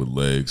start with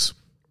legs.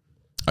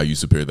 I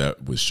used to pair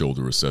that with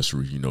shoulder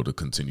accessory, to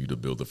continue to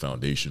build the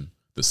foundation.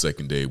 The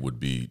second day would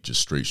be just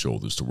straight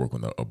shoulders to work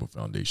on the upper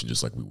foundation,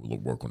 just like we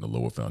would work on the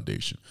lower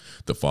foundation.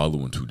 The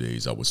following 2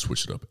 days, I would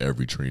switch it up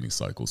every training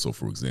cycle. So,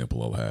 for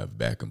example, I'll have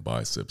back and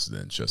biceps,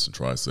 then chest and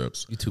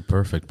triceps. You too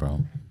perfect,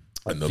 bro.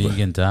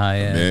 Vegan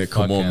diet, man.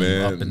 Come on,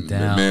 man. Up and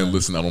down, man.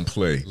 Listen, I don't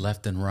play.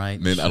 Left and right,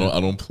 man.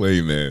 I don't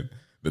play, man.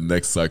 The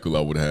next cycle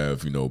I would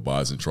have,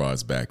 bis and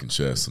tris, back and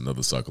chest.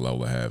 Another cycle I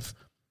would have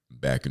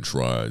back and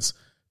tris,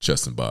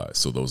 chest and bis.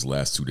 So those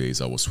last 2 days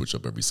I will switch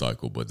up every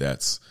cycle, but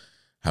that's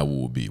how it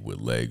will be with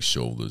legs,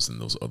 shoulders, and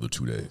those other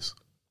 2 days.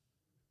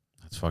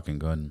 That's fucking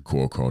good.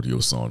 Core cardio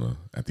sauna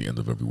at the end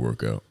of every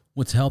workout.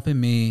 What's helping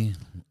me,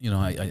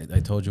 I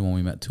told you when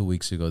we met 2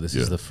 weeks ago, this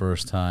is the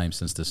first time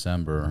since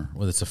December.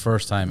 Well, it's the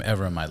first time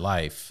ever in my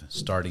life,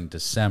 starting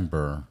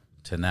December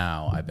to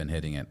now, I've been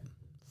hitting it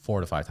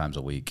 4 to 5 times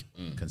a week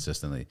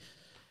consistently.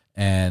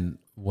 And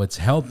what's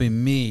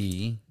helping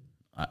me,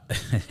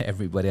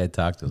 everybody I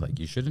talked to was like,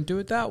 you shouldn't do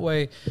it that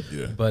way.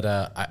 Yeah. But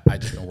I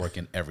just been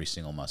working every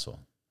single muscle.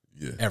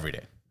 Yeah. Every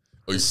day.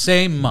 The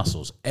same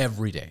muscles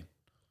every day.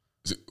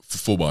 Is it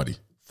full body?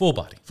 Full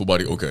body. Full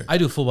body, okay. I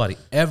do full body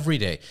every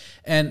day.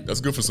 And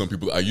that's good for some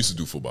people. I used to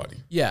do full body.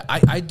 Yeah,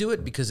 I do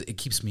it because it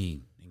keeps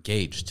me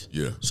engaged.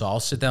 Yeah. So I'll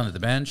sit down at the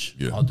bench.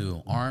 Yeah. I'll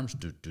do arms,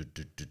 do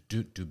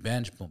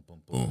bench, boom,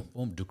 boom, boom,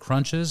 boom, do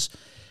crunches.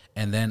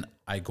 And then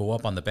I go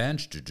up on the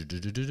bench,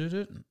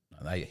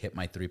 I hit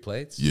my 3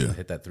 plates. Yeah. I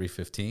hit that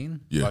 315.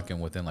 Yeah. Fucking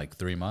within like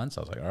 3 months,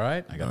 I was like, all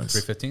right, I got the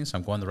 315, so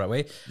I'm going the right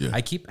way. Yeah. I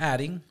keep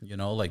adding,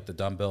 like the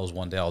dumbbells.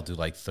 One day I'll do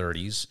like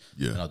 30s.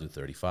 Yeah. Then I'll do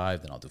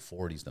 35. Then I'll do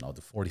 40s. Then I'll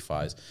do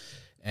 45s.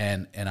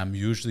 And I'm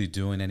usually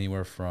doing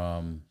anywhere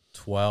from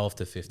 12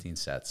 to 15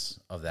 sets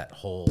of that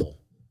whole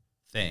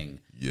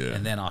thing. Yeah.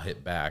 And then I'll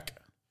hit back,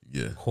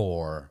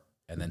 core,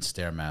 and then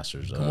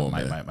Stairmasters.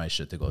 My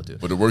shit to go do.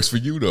 But it works for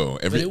you though.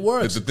 But it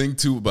works. The thing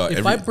too about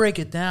if I break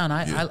it down,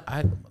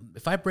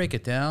 if I break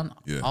it down,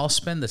 I'll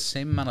spend the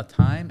same amount of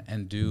time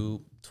and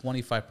do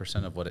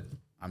 25% of what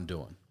I'm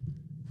doing.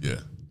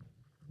 Yeah.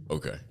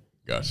 Okay.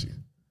 Got you.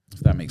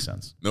 If that makes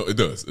sense. No, it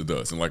does. It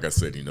does. And like I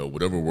said,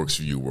 whatever works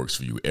for you works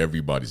for you.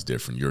 Everybody's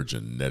different. Your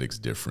genetics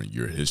different.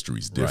 Your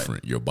history's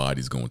different. Right. Your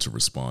body's going to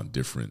respond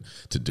different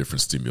to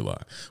different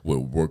stimuli. What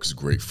works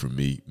great for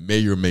me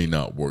may or may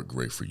not work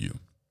great for you.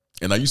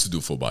 And I used to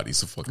do full body.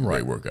 It's a fucking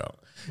great workout.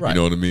 Right. You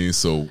know what I mean?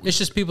 So it's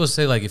just people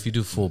say like if you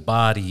do full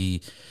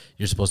body,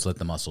 you're supposed to let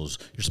the muscles.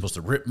 You're supposed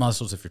to rip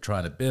muscles if you're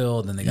trying to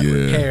build, and they got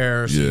to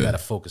repair. So you got to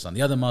focus on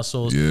the other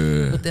muscles.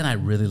 Yeah. But then I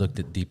really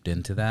looked deep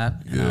into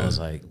that, and I was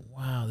like,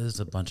 wow, this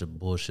is a bunch of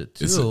bullshit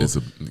too.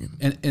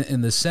 And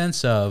in the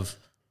sense of,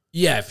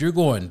 if you're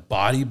going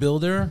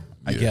bodybuilder,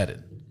 I get it.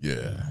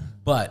 Yeah.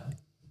 But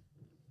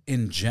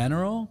in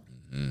general,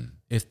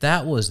 if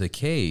that was the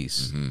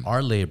case,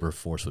 our labor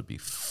force would be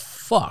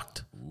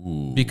fucked.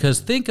 Ooh.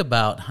 Because think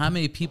about how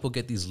many people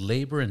get these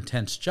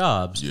labor-intense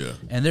jobs,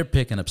 and they're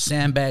picking up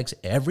sandbags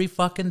every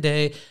fucking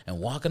day and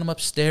walking them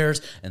upstairs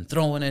and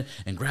throwing it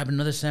and grabbing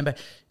another sandbag.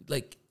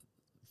 Like,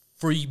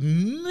 for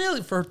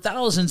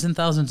thousands and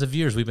thousands of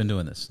years, we've been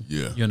doing this.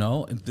 Yeah.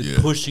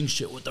 Pushing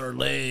shit with our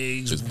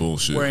legs. It's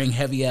bullshit. Wearing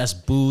heavy-ass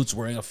boots,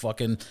 wearing a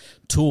fucking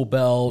tool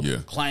belt,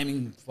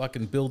 climbing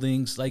fucking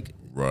buildings. Like,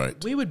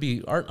 we would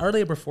be, our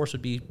labor force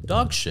would be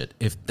dog shit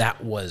if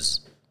that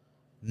was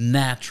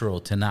natural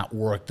to not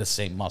work the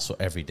same muscle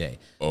every day.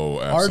 Oh,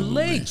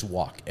 absolutely. Our legs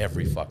walk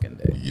every fucking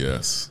day.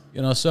 Yes.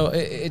 So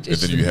it's and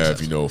then you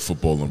have,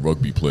 football and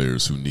rugby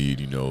players who need,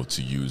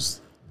 to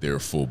use their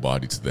full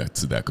body to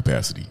that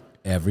capacity.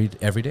 Every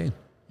day.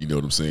 You know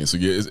what I'm saying? So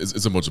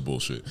it's a bunch of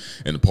bullshit.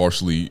 And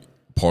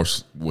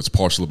what's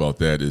partial about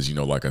that is,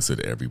 like I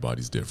said,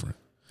 everybody's different.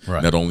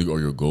 Right. Not only are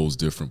your goals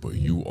different, but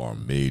you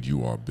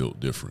are built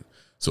different.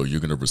 So you're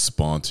gonna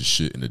respond to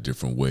shit in a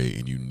different way,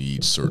 and you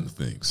need certain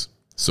things.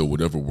 So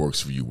whatever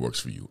works for you works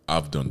for you.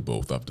 I've done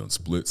both. I've done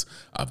splits.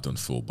 I've done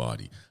full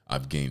body.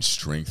 I've gained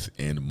strength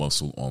and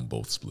muscle on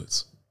both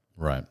splits.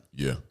 Right.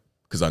 Yeah.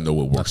 Because I know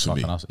what works for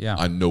me. Awesome. Yeah.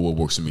 I know what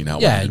works for me now.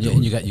 And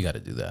you got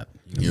to do that.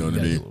 You know what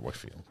I mean? Do what works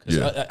for you.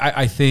 Yeah.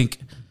 I think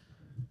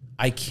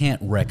I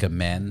can't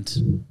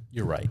recommend.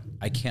 You're right.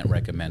 I can't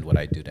recommend what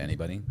I do to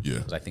anybody. Yeah.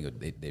 Because I think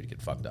they'd get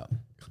fucked up.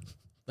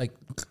 Like,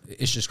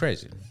 it's just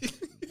crazy.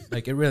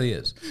 Like, it really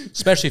is.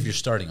 Especially if you're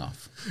starting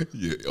off.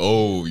 Yeah.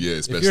 Oh, yeah.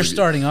 Especially if you're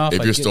starting off.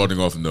 If you're starting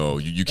off, no.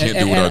 You can't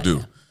do what I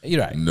do.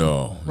 You're right.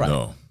 No. Right.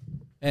 No.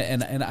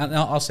 And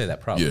I'll say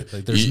that proudly. Yeah.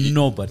 Like, there's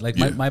nobody.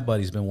 Like, my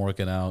buddy's been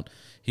working out.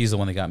 He's the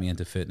one that got me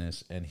into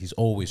fitness. And he's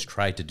always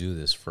tried to do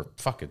this for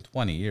fucking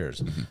 20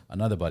 years. Mm-hmm.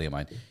 Another buddy of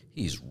mine,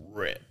 he's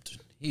ripped.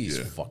 He's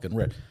fucking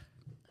ripped.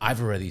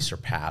 I've already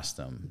surpassed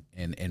them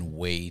in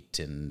weight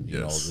and you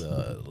know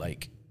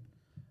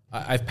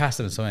I've passed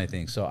them in so many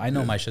things. So I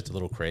know my shit's a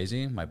little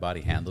crazy. My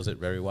body handles it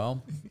very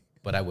well,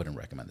 but I wouldn't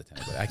recommend it to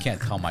anybody. I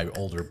can't tell my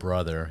older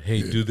brother,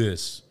 "Hey, do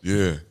this."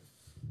 Yeah.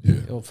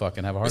 He'll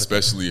fucking have a heart attack.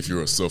 Especially if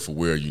you're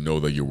self-aware, you know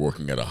that you're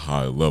working at a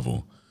high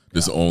level.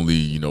 There's only,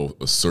 you know,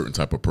 a certain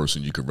type of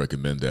person you can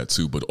recommend that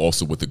to, but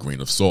also with a grain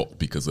of salt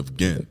because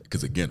again,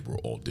 we're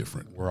all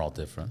different. We're all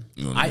different.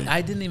 You know what I mean?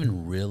 I didn't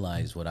even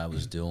realize what I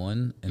was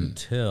doing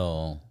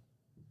until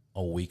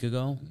a week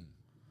ago.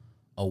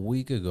 A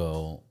week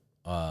ago,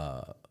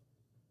 I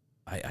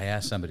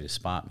asked somebody to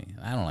spot me.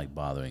 I don't like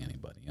bothering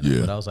anybody, you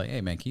know? But I was like,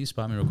 "Hey, man, can you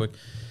spot me real quick?"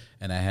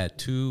 And I had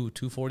two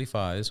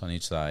 45s on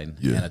each side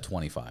and a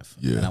 25.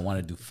 Yeah. And I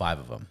wanted to do 5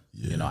 of them.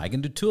 You know, I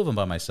can do 2 of them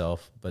by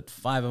myself, but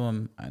 5 of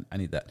them, I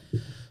need that.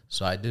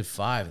 So I did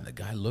 5, and the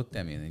guy looked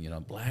at me, and, you know,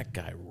 black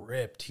guy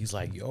ripped. He's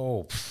like,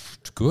 "Yo,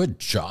 good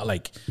job."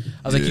 Like,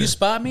 I was like, "You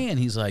spot me?" And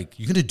he's like,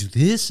 "You gonna do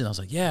this?" And I was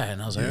like, "Yeah."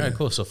 And I was like, "All right,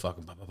 cool." So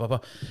fucking blah, blah, blah, blah.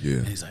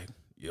 And he's like,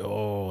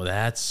 "Yo,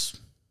 that's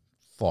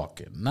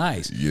fucking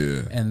nice."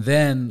 Yeah. And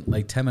then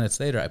like 10 minutes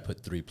later, I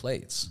put 3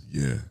 plates.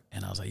 Yeah.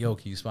 And I was like, "Yo,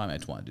 can you spot me? I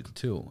just want to do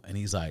 2." And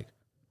he's like,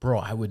 "Bro,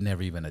 I would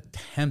never even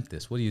attempt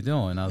this. What are you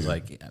doing?" And I was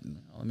like,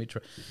 "Let me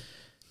try."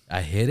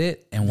 I hit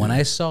it, and when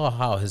I saw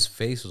how his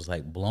face was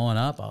like blowing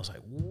up, I was like,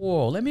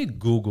 "Whoa, let me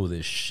Google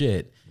this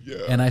shit."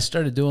 Yeah. And I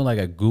started doing like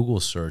a Google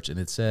search, and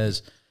it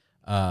says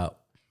 1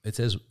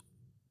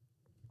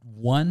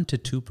 to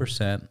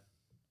 2%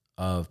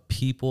 of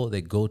people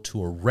that go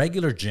to a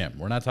regular gym.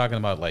 We're not talking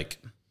about like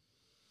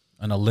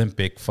an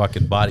Olympic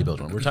fucking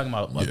bodybuilder. We're talking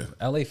about like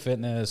LA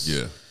Fitness,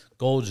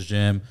 Gold's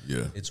Gym.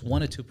 Yeah. It's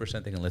 1 to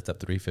 2% they can lift up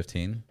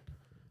 315.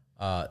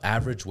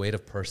 Average weight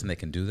of person that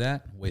can do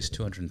that weighs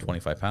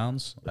 225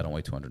 pounds. I don't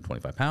weigh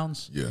 225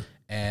 pounds. Yeah.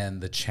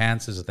 And the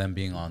chances of them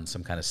being on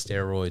some kind of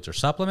steroids or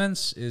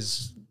supplements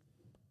is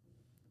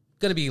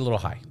going to be a little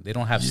high. They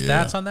don't have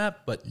stats on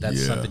that, but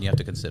that's something you have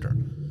to consider.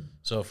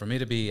 So for me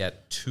to be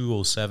at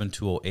 207,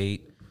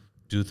 208,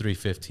 do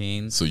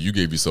 315. So you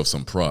gave yourself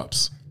some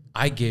props.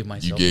 I gave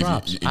myself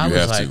props. And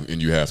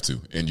you have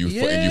to. And you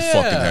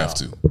fucking have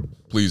to.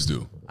 Please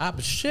do.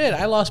 Shit,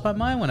 I lost my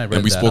mind when I read that.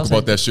 And we spoke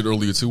about that shit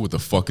earlier too with the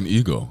fucking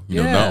ego.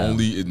 You know,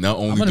 not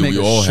only do we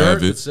all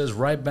have it. It says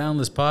Right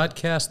Boundless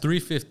Podcast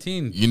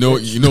 315. You know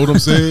what I'm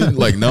saying?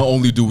 Like, not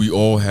only do we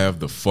all have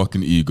the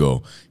fucking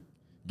ego.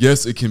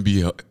 Yes, it can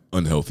be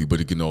unhealthy,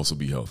 but it can also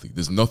be healthy.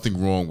 There's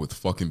nothing wrong with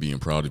fucking being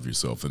proud of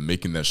yourself and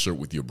making that shirt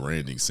with your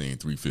branding saying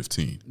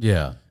 315.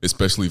 Yeah.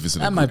 Especially if it's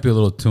that might be a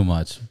little too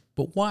much.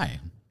 But why?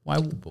 Why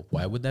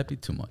would that be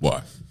too much?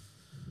 Why?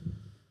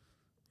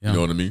 You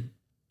know what I mean?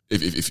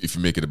 If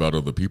you make it about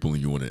other people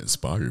and you want to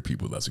inspire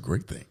people, that's a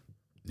great thing.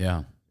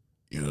 Yeah.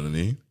 You know what I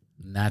mean?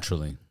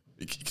 Naturally.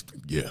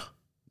 Yeah.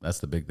 That's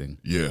the big thing.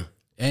 Yeah.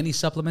 Any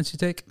supplements you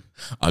take?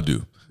 I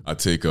do. I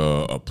take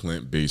a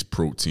plant-based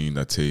protein.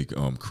 I take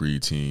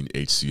creatine,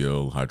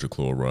 HCl,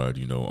 hydrochloride.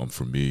 You know,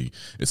 for me,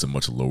 it's a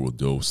much lower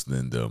dose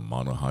than the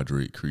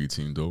monohydrate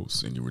creatine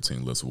dose, and you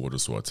retain less water,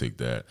 so I take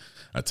that.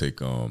 I take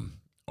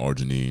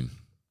arginine,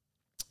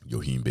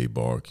 yohimbe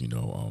bark, you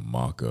know,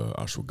 maca,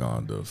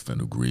 ashwagandha,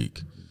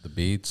 fenugreek. The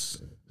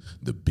beets.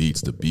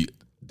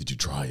 Did you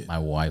try it? My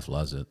wife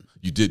loves it.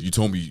 You did. You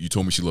told me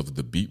she loved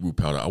the beetroot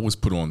powder. I was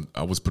put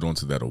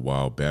onto that a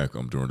while back.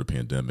 During the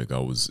pandemic, I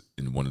was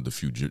in one of the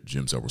few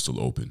gyms that were still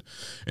open,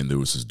 and there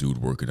was this dude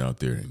working out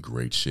there in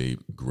great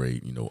shape,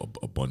 great, you know,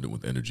 abundant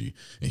with energy,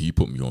 and he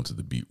put me onto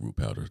the beetroot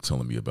powder,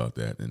 telling me about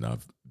that, and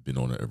I've been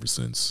on it ever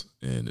since,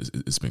 and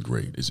it's been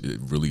great. It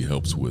really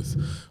helps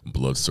with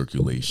blood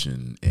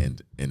circulation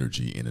and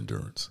energy and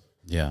endurance.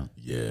 Yeah.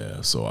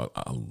 Yeah. So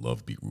I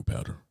love beetroot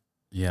powder.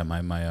 Yeah,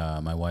 my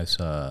wife's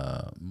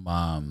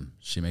mom,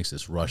 she makes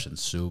this Russian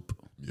soup.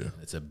 Yeah.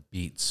 It's a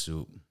beet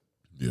soup.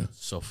 Yeah.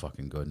 It's so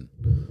fucking good.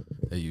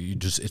 You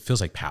just, it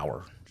feels like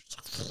power.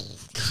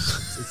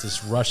 It's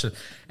this Russian,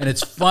 and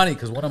it's funny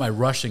because one of my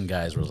Russian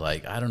guys was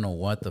like, "I don't know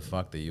what the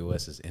fuck the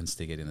U.S. is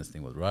instigating this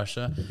thing with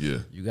Russia." Yeah.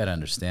 You got to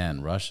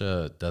understand,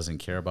 Russia doesn't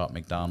care about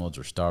McDonald's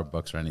or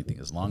Starbucks or anything.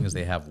 As long as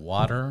they have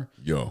water,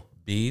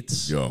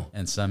 beets,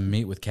 and some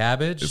meat with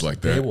cabbage, it's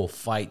like that. They will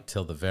fight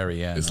till the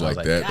very end. It's like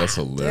that. That's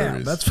hilarious.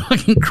 Damn, that's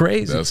fucking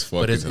crazy. That's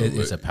fucking hilarious.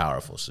 It's a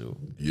powerful soup.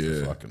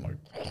 Yeah. Fucking like,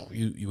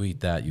 you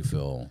eat that, you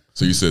feel.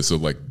 So you said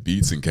like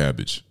beets and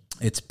cabbage.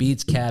 It's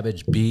beets,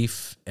 cabbage,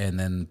 beef, and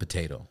then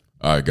potato.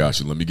 All right,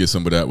 gotcha. Let me get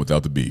some of that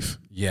without the beef.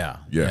 Yeah.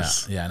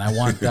 Yes. Yeah, and I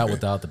want that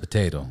without the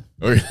potato.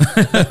 Okay.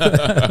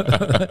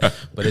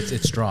 But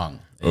it's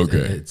strong.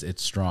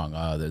 It's strong.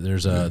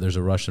 There's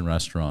a Russian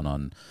restaurant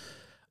on,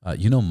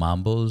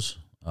 Mambo's,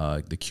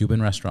 the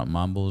Cuban restaurant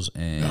Mambo's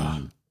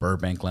in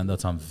Burbank, Glendale.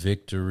 It's on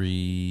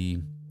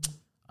Victory.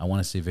 I want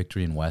to say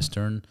Victory and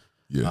Western.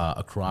 Yeah.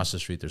 Across the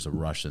street, there's a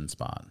Russian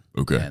spot.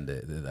 Okay. And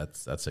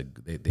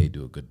they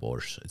do a good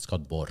borscht. It's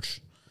called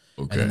borscht.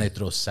 Okay. And then they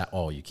throw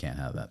you can't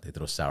have that. They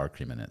throw sour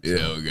cream in it.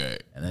 Yeah. Okay.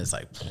 And then it's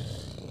like,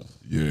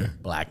 Yeah.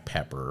 Black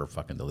pepper,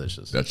 fucking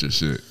delicious. That's your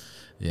shit.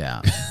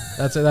 Yeah,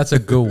 that's a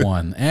good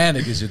one, and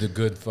it gives you the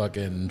good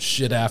fucking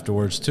shit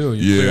afterwards too.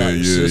 You clear out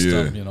your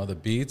system, you know, the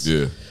beats.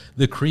 Yeah.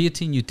 The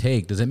creatine you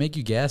take, does it make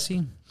you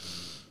gassy?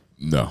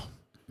 No.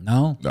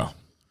 No.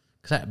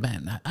 Because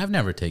I've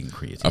never taken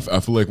creatine. I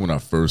feel like when I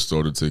first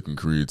started taking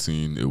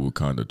creatine, it would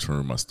kind of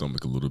turn my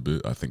stomach a little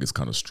bit. I think it's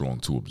kind of strong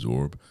to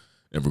absorb.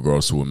 In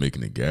regards to it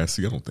making it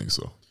gassy, I don't think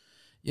so.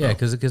 Yeah,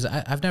 because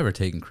I've never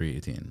taken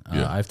creatine.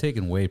 I've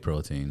taken whey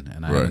protein,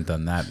 and I haven't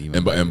done that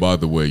even. And by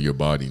the way, your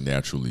body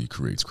naturally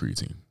creates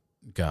creatine.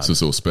 Got it.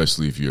 So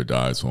especially if your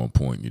diet's on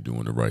point, and you're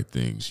doing the right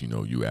things, you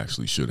know, you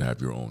actually should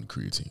have your own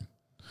creatine.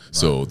 Right.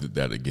 So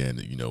that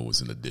again, you know, was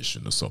an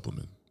addition, a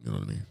supplement. You know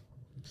what I mean?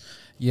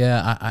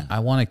 Yeah, I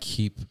want to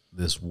keep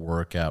this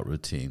workout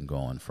routine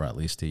going for at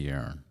least a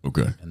year.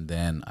 Okay. And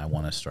then I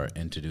want to start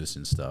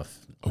introducing stuff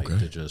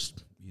to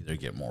just either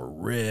get more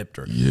ripped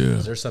or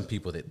there's some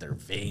people that their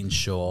veins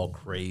show all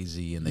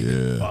crazy and they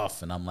get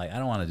buff, and I'm like, I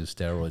don't want to do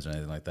steroids or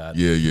anything like that.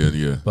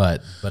 Yeah.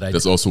 But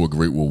that's also a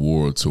great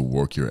reward to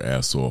work your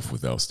ass off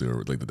without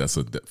steroids.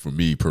 Like for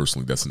me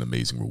personally, that's an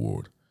amazing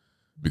reward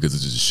because it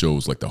just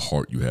shows like the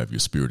heart you have, your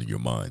spirit, and your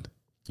mind.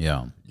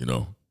 Yeah, you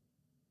know.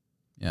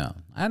 Yeah,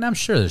 and I'm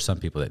sure there's some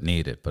people that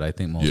need it, but I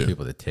think most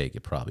people that take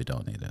it probably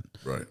don't need it.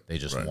 Right. They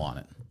just want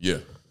it. Yeah.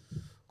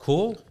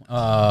 Cool.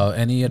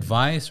 Any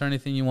advice or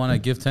anything you want to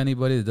give to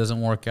anybody that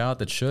doesn't work out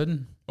that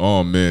should?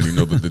 Oh man, you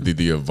know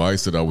the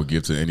advice that I would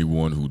give to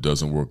anyone who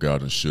doesn't work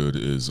out and should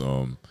is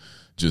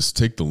just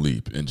take the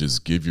leap and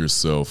just give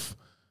yourself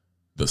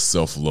the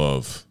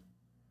self-love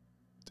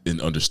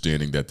in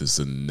understanding that this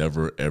is a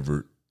never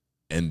ever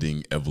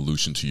ending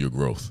evolution to your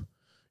growth.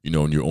 You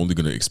know, and you're only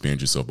going to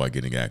expand yourself by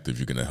getting active.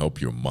 You're going to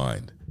help your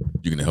mind.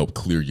 You're going to help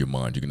clear your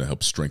mind. You're going to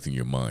help strengthen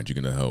your mind. You're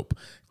going to help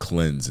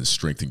cleanse and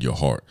strengthen your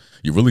heart.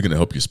 You're really going to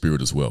help your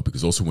spirit as well,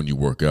 because also when you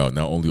work out,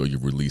 not only are you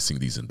releasing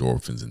these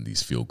endorphins and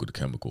these feel-good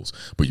chemicals,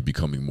 but you're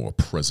becoming more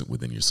present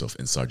within yourself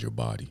inside your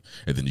body.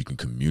 And then you can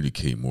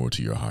communicate more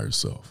to your higher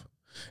self.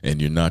 And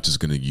you're not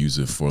just going to use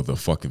it for the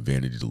fucking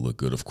vanity to look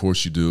good. Of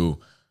course you do.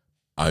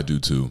 I do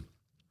too.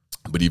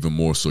 But even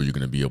more so, you're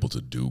going to be able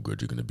to do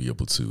good. You're going to be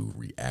able to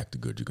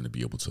react good. You're going to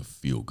be able to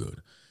feel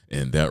good.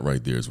 And that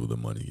right there is where the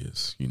money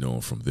is. You know,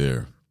 and from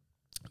there,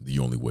 the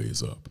only way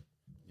is up.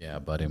 Yeah, a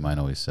buddy of mine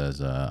always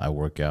says, I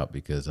work out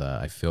because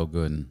I feel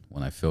good. And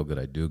when I feel good,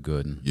 I do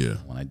good. And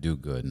when I do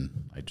good,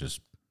 and I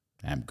just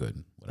am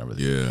good, whatever. And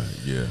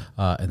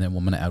then I'm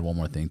going to add one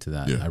more thing to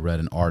that. I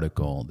read an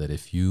article that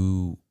if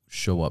you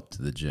show up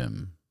to the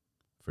gym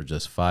for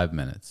just 5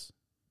 minutes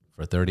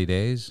for 30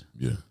 days,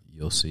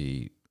 you'll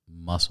see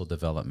muscle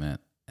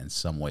development and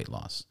some weight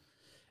loss.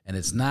 And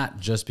it's not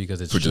just because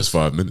it's just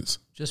 5 minutes.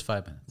 Just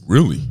 5 minutes.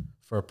 Really?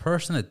 For a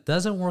person that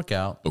doesn't work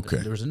out,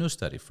 there was a new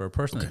study. For a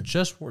person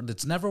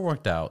that's never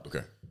worked out,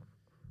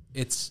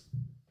 it's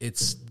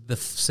the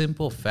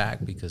simple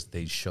fact because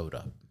they showed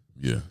up.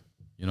 Yeah.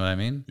 You know what I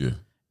mean? Yeah.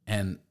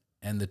 And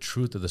the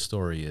truth of the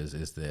story is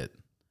that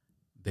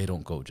they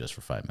don't go just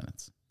for 5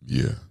 minutes.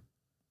 Yeah.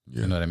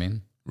 You know what I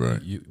mean?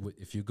 Right.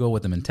 If you go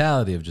with the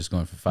mentality of just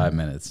going for 5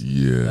 minutes,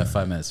 that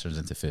 5 minutes turns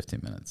into 15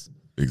 minutes.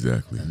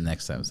 Exactly. And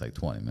next time it's like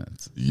 20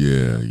 minutes.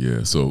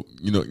 Yeah. So,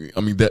 you know,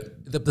 I mean,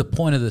 that the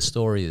point of the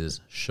story is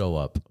show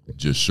up.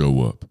 Just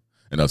show up.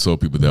 And I tell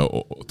people that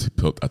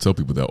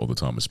all the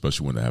time,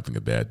 especially when they're having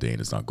a bad day and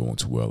it's not going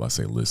too well. I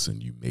say,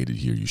 listen, you made it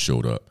here, you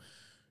showed up.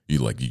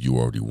 You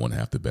already won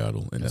half the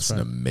battle, and it's an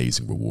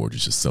amazing reward. You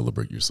just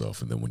celebrate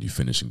yourself, and then when you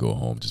finish and go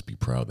home, just be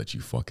proud that you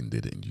fucking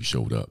did it and you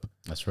showed up.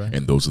 That's right.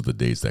 And those are the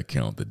days that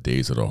count, the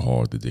days that are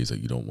hard, the days that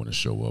you don't want to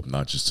show up,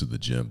 not just to the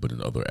gym, but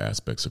in other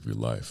aspects of your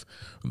life.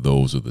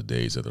 Those are the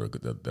days that are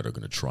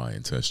going to try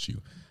and test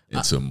you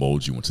and to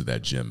mold you into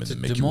that gym and to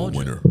make you a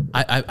winner.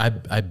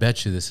 I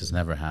bet you this has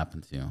never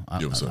happened to you.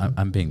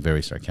 I'm being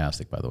very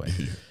sarcastic, by the way.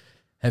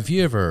 Have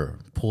you ever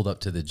pulled up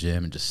to the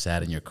gym and just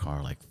sat in your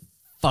car like,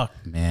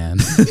 fuck, man.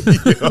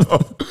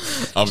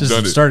 I've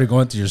done it. Started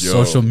going through your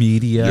social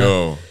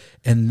media.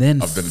 And then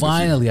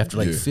finally, after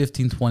like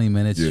 15, 20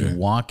 minutes, you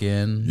walk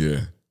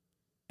in.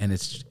 And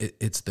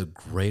it's the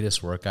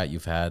greatest workout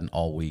you've had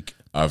all week.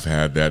 I've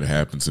had that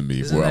happen to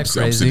me. Where I'm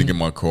sitting in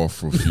my car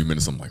for a few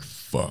minutes. I'm like,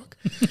 fuck.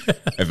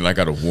 And then I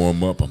got to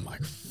warm up. I'm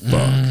like, fuck.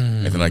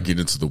 And then I get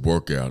into the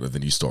workout, and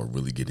then you start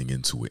really getting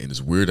into it. And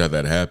it's weird how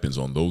that happens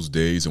on those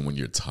days. And when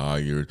you're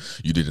tired,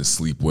 you didn't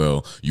sleep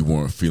well, you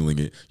weren't feeling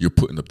it, you're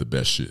putting up the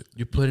best shit.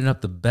 You're putting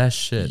up the best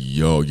shit.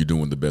 You're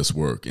doing the best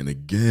work. And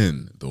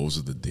again, those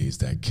are the days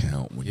that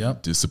count. When you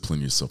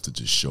discipline yourself to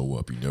just show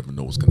up, you never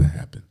know what's going to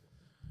happen.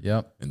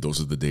 Yep. And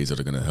those are the days that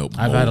are going to help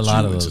mold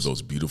you into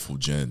those beautiful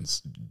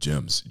gems.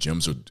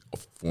 Gems are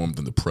formed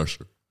under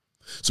pressure.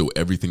 So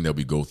everything that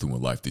we go through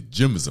in life, the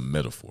gym is a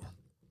metaphor.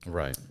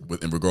 Right.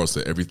 In regards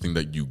to everything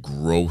that you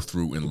grow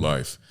through in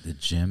life. The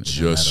gym is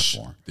a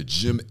metaphor. The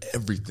gym,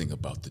 everything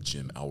about the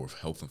gym, our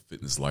health and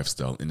fitness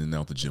lifestyle, in and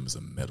out the gym is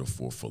a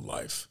metaphor for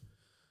life.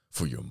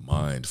 For your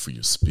mind, for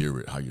your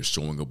spirit, how you're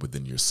showing up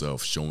within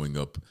yourself, showing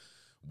up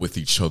with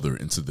each other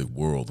into the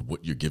world,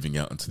 what you're giving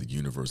out into the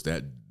universe.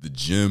 That the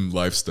gym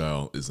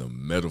lifestyle is a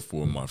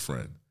metaphor, my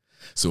friend.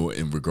 So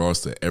in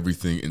regards to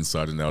everything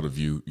inside and out of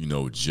you, you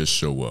know, just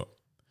show up.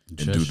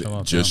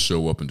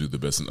 Show up and do the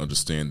best, and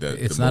understand that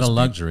it's not a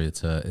luxury;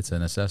 it's a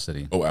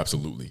necessity. Oh,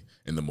 absolutely.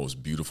 And the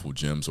most beautiful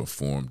gems are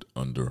formed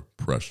under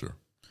pressure.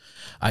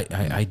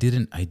 I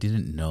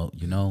didn't know.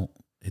 You know,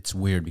 it's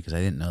weird because I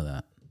didn't know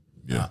that.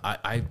 Yeah.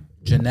 I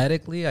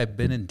genetically I've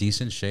been in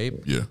decent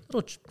shape. Yeah. A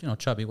little,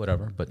 chubby,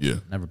 whatever, but yeah,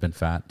 never been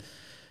fat.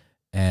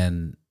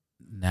 And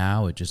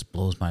now it just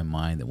blows my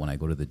mind that when I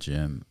go to the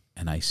gym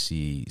and I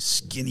see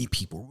skinny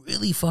people,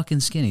 really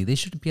fucking skinny, they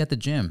shouldn't be at the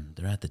gym.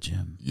 They're at the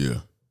gym.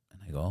 Yeah.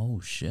 I go, oh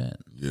shit.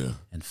 Yeah.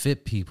 And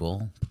fit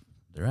people,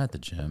 they're at the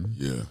gym.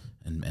 Yeah.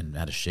 And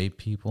out of shape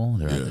people,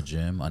 they're at the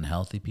gym.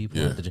 Unhealthy people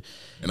are at the gym.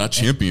 And I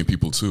champion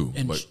people too.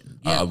 Like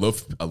I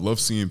love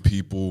seeing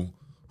people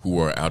who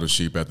are out of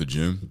shape at the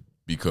gym,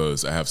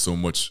 because I have so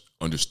much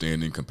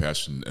understanding,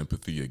 compassion, and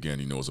empathy. Again,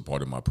 you know, as a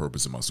part of my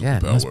purpose and my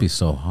superpower. Yeah, it must be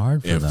so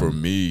hard for them. And for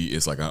me,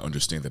 it's like I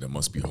understand that it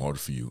must be hard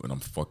for you, and I'm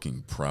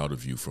fucking proud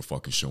of you for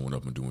fucking showing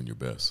up and doing your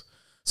best.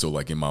 So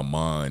like in my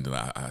mind, and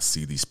I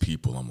see these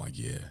people, I'm like,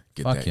 yeah,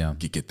 get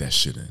that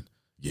shit in.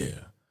 Yeah.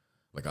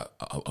 Like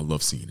I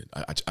love seeing it.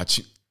 I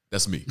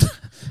that's me.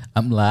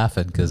 I'm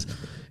laughing because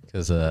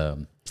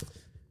the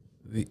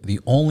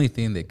only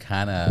thing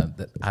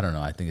that I don't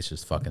know, I think it's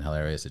just fucking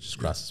hilarious. It just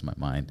crosses my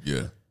mind.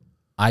 Yeah.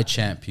 I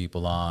chant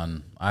people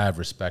on. I have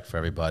respect for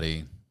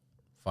everybody.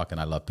 Fucking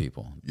I love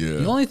people. Yeah.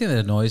 The only thing that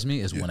annoys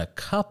me is when a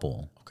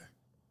couple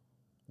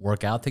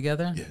work out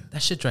together. Yeah.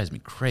 That shit drives me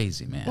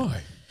crazy, man.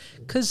 Why?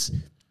 Because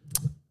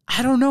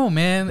I don't know,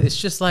 man. It's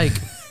just like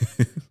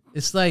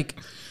it's like.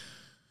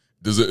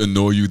 Does it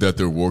annoy you that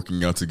they're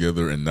working out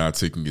together and not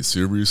taking it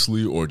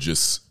seriously, or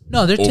just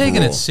no? They're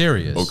taking it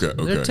serious. Okay,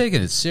 they're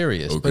taking it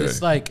serious. But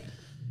it's like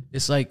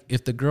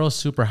if the girl's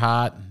super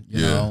hot,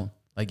 you know,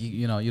 like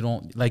you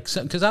don't like,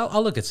 because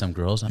I'll look at some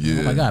girls. I'm like,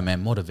 oh my god,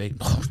 man, motivate.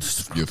 Oh,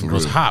 this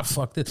girl's hot.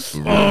 Fuck this.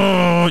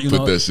 Oh,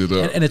 put that shit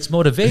up, and it's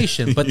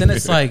motivation. But then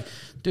it's like,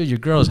 dude, your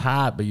girl's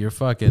hot, but you're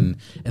fucking.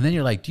 And then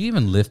you're like, do you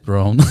even lift,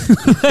 bro?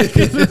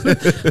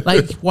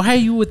 Like, why are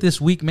you with this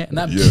weak man? And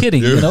I'm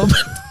kidding, you know,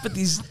 but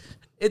these.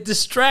 It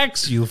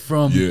distracts you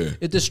from.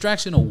 It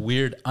distracts you in a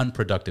weird,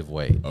 unproductive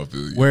way. I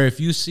feel you. Where if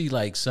you see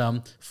like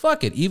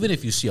even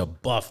if you see a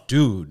buff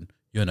dude,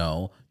 you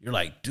know, you're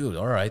like, dude,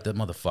 all right, that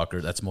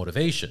motherfucker, that's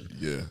motivation.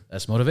 Yeah.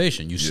 That's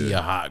motivation. You see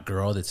a hot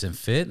girl that's in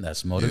fit,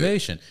 that's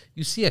motivation.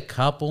 You see a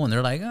couple and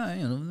they're like, oh,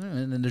 you know,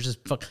 and then they're just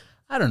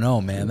I don't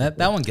know, man. That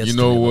one gets. You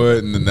know what?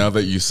 And now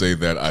that you say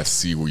that, I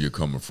see where you're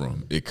coming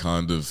from. It's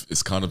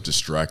kind of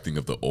distracting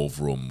of the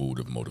overall mood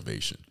of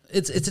motivation.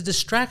 It's a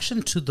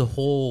distraction to the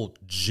whole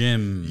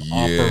gym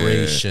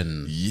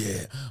operation.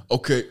 Yeah.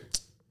 Okay.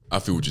 I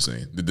feel what you're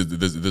saying.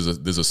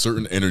 There's a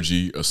certain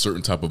energy, a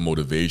certain type of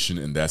motivation,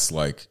 and that's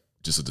like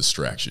just a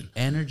distraction.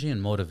 Energy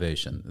and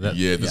motivation.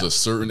 There's a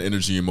certain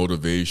energy and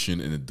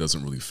motivation, and it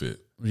doesn't really fit.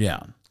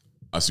 Yeah.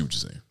 I see what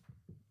you're saying.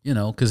 You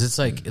know, because it's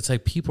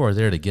like people are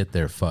there to get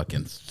their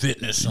fucking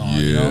fitness on,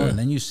 you know, and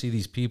then you see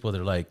these people,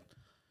 they're like,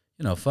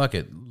 you know, fuck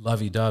it,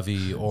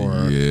 lovey-dovey, or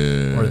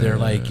they're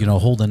like, you know,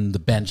 holding the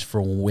bench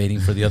for waiting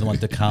for the other one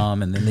to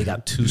come, and then they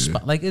got two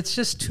spots. Like, it's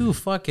just too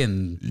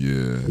fucking.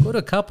 Go to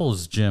a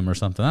couples gym or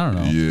something. I don't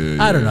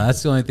know. I don't know.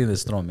 That's the only thing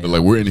that's throwing me. But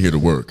like, we're in here to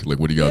work. Like,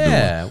 what do you got doing?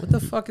 Yeah, what the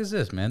fuck is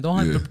this, man? Don't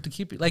have to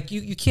keep like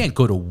you can't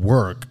go to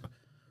work.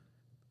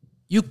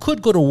 You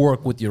could go to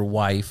work with your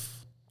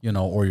wife, you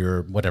know, or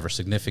your whatever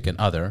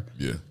significant other.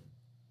 Yeah.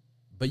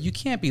 But you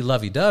can't be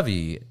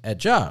lovey-dovey at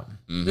job.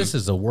 Mm-hmm. This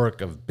is a work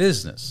of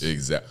business.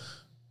 Exactly.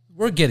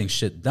 We're getting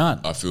shit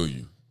done. I feel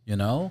you. You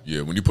know?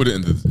 Yeah, when you put it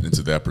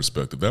into that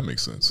perspective, that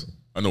makes sense.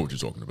 I know what you're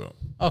talking about.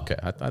 Okay.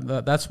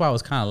 That's why I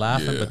was kind of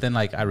laughing, but then,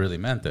 like, I really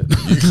meant it.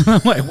 I'm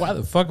like, why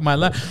the fuck am I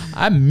laughing?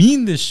 I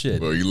mean this shit.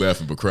 Well, you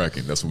laughing but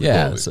cracking. That's what we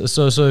call it.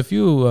 So if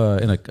you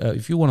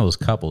if you one of those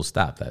couples,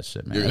 stop that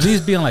shit, man. At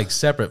least be on, like,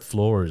 separate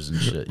floors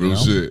and shit. Real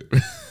shit.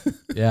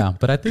 Yeah,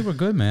 but I think we're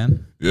good,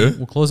 man. Yeah?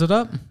 We'll close it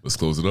up. Let's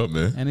close it up,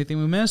 man. Anything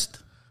we missed?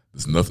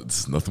 There's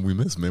nothing we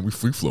missed, man. We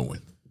free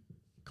flowing.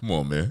 Come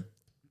on, man.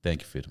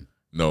 Thank you, Freedom.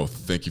 No,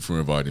 thank you for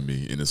inviting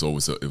me, and it was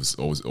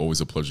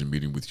always a pleasure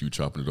meeting with you,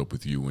 chopping it up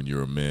with you. And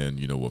you're a man,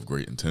 you know, of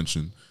great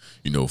intention,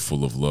 you know,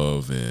 full of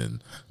love,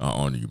 and I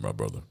honor you, my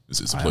brother.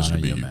 It's a pleasure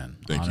to meet you. Man.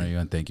 Thank you,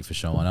 and thank you for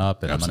showing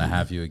up. And Absolutely. I'm gonna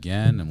have you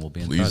again, and we'll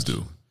be in touch. Please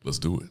do. Let's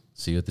do it.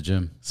 See you at the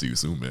gym. See you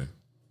soon, man.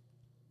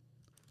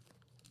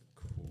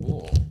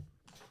 Cool.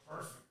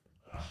 Perfect.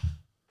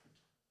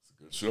 It's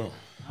a good show.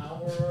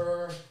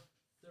 Hour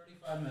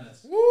 35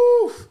 minutes.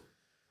 Woo!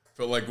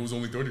 Felt like it was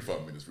only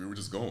 35 minutes. We were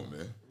just going,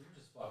 man.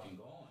 Fucking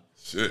going.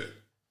 Shit.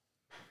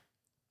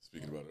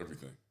 Speaking about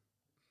everything.